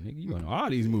 Damn, nigga, you on all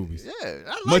these movies. Yeah.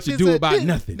 I like Much Ado About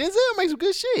Nothing. Denzel makes some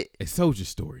good shit. A Soldier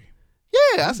Story.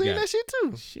 Yeah, I seen that shit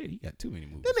too. Shit, he got too many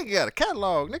movies. That nigga got a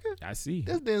catalog, nigga. I see.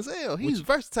 That's Denzel. He's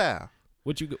versatile.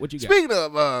 What you got? Speaking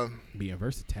of being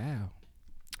versatile,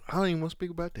 I don't even want to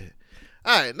speak about that.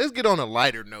 All right, let's get on a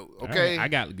lighter note, okay? Right, I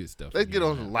got good stuff. Let's get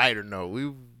on a lighter note.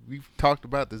 We've talked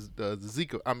about this the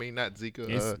Zika. I mean, not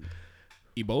Zika.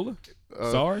 Ebola,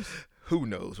 SARS. Who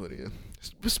knows what it is?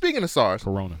 Speaking of SARS,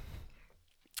 Corona.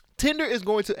 Tinder is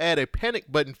going to add a panic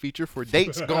button feature for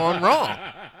dates gone wrong.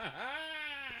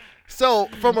 So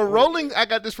I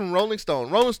got this from Rolling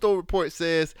Stone. Rolling Stone report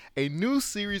says a new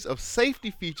series of safety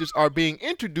features are being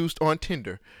introduced on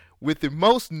Tinder, with the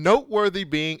most noteworthy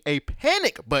being a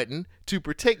panic button to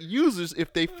protect users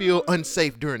if they feel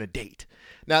unsafe during a date.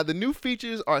 Now, the new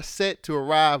features are set to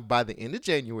arrive by the end of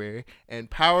January and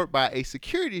powered by a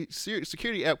security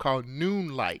app called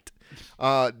Noonlight.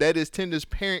 That is Tinder's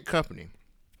parent company.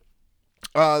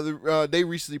 They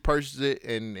recently purchased it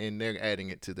and they're adding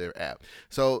it to their app.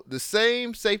 So the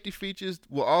same safety features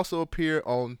will also appear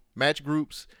on Match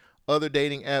Group's other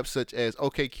dating apps such as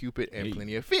OkCupid and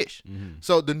Plenty of Fish. Mm-hmm.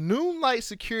 So the Noonlight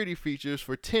security features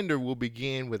for Tinder will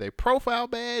begin with a profile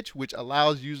badge, which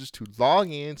allows users to log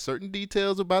in certain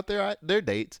details about their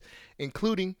dates,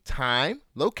 including time,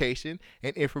 location,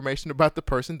 and information about the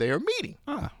person they are meeting.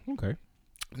 Ah, okay.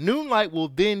 Noonlight will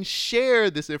then share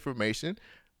this information.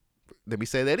 Let me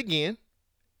say that again.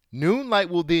 Noonlight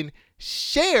will then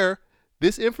share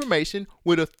this information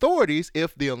with authorities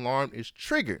if the alarm is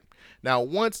triggered. Now,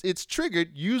 once it's triggered,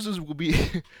 users will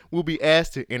be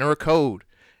asked to enter a code.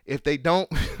 If they don't,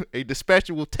 a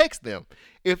dispatcher will text them.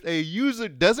 If a user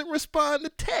doesn't respond to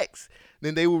text,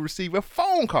 then they will receive a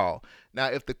phone call. Now,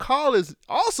 if the call is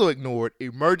also ignored,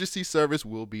 emergency service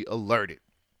will be alerted.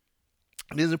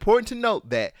 It is important to note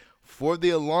that for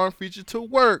the alarm feature to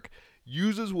work,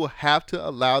 users will have to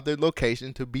allow their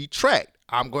location to be tracked.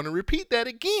 I'm going to repeat that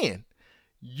again.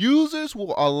 Users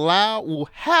will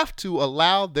have to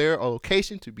allow their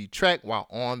location to be tracked while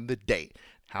on the date.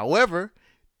 However,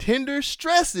 Tinder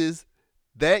stresses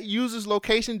that users'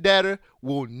 location data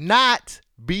will not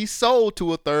be sold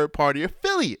to a third-party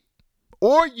affiliate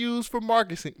or used for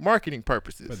marketing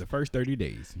purposes. For the first 30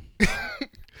 days.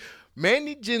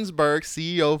 Mandy Ginsberg,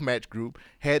 CEO of Match Group,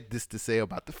 had this to say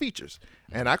about the features,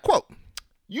 and I quote,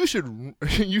 You should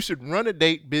run a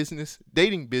dating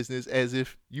business as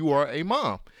if you are a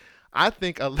mom. I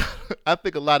think a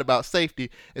lot about safety,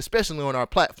 especially on our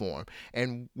platform,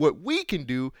 and what we can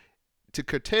do to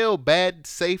curtail bad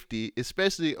safety,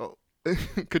 especially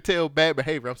curtail bad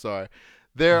behavior. I'm sorry.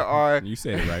 There are you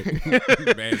said it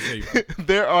right. Bad safety.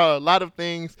 There are a lot of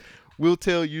things we'll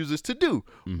tell users to do,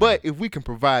 but if we can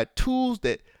provide tools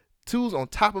on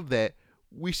top of that,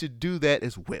 we should do that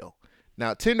as well.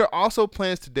 Now, Tinder also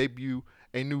plans to debut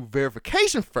a new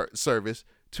verification service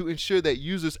to ensure that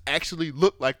users actually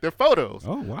look like their photos.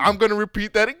 Oh, wow. I'm going to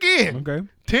repeat that again. Okay.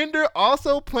 Tinder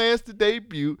also plans to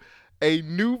debut a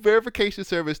new verification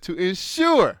service to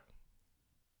ensure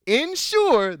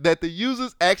that the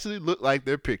users actually look like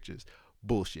their pictures.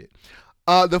 Bullshit.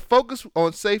 The focus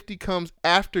on safety comes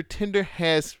after Tinder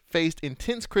has faced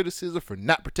intense criticism for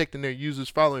not protecting their users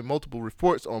following multiple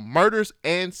reports on murders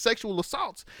and sexual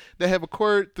assaults that have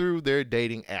occurred through their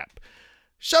dating app.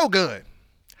 Shogun,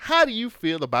 how do you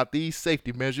feel about these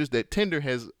safety measures that Tinder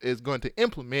is going to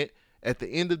implement at the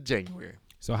end of January?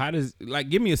 So how does,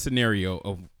 give me a scenario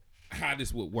of how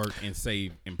this would work and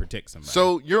save and protect somebody.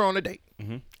 So you're on a date,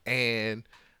 and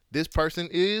this person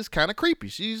is kind of creepy.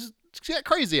 She got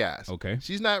crazy eyes. Okay.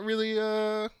 She's not really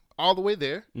all the way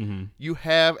there. You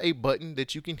have a button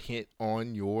that you can hit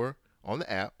on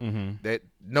the app that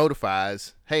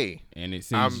notifies, hey, and it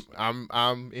sends,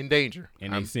 I'm in danger.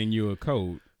 And they send you a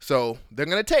code. So they're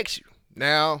gonna text you.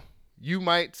 Now you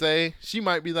might say, she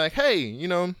might be like, hey,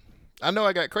 I know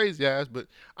I got crazy eyes, but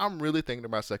I'm really thinking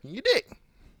about sucking your dick.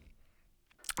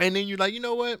 And then you're like, you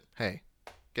know what? Hey,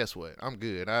 guess what? I'm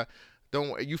good.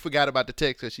 You forgot about the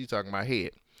text because she's talking about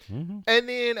head. And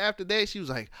then after that, she was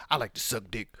like, I like to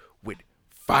suck dick with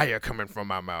fire coming from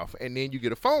my mouth. And then you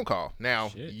get a phone call.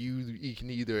 Now, you can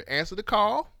either answer the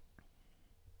call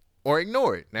or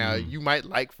ignore it. Now, you might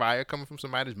like fire coming from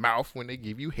somebody's mouth when they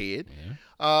give you head,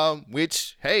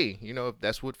 which, hey, if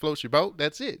that's what floats your boat,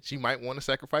 that's it. She might want to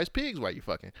sacrifice pigs while you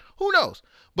fucking. Who knows?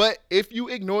 But if you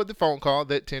ignore the phone call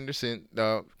that Tinder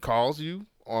calls you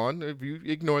on, if you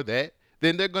ignore that,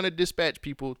 then they're going to dispatch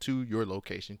people to your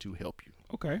location to help you.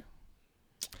 Okay.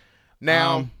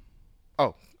 Now,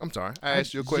 I'm sorry. I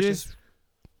asked you a question.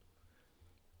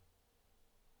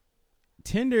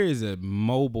 Tinder is a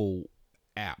mobile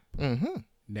app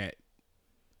that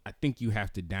I think you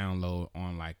have to download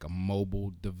on like a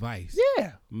mobile device.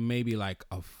 Yeah. Maybe like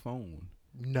a phone.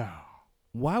 No.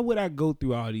 Why would I go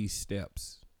through all these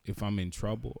steps if I'm in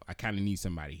trouble? I kind of need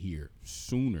somebody here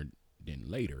sooner than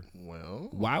later. Well,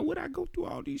 why would I go through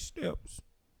all these steps?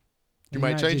 You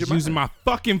might change your mind. Using my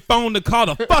fucking phone to call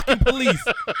the fucking police.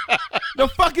 The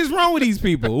fuck is wrong with these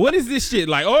people? What is this shit?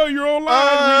 Like, oh, you're online.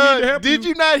 We need to help Did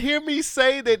you not hear me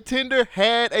say that Tinder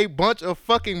had a bunch of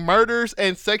fucking murders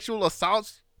and sexual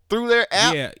assaults through their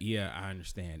app? Yeah, I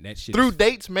understand that shit. Through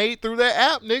dates made through their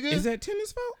app, nigga. Is that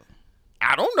Tinder's fault?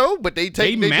 I don't know, but they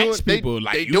match people.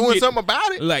 They doing something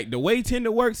about it. Like the way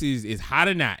Tinder works is hot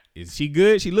or not. Is she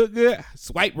good? She look good?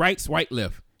 Swipe right, swipe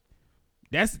left.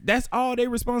 That's all their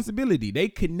responsibility. They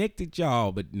connected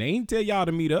y'all, but they ain't tell y'all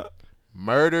to meet up.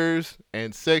 Murders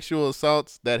and sexual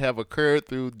assaults that have occurred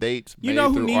through dates. You know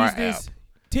who through needs our this? app.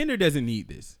 Tinder doesn't need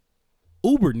this.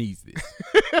 Uber needs this.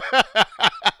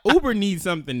 Uber needs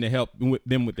something to help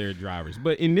them with their drivers.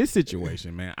 But in this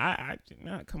situation, man,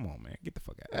 come on, man, get the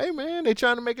fuck out. Hey, man, they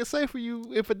trying to make it safe for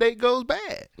you if a date goes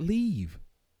bad. Leave.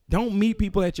 Don't meet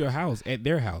people at your house, at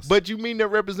their house. But you mean their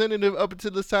representative up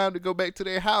until it's time to go back to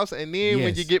their house, and then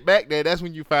when you get back there, that's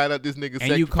when you find out this nigga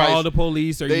and you call the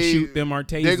police or you shoot them or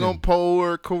tase They're them. gonna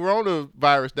pour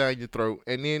coronavirus down your throat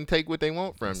and then take what they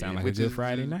want from you. Sound like a good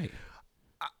Friday night.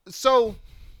 So,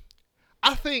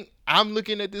 I think I'm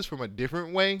looking at this from a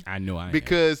different way. I know I am.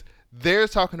 Because they're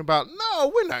talking about,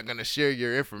 no, we're not gonna share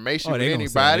your information with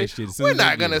anybody. We're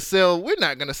not gonna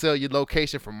sell your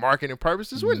location for marketing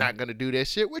purposes. We're not gonna do that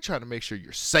shit. We're trying to make sure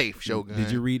you're safe, Shogun.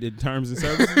 Did you read the terms and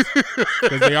services?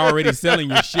 Because they already selling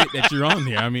your shit that you're on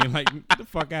there. I mean, like, get the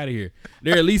fuck out of here.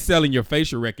 They're at least selling your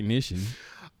facial recognition.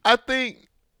 I think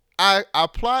I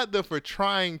applaud them for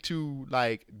trying to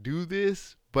like do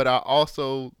this, but I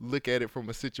also look at it from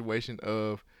a situation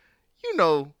of,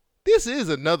 this is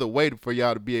another way for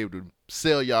y'all to be able to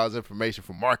sell y'all's information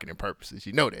for marketing purposes.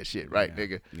 You know that shit, right,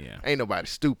 nigga? Yeah. Ain't nobody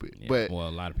stupid. Yeah, but well,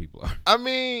 a lot of people are. I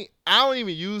mean, I don't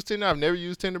even use Tinder. I've never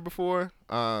used Tinder before.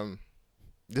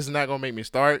 This is not gonna make me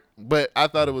start, but I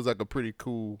thought it was like a pretty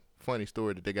cool, funny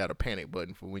story that they got a panic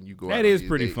button for when you go out. That is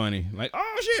pretty funny. Like,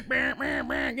 oh shit, get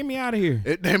me out of here.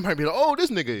 They might be like, oh, this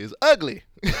nigga is ugly.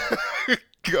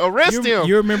 Arrest him.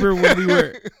 You remember when we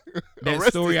were that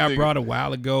story I brought a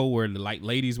while ago where like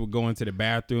ladies would go into the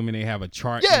bathroom and they have a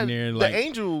chart in there, like the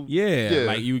angel. Yeah,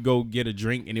 like you would go get a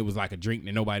drink and it was like a drink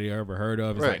that nobody ever heard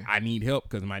of. It's Right. like, I need help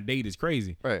because my date is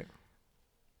crazy. Right.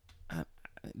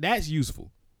 That's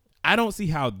useful. I don't see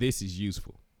how this is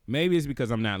useful. Maybe it's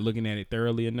because I'm not looking at it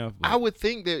thoroughly enough. I would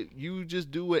think that you just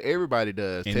do what everybody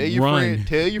does. And Tell your run.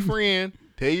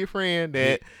 friend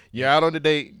that you're out on the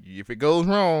date. If it goes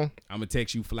wrong, I'm gonna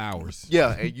text you flowers.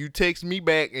 Yeah, and you text me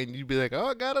back and you be like, oh,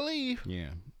 I gotta leave. Yeah.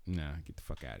 Nah, get the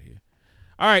fuck out of here.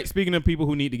 All right, speaking of people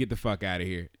who need to get the fuck out of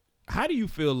here, how do you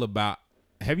feel about,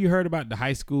 have you heard about the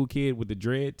high school kid with the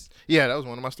dreads? Yeah, that was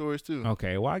one of my stories too.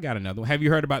 Okay, well, I got another one. Have you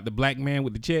heard about the black man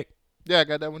with the check? Yeah, I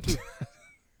got that one too.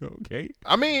 Okay.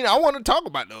 I mean, I want to talk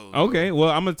about those. Okay, well,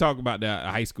 I'm going to talk about the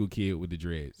high school kid with the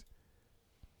dreads.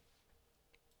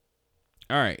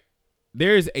 All right.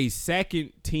 There's a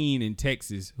second teen in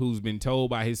Texas who's been told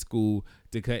by his school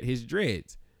to cut his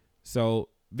dreads. So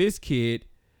this kid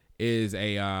is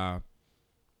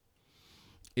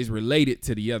related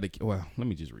to the other. Well, let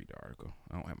me just read the article.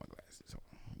 I don't have my glasses, so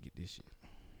let me get this shit.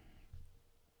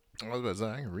 I was about to say,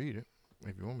 I can read it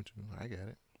if you want me to. I got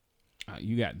it.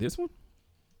 You got this one?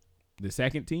 The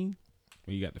second teen?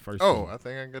 Or you got the first Oh, teen? I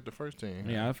think I got the first team.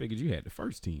 Yeah, I figured you had the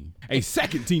first teen. A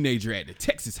second teenager at the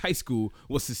Texas high school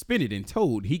was suspended and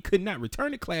told he could not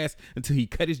return to class until he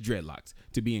cut his dreadlocks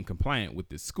to be in compliance with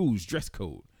the school's dress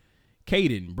code.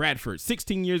 Caden Bradford,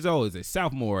 16 years old, is a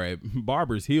sophomore at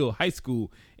Barbers Hill High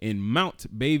School in Mount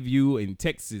Bayview in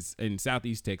Texas, in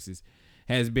Southeast Texas.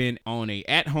 Has been on a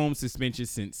at-home suspension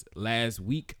since last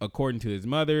week, according to his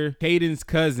mother. Caden's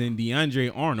cousin,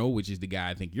 DeAndre Arnold, which is the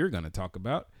guy I think you're going to talk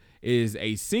about, is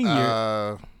a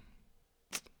senior.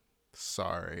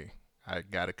 Sorry, I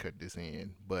gotta cut this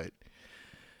in, but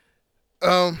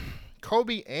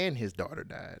Kobe and his daughter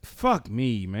died. Fuck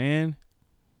me, man.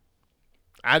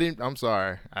 I'm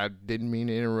sorry. I didn't mean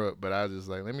to interrupt, but I was just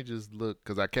like, let me just look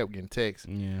because I kept getting texts.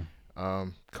 Yeah.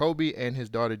 Kobe and his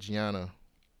daughter Gianna,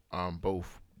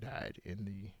 both died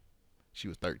she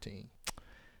was 13.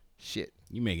 Shit.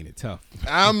 You making it tough.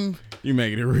 You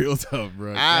making it real tough,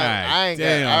 bro.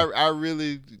 I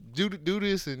really do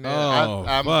this and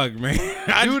fuck, man.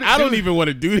 I don't even want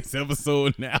to do this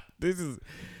episode now.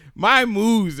 My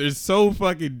moves are so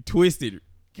fucking twisted.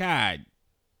 God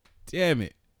damn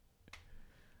it.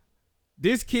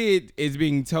 This kid is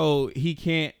being told he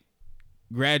can't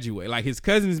graduate. Like his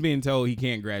cousin's being told he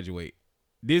can't graduate.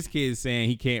 This kid is saying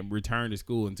he can't return to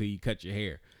school until you cut your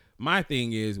hair. My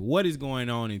thing is, what is going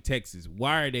on in Texas?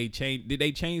 Why are they did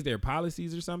they change their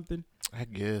policies or something? I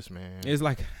guess, man. It's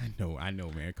like, I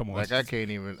know, man. Come on. Like, I can't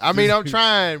even. I mean, I'm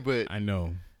trying, but I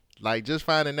know. Like, just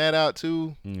finding that out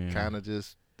too, kind of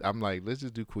just. I'm like, let's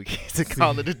just do quickies and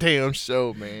call it a damn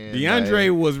show, man.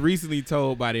 DeAndre was recently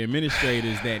told by the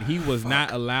administrators that he was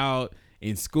not allowed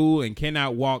in school and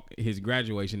cannot walk his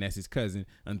graduation, that's his cousin,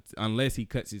 unless he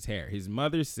cuts his hair. His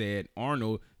mother said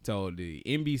Arnold told the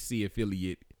NBC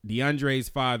affiliate DeAndre's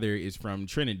father is from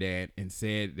Trinidad and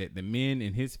said that the men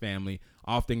in his family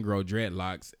often grow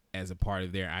dreadlocks as a part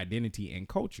of their identity and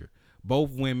culture.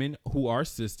 Both women, who are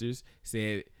sisters,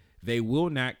 said they will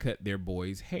not cut their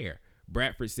boys' hair.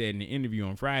 Bradford said in an interview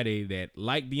on Friday that,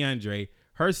 like DeAndre,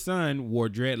 her son wore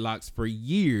dreadlocks for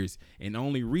years and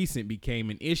only recent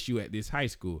became an issue at this high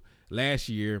school. Last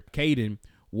year, Caden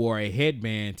wore a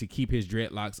headband to keep his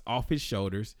dreadlocks off his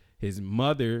shoulders. His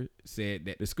mother said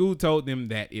that the school told them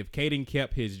that if Caden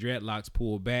kept his dreadlocks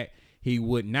pulled back, he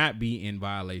would not be in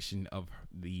violation of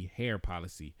the hair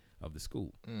policy of the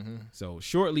school. Mm-hmm. So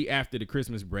shortly after the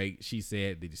Christmas break, she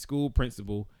said that the school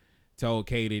principal told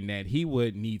Caden that he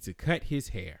would need to cut his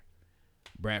hair.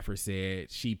 Bradford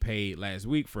said she paid last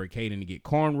week for Caden to get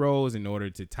cornrows in order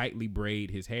to tightly braid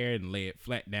his hair and lay it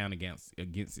flat down against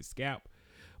his scalp.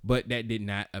 But that did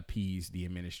not appease the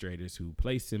administrators who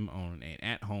placed him on an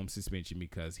at-home suspension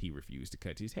because he refused to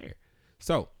cut his hair.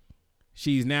 So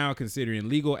she's now considering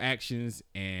legal actions,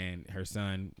 and her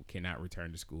son cannot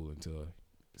return to school until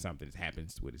something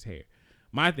happens with his hair.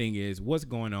 My thing is, what's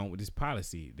going on with this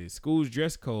policy? The school's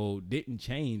dress code didn't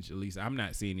change. At least I'm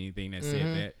not seeing anything that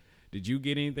said that. Did you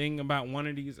get anything about one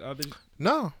of these others?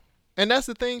 No. And that's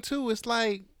the thing, too. It's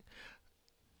like,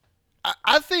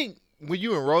 I think when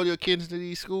you enroll your kids into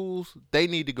these schools, they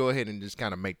need to go ahead and just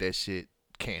kind of make that shit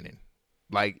canon.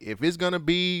 Like, if it's gonna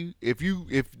be, if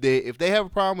they have a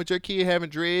problem with your kid having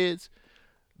dreads,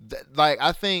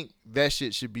 I think that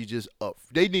shit should be just up.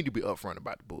 They need to be upfront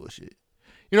about the bullshit.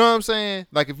 You know what I'm saying?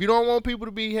 Like, if you don't want people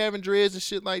to be having dreads and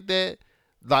shit like that,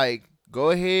 like,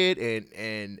 go ahead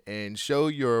and show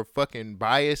your fucking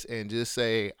bias and just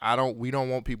say, we don't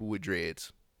want people with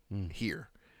dreads here.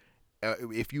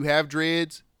 If you have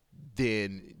dreads,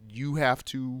 then you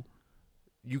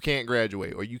can't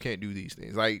graduate or you can't do these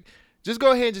things. Like, just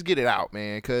go ahead and just get it out,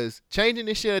 man. Because changing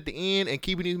this shit at the end and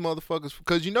keeping these motherfuckers,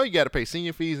 because you know you got to pay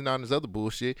senior fees and all this other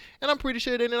bullshit. And I'm pretty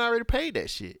sure they didn't already paid that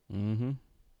shit. Mm-hmm.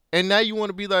 And now you want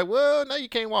to be like, well, now you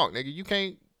can't walk,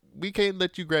 nigga. We can't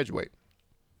let you graduate.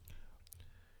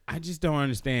 I just don't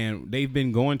understand. They've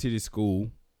been going to this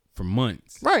school for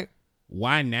months. Right.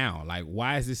 Why now? Like,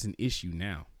 why is this an issue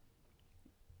now?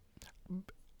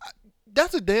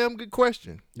 That's a damn good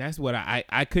question. That's what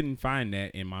I couldn't find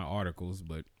that in my articles,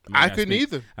 but I couldn't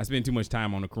either. I spent too much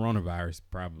time on the coronavirus,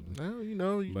 probably.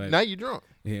 Well, but now you're drunk.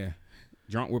 Yeah.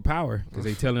 Drunk with power because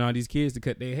they telling all these kids to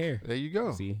cut their hair. There you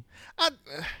go. See,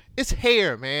 it's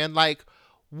hair, man. Like,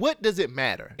 what does it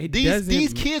matter?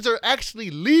 These kids are actually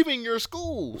leaving your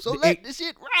school, so let this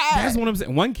shit ride. That's what I'm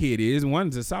saying. One kid is,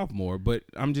 one's a sophomore, but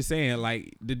I'm just saying,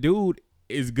 like, the dude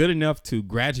is good enough to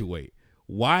graduate.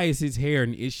 Why is his hair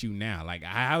an issue now? Like,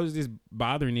 how is this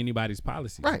bothering anybody's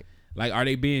policy? Right. Like, are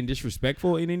they being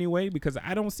disrespectful in any way? Because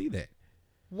I don't see that.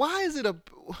 Why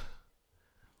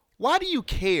do you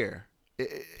care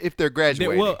if they're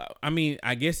graduating? Well, I mean,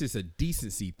 I guess it's a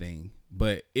decency thing.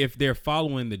 But if they're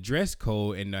following the dress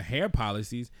code and the hair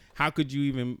policies, how could you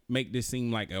even make this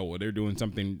seem like, oh, well, they're doing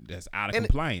something that's out of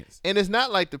compliance? And it's not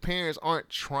like the parents aren't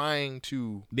trying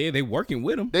to. They working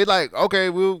with them. They like, okay,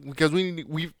 because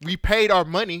we paid our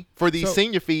money for these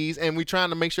senior fees, and we trying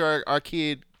to make sure our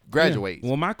kid graduates.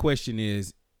 Yeah. Well, my question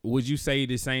is, would you say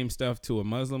the same stuff to a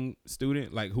Muslim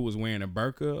student, like who was wearing a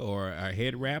burqa or a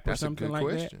head wrap or something like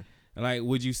that? Like,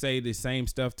 would you say the same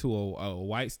stuff to a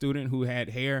white student who had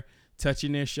hair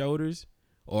touching their shoulders,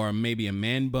 or maybe a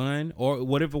man bun, or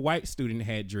what if a white student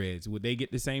had dreads? Would they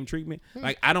get the same treatment?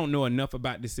 Like, I don't know enough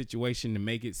about the situation to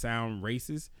make it sound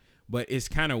racist, but it's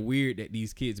kind of weird that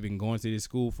these kids been going to this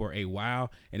school for a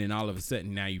while, and then all of a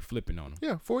sudden now you flipping on them.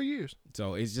 Yeah, 4 years.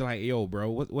 So it's just like, yo, bro,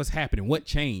 what's happening? What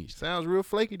changed? Sounds real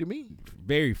flaky to me.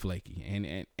 Very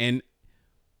flaky. And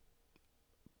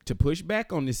to push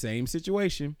back on the same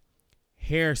situation,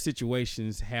 hair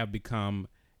situations have become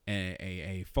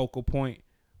a focal point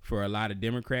for a lot of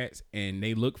Democrats, and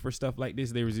they look for stuff like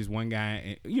this. There was this one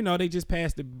guy, and they just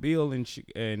passed a bill in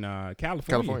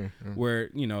California. Where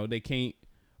they can't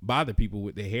bother people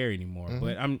with their hair anymore.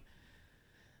 Mm-hmm. But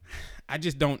I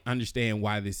just don't understand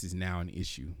why this is now an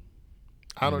issue.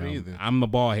 I don't either. I'm a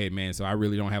bald head man, so I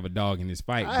really don't have a dog in this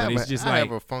fight. I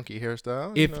have a funky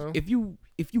hairstyle.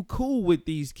 If you cool with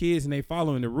these kids and they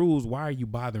following the rules, why are you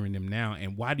bothering them now?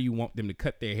 And why do you want them to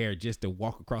cut their hair just to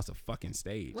walk across a fucking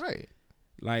stage? Right.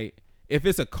 Like, if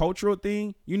it's a cultural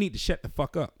thing, you need to shut the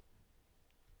fuck up.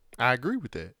 I agree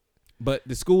with that. But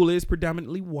the school is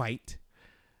predominantly white.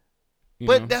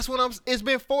 But that's what it's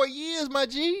been 4 years, my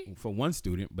G. For one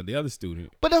student, but the other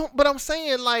student. But I'm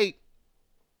saying, like,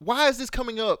 why is this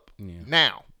coming up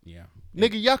now? Yeah.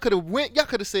 Nigga, y'all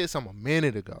could have said something a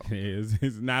minute ago.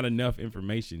 It's not enough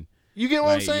information You get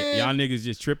what I'm saying? Y'all niggas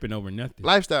just tripping over nothing.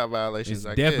 Lifestyle violations.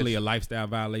 It's definitely a lifestyle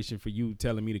violation for you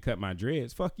telling me to cut my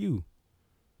dreads. Fuck you.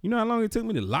 You know how long it took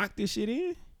me to lock this shit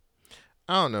in?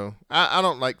 I don't know. I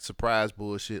don't like surprise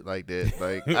bullshit like that.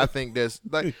 Like, I think that's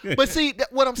like, but see,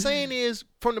 what I'm saying is,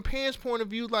 from the parents' point of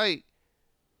view, like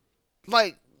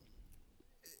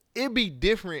it'd be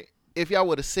different if y'all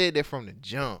would have said that from the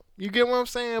jump. You get what I'm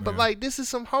saying? But like, this is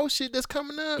some whole shit that's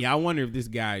coming up. Yeah, I wonder if this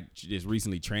guy just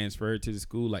recently transferred to the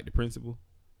school, like the principal,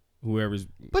 whoever's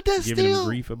giving him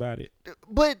grief about it.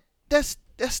 But that's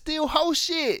still whole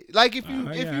shit. Like, if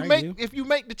you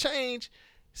make the change,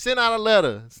 send out a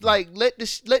letter. It's like,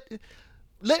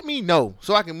 let me know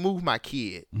so I can move my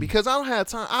kid, because I don't have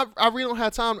time. I really don't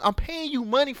have time. I'm paying you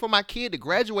money for my kid to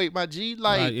graduate, my G.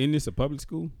 Like, isn't this a public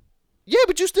school? Yeah,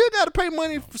 but you still got to pay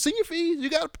money for senior fees. You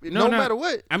got to, no matter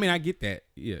what. I mean, I get that.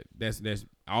 Yeah, that's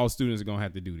all students are gonna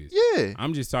have to do this. Yeah,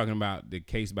 I'm just talking about the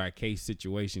case by case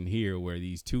situation here, where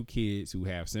these two kids who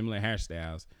have similar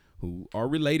hairstyles, who are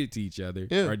related to each other,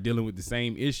 are dealing with the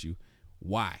same issue.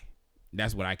 Why?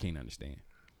 That's what I can't understand.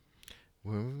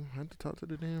 Well, I had to talk to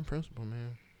the damn principal,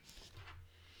 man.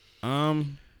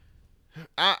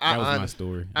 That was my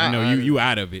story. I know you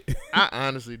out of it. I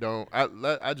honestly don't.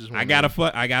 I just. I got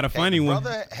a funny one.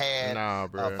 Brother had nah,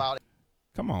 bro.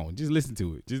 Come on, just listen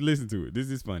to it. This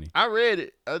is funny. I read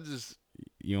it.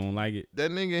 You don't like it?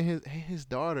 That nigga, his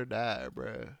daughter died,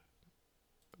 bro.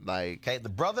 Like, okay, the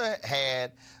brother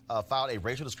had filed a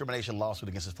racial discrimination lawsuit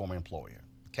against his former employer.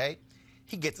 Okay,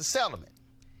 he gets a settlement.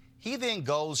 He then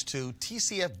goes to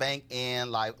TCF Bank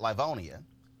in Livonia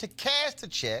to cash the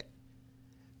check.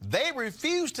 They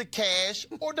refuse to cash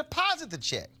or deposit the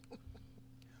check.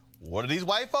 What do these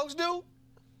white folks do?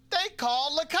 They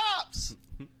call the cops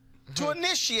to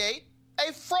initiate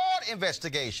a fraud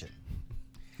investigation.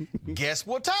 Guess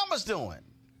what Thomas doing?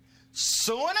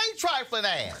 Suing a trifling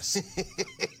ass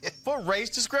for race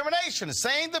discrimination,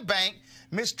 saying the bank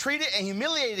mistreated and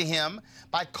humiliated him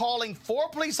by calling 4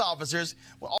 police officers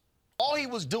when all he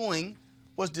was doing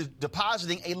was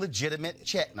depositing a legitimate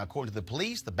check. Now, according to the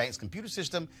police, the bank's computer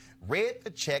system read the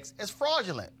checks as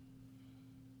fraudulent.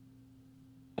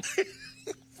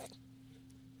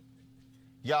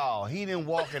 Y'all, he didn't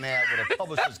walk in there with a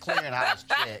Publishers Clearinghouse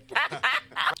check.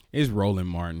 It's Roland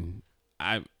Martin.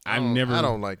 I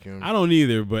don't like him. I don't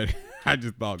either, but I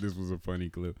just thought this was a funny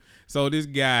clip. So this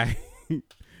guy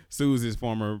sues his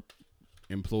former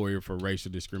employer for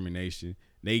racial discrimination.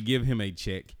 They give him a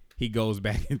check. He goes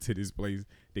back into this place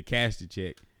to cash the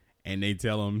check, and they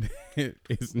tell him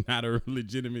it's not a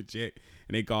legitimate check,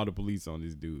 and they call the police on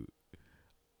this dude.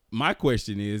 My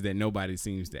question is that nobody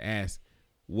seems to ask,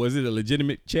 was it a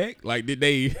legitimate check? Like, did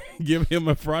they give him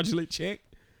a fraudulent check?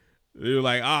 They were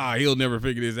like, he'll never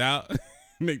figure this out.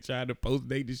 They tried to post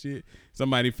date the shit.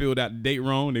 Somebody filled out the date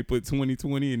wrong. They put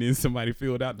 2020, and then somebody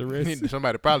filled out the rest.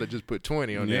 Somebody probably just put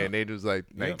 20 on there, and they was like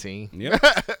 19. Yep.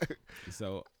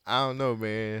 So I don't know,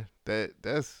 man.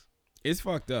 That's it's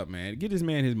fucked up, man. Get this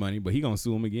man his money, but he gonna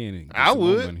sue him again. And I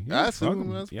would. I sue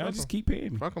him. Y'all just keep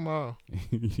paying me. Fuck them all.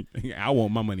 I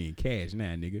want my money in cash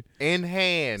now, nigga. In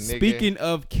hand, nigga. Speaking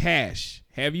of cash,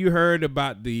 have you heard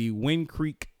about the Wind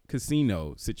Creek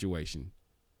Casino situation?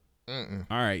 Mm-mm.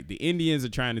 All right, the Indians are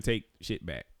trying to take shit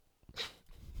back.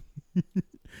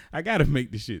 I gotta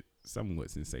make this shit somewhat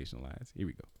sensationalized. Here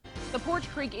we go. The Porch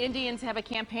Creek Indians have a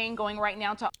campaign going right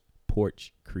now to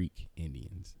Porch Creek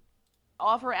Indians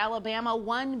offer Alabama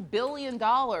 $1 billion.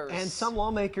 And some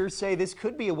lawmakers say this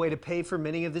could be a way to pay for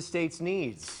many of the state's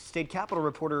needs. State Capitol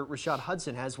reporter Rashad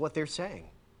Hudson has what they're saying.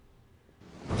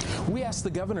 We asked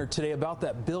the governor today about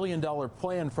that $1 billion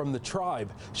plan from the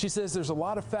tribe. She says there's a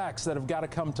lot of facts that have got to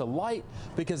come to light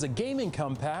because a gaming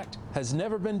compact has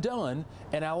never been done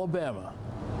in Alabama.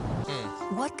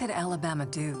 What could Alabama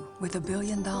do with $1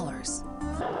 billion?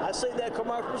 I see that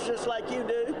commercials just like you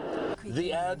do.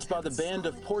 The ads by the band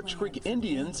of Porch Creek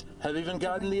Indians have even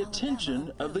gotten the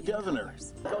attention of the governor.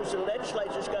 Because the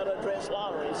legislature's got to address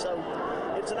lottery, so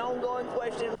it's an ongoing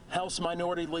question. House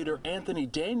Minority Leader Anthony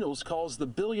Daniels calls the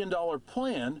 $1 billion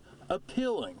plan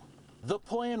appealing. The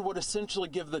plan would essentially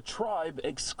give the tribe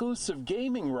exclusive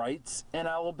gaming rights in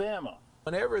Alabama.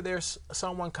 Whenever there's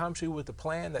someone comes to you with a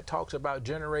plan that talks about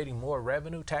generating more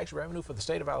revenue, tax revenue for the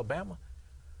state of Alabama,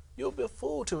 you'll be a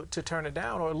fool to turn it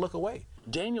down or look away.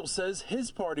 Daniel says his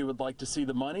party would like to see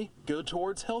the money go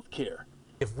towards health care.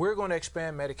 If we're going to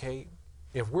expand Medicaid,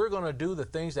 if we're going to do the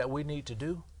things that we need to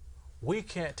do, we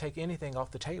can't take anything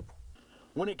off the table.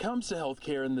 When it comes to health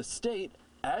care in the state,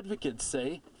 advocates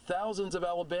say thousands of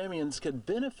Alabamians could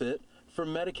benefit from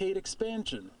Medicaid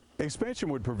expansion. Expansion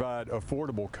would provide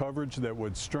affordable coverage that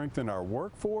would strengthen our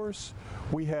workforce.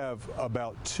 We have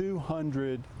about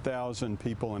 200,000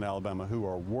 people in Alabama who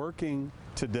are working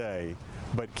today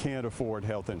but can't afford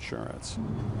health insurance.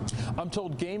 I'm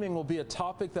told gaming will be a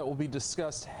topic that will be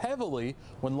discussed heavily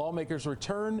when lawmakers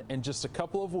return in just a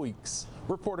couple of weeks.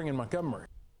 Reporting in Montgomery.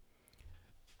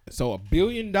 So $1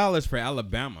 billion for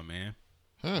Alabama, man,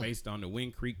 based on the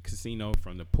Wind Creek Casino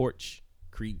from the Porch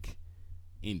Creek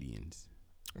Indians.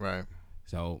 Right.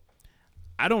 So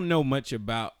I don't know much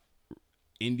about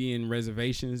Indian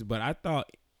reservations, but I thought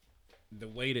the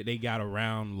way that they got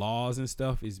around laws and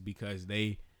stuff is because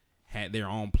they had their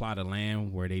own plot of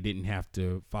land where they didn't have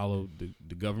to follow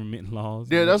the government laws.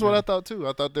 Yeah, that's what I thought too.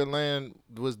 I thought their land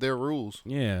was their rules.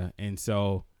 Yeah, and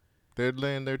so their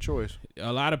land, their choice.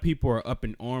 A lot of people are up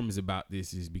in arms about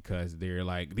this is because they're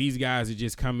like, these guys are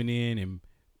just coming in and,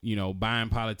 you know, buying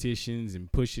politicians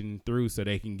and pushing through so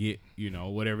they can get, you know,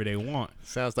 whatever they want.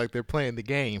 Sounds like they're playing the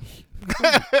game.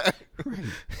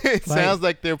 It sounds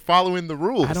like they're following the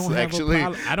rules. I don't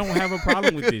have a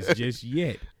problem with this just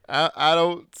yet. I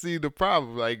don't see the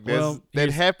problem. Like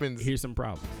that happens. Here's some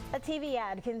problems. A TV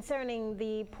ad concerning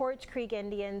the Porch Creek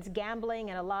Indians gambling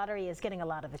and a lottery is getting a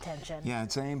lot of attention. Yeah,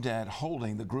 it's aimed at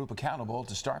holding the group accountable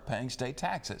to start paying state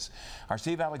taxes. Our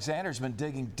Steve Alexander's been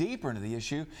digging deeper into the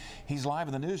issue. He's live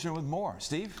in the newsroom with more.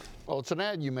 Steve? Well, it's an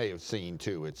ad you may have seen,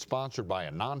 too. It's sponsored by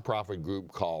a nonprofit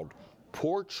group called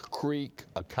Porch Creek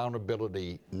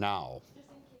Accountability Now.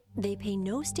 They pay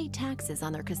no state taxes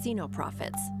on their casino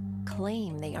profits,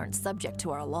 claim they aren't subject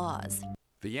to our laws.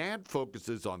 The ad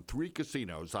focuses on 3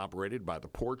 casinos operated by the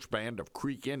Porch Band of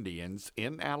Creek Indians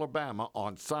in Alabama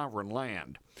on sovereign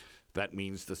land. That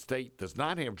means the state does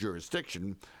not have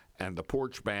jurisdiction and the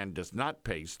Porch Band does not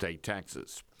pay state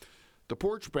taxes. The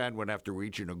Porch Band would have to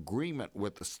reach an agreement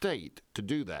with the state to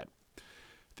do that.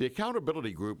 The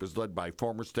accountability group is led by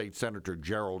former state senator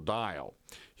Gerald Dial.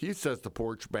 He says the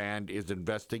Porch Band is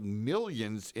investing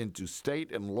millions into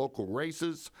state and local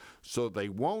races so they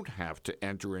won't have to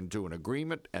enter into an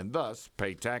agreement and thus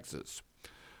pay taxes.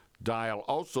 Dial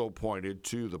also pointed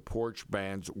to the Porch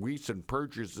Band's recent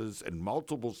purchases in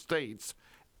multiple states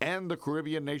and the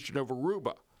Caribbean nation of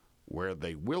Aruba, where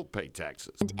they will pay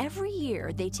taxes. And every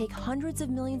year they take hundreds of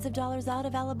millions of dollars out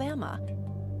of Alabama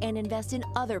and invest in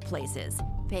other places,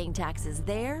 paying taxes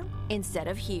there instead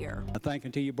of here. I think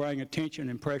until you bring attention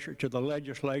and pressure to the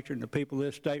legislature and the people of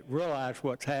this state realize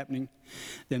what's happening,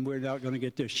 then we're not going to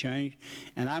get this changed.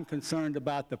 And I'm concerned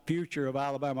about the future of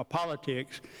Alabama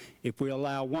politics if we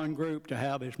allow one group to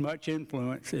have as much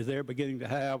influence as they're beginning to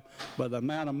have by the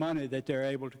amount of money that they're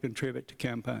able to contribute to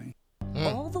campaigns.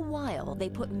 All the while, they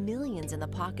put millions in the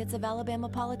pockets of Alabama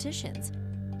politicians.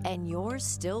 And you're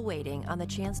still waiting on the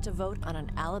chance to vote on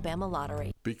an Alabama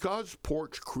lottery. Because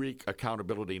Porch Creek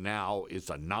Accountability Now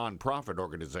is a nonprofit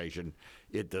organization,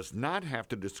 it does not have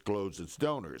to disclose its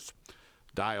donors.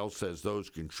 Dial says those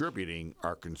contributing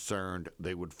are concerned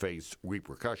they would face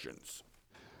repercussions.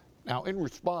 Now, in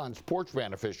response, Porch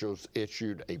Band officials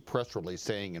issued a press release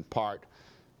saying, in part,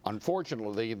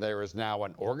 unfortunately, there is now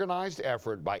an organized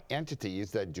effort by entities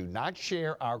that do not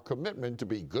share our commitment to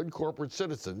be good corporate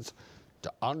citizens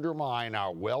to undermine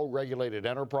our well-regulated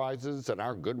enterprises and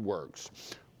our good works.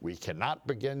 We cannot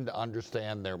begin to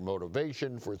understand their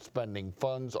motivation for spending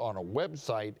funds on a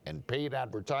website and paid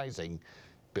advertising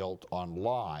built on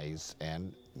lies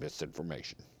and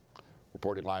misinformation.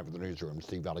 Reporting live from the newsroom,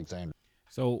 Steve Alexander.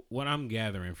 So what I'm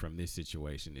gathering from this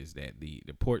situation is that the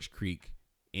Porch Creek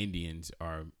Indians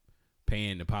are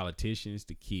paying the politicians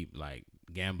to keep like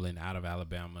gambling out of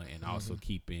Alabama and also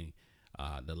keeping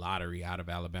the lottery out of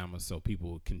Alabama, so people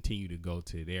will continue to go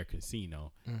to their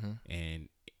casino, and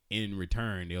in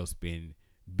return they'll spend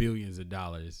billions of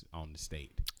dollars on the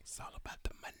state. It's all about the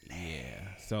money.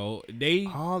 Yeah. So they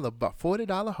all about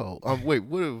 $40 hole. Wait,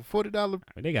 what? $40?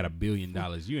 They got $1 billion.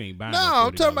 You ain't buying. No,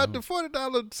 I'm talking about the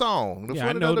 $40 song. The $40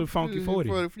 I know the Funky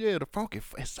 40. Yeah, the Funky.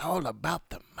 It's all about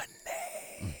the money.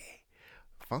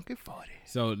 Funky 40.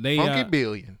 So they Funky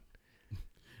billion.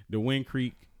 The Wind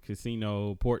Creek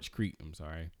Casino, Porch Creek, I'm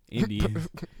sorry, Indians.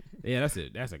 Yeah,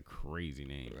 that's a crazy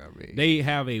name. I mean, they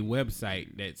have a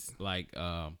website that's like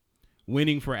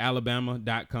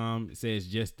winningforalabama.com. It says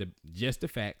just the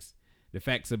facts. The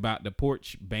facts about the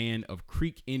Porch Band of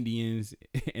Creek Indians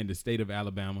in the state of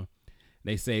Alabama.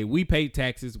 They say we paid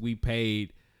taxes. We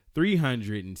paid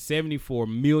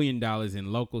 $374 million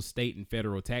in local, state, and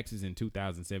federal taxes in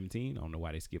 2017. I don't know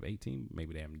why they skip 18.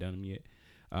 Maybe they haven't done them yet.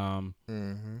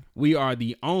 We are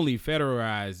the only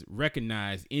federalized,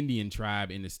 recognized Indian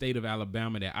tribe in the state of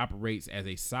Alabama that operates as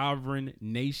a sovereign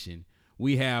nation.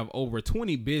 We have over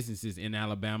 20 businesses in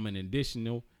Alabama and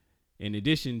additional In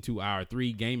addition to our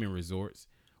 3 gaming resorts,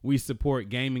 we support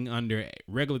gaming under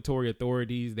regulatory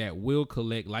authorities that will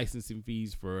collect licensing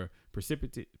fees for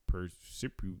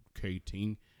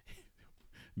reciprocating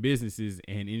businesses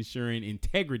and ensuring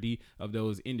integrity of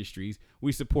those industries.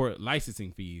 We support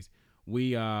licensing fees.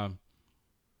 We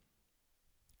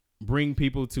bring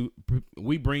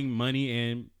money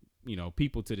and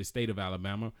people to the state of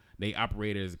Alabama. They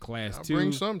operate as a class 2.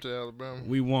 Bring some to Alabama.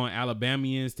 We want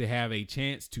Alabamians to have a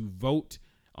chance to vote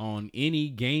on any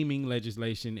gaming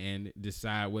legislation and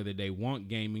decide whether they want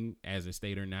gaming as a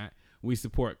state or not. We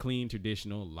support clean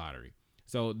traditional lottery.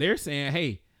 So they're saying,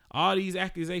 hey, all these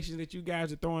accusations that you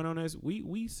guys are throwing on us,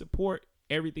 we support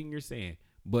everything you're saying,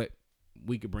 but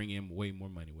we could bring in way more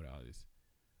money with all this.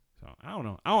 So I don't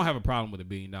know. I don't have a problem with $1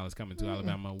 billion coming to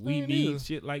Alabama. We need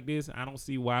shit like this. I don't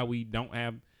see why we don't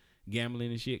have gambling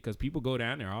and shit, because people go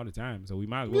down there all the time. So we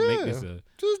might as well make this a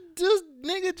just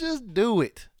do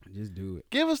it. Just do it.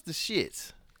 Give us the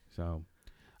shits. So,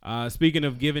 speaking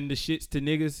of giving the shits to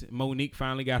niggas, Monique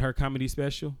finally got her comedy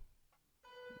special.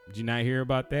 Did you not hear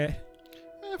about that?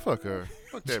 Man, fuck her.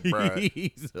 Fuck that bride.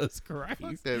 Jesus Christ.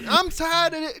 Fuck that. I'm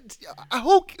tired of it.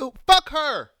 Fuck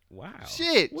her. Wow.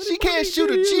 Shit. She can't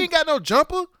shoot it. She ain't got no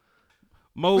jumper.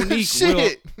 Monique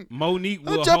shit. Monique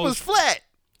her will jumper's host, flat.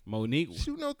 Monique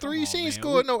shoot no 3. She ain't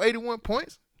scored no 81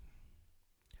 points.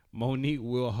 Monique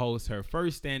will host her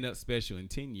first stand-up special in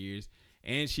 10 years,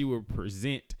 and she will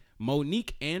present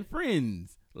Monique and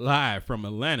Friends live from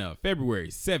Atlanta, February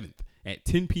 7th at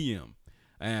 10 p.m.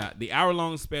 The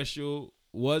hour-long special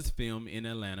was filmed in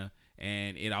Atlanta,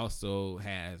 and it also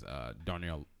has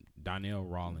Donnell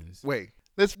Rawlings. Wait,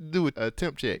 let's do a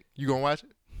temp check. You gonna watch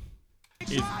it?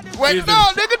 Wait, nigga,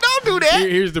 don't do that.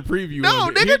 Here's the preview.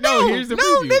 No, nigga, no. Here's the no,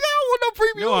 preview. nigga, I don't want no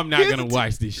preview. No, I'm not gonna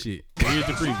watch this shit. Here's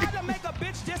the preview. Try to make a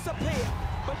bitch disappear,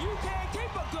 but you can't keep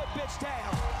a good bitch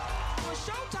down. When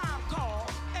Showtime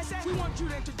called and said we want you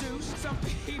to introduce some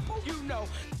people you know.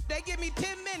 They give me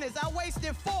 10 minutes. I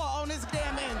wasted 4 on this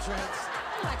damn entrance.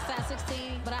 I'm like size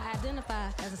 16, but I identify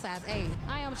as a size 8.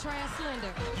 I am trans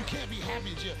slender. You can't be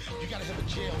happy in jail. You gotta have a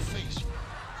jail face.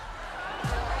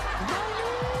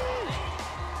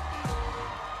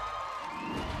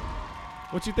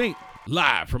 What you think?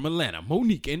 Live from Atlanta,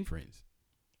 Monique and Friends.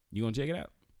 You gonna check it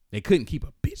out? They couldn't keep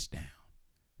a bitch down.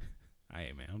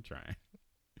 Hey man, I'm trying.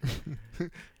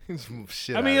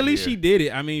 Shit I mean, out at least here. she did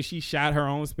it. I mean, she shot her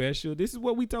own special. This is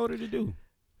what we told her to do.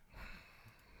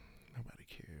 Nobody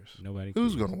cares. Nobody.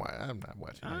 Who's cares. gonna watch? I'm not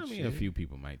watching. I that mean, shit. a few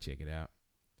people might check it out.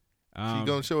 She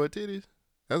gonna show her titties?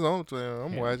 That's the only thing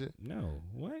I'm watching. No,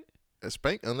 what?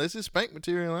 Unless it's spank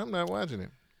material, I'm not watching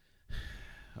it.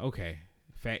 Okay.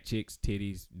 Fat chicks,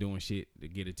 titties, doing shit to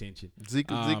get attention.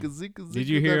 Zika. Did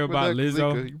you hear about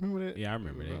Lizzo? Zika. You remember that? Yeah, I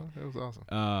remember that. That was awesome.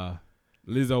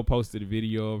 Lizzo posted a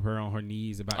video of her on her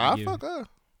knees about to I give. fuck her.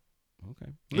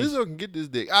 Okay. Lizzo can get this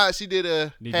dick. She did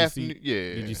a half.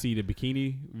 Yeah. Did you see the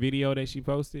bikini video that she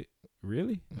posted?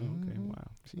 Really? Mm-hmm. Okay. Wow.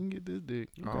 She can get this dick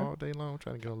all day long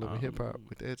trying to go live in hip hop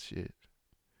with that shit.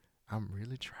 I'm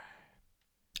really trying.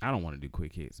 I don't want to do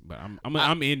quick hits, but I'm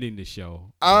ending the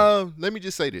show. Let me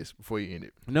just say this before you end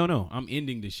it. No, I'm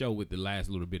ending the show with the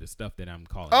last little bit of stuff that I'm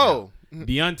calling. Oh, out.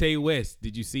 Deontay West.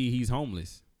 Did you see he's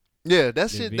homeless? Yeah, that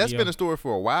shit. That's been a story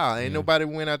for a while. Ain't nobody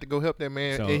went out to go help that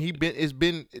man, So-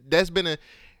 and that's been a.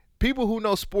 People who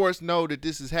know sports know that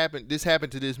this has happened. This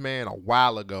happened to this man a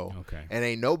while ago. Okay. And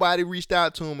ain't nobody reached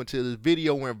out to him until this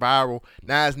video went viral.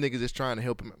 Now his niggas is trying to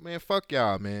help him. Man, fuck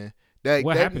y'all, man.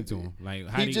 What happened to him?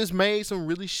 Like he just made some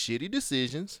really shitty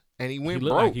decisions, and he went He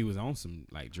looked broke. like he was on some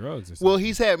like drugs or something. Well,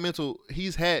 he's had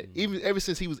even ever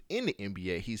since he was in the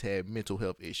NBA, he's had mental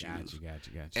health issues. Gotcha.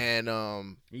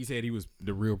 And he said he was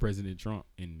the real President Trump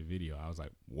in the video. I was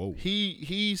like, whoa.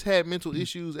 He's had mental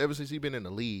issues ever since he's been in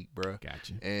the league, bro.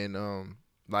 Gotcha. And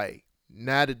like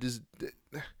now that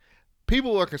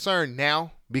people are concerned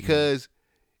now because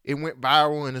it went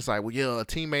viral, and it's like, well, yeah, a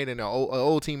teammate and an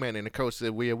old teammate and the coach said,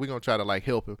 well, yeah, we're gonna try to like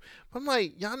help him. But I'm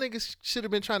like, y'all niggas should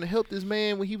have been trying to help this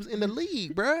man when he was in the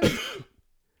league, bro.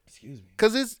 Excuse me.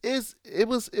 Because it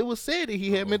was said that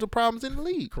he had mental problems in the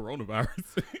league.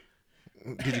 Coronavirus.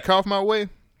 Did you cough my way?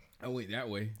 I went that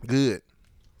way. Good.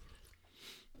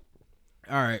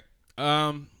 All right.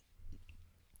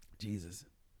 Jesus.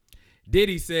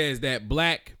 Diddy says that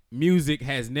black music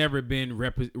has never been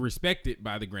respected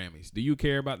by the Grammys. Do you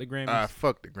care about the Grammys?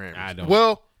 Fuck the Grammys. I don't.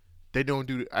 Well, They don't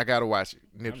do. I gotta watch it.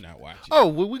 Nipsey. I'm not watching. Oh,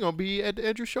 well, we gonna be at the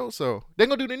Andrew show, so they're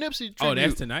gonna do the Nipsey tribute. Oh,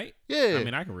 that's tonight? Yeah. I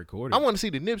mean, I can record it. I want to see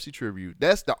the Nipsey tribute.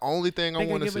 That's the only thing I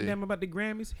want to see. They give a damn about the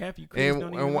Grammys. Half you kids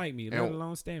don't even like me, let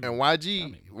alone stand me. And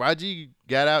YG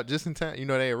got out just in time. You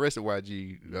know, they arrested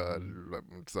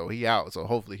YG, so he out. So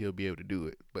hopefully he'll be able to do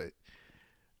it. But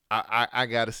I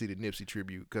got to see the Nipsey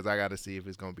tribute because I got to see if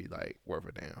it's gonna be like worth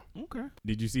a damn. Okay.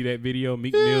 Did you see that video?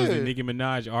 Meek Mills and Nicki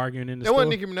Minaj arguing in the store? That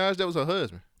wasn't Nicki Minaj. That was her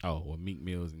husband. Oh, well, Meek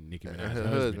Mills and Nicki Minaj her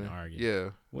husband arguing. Yeah.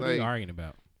 What are they arguing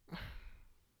about?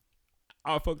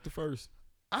 I fucked the first.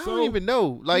 I don't even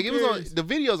know. Like, it was on the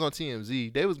videos on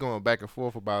TMZ. They was going back and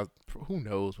forth about who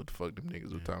knows what the fuck them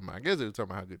niggas were talking about. I guess they were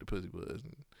talking about how good the pussy was.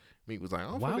 And Meek was like, I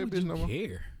don't fuck that bitch no more. Why would you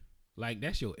care? Like,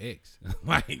 that's your ex.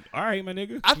 Like, all right, my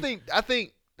nigga. I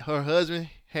think her husband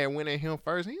had went at him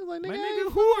first. And he was like, My nigga,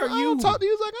 nigga, who are you? He was like,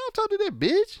 I don't talk to that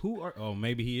bitch. Who are? Oh,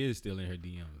 maybe he is still in her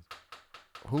DMs.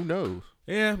 Who knows?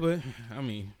 Yeah, but I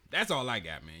mean, that's all I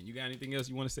got, man. You got anything else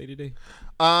you want to say today?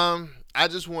 I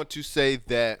just want to say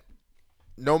that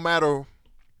no matter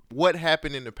what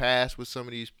happened in the past with some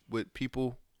of these with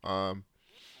people,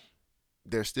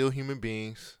 they're still human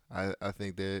beings. I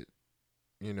think that,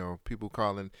 you know, people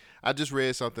calling. I just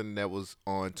read something that was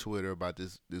on Twitter about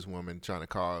this woman trying to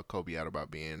call Kobe out about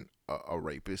being a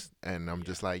rapist, and I'm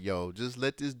just like, yo, just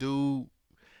let this dude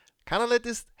kind of let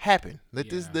this happen. Let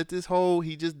this whole,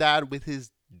 he just died with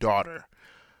his daughter.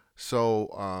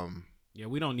 So yeah,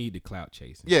 we don't need the clout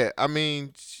chasing. Yeah, I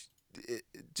mean,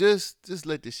 just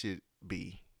let this shit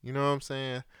be. You know what I'm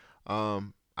saying?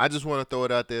 I just want to throw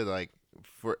it out there, like,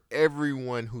 for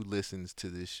everyone who listens to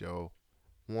this show.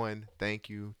 1, thank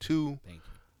you. 2, thank you.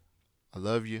 I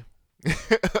love you.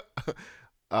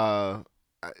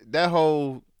 That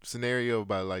whole scenario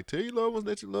about, like, tell your loved ones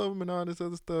that you love them and all this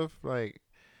other stuff, like,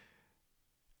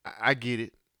 I get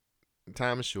it.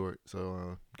 Time is short,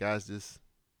 so guys, just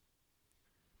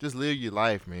live your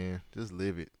life, man. Just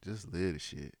live it. Just live the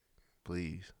shit,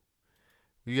 please.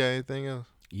 You got anything else?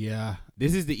 Yeah,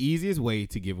 this is the easiest way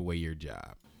to give away your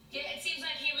job. Yeah, it seems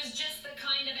like he was just the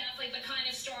kind of athlete, the kind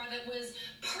of star that was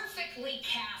perfectly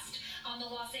cast on the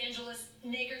Los Angeles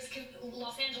Lakers. Kavita,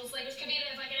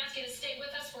 if I could ask you to stay with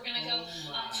us, we're going to go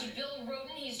to Bill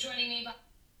Roden. He's joining me.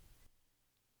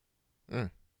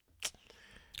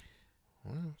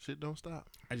 Well, shit don't stop.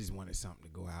 I just wanted something to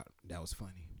go out that was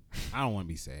funny. I don't want to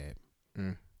be sad.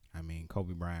 I mean,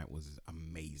 Kobe Bryant was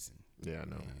amazing. Yeah, I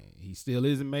know. And he still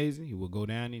is amazing. He will go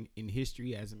down in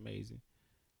history as amazing.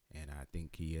 And I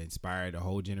think he inspired a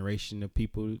whole generation of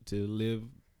people to live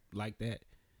like that.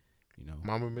 You know,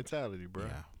 Mamba mentality, bro.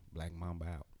 Yeah, Black Mamba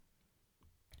out.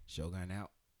 Shogun out.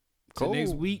 Cool. Till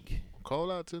next week.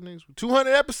 Call out till next week.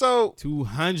 200 episode.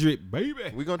 200, baby.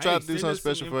 We're going to try to do something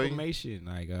special for you. Information.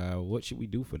 Like, what should we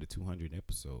do for the 200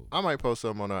 episode? I might post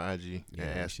something on our IG and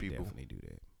ask we should people. Definitely do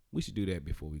that. We should do that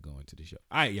before we go into the show.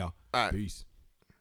 All right, y'all. All right. Peace.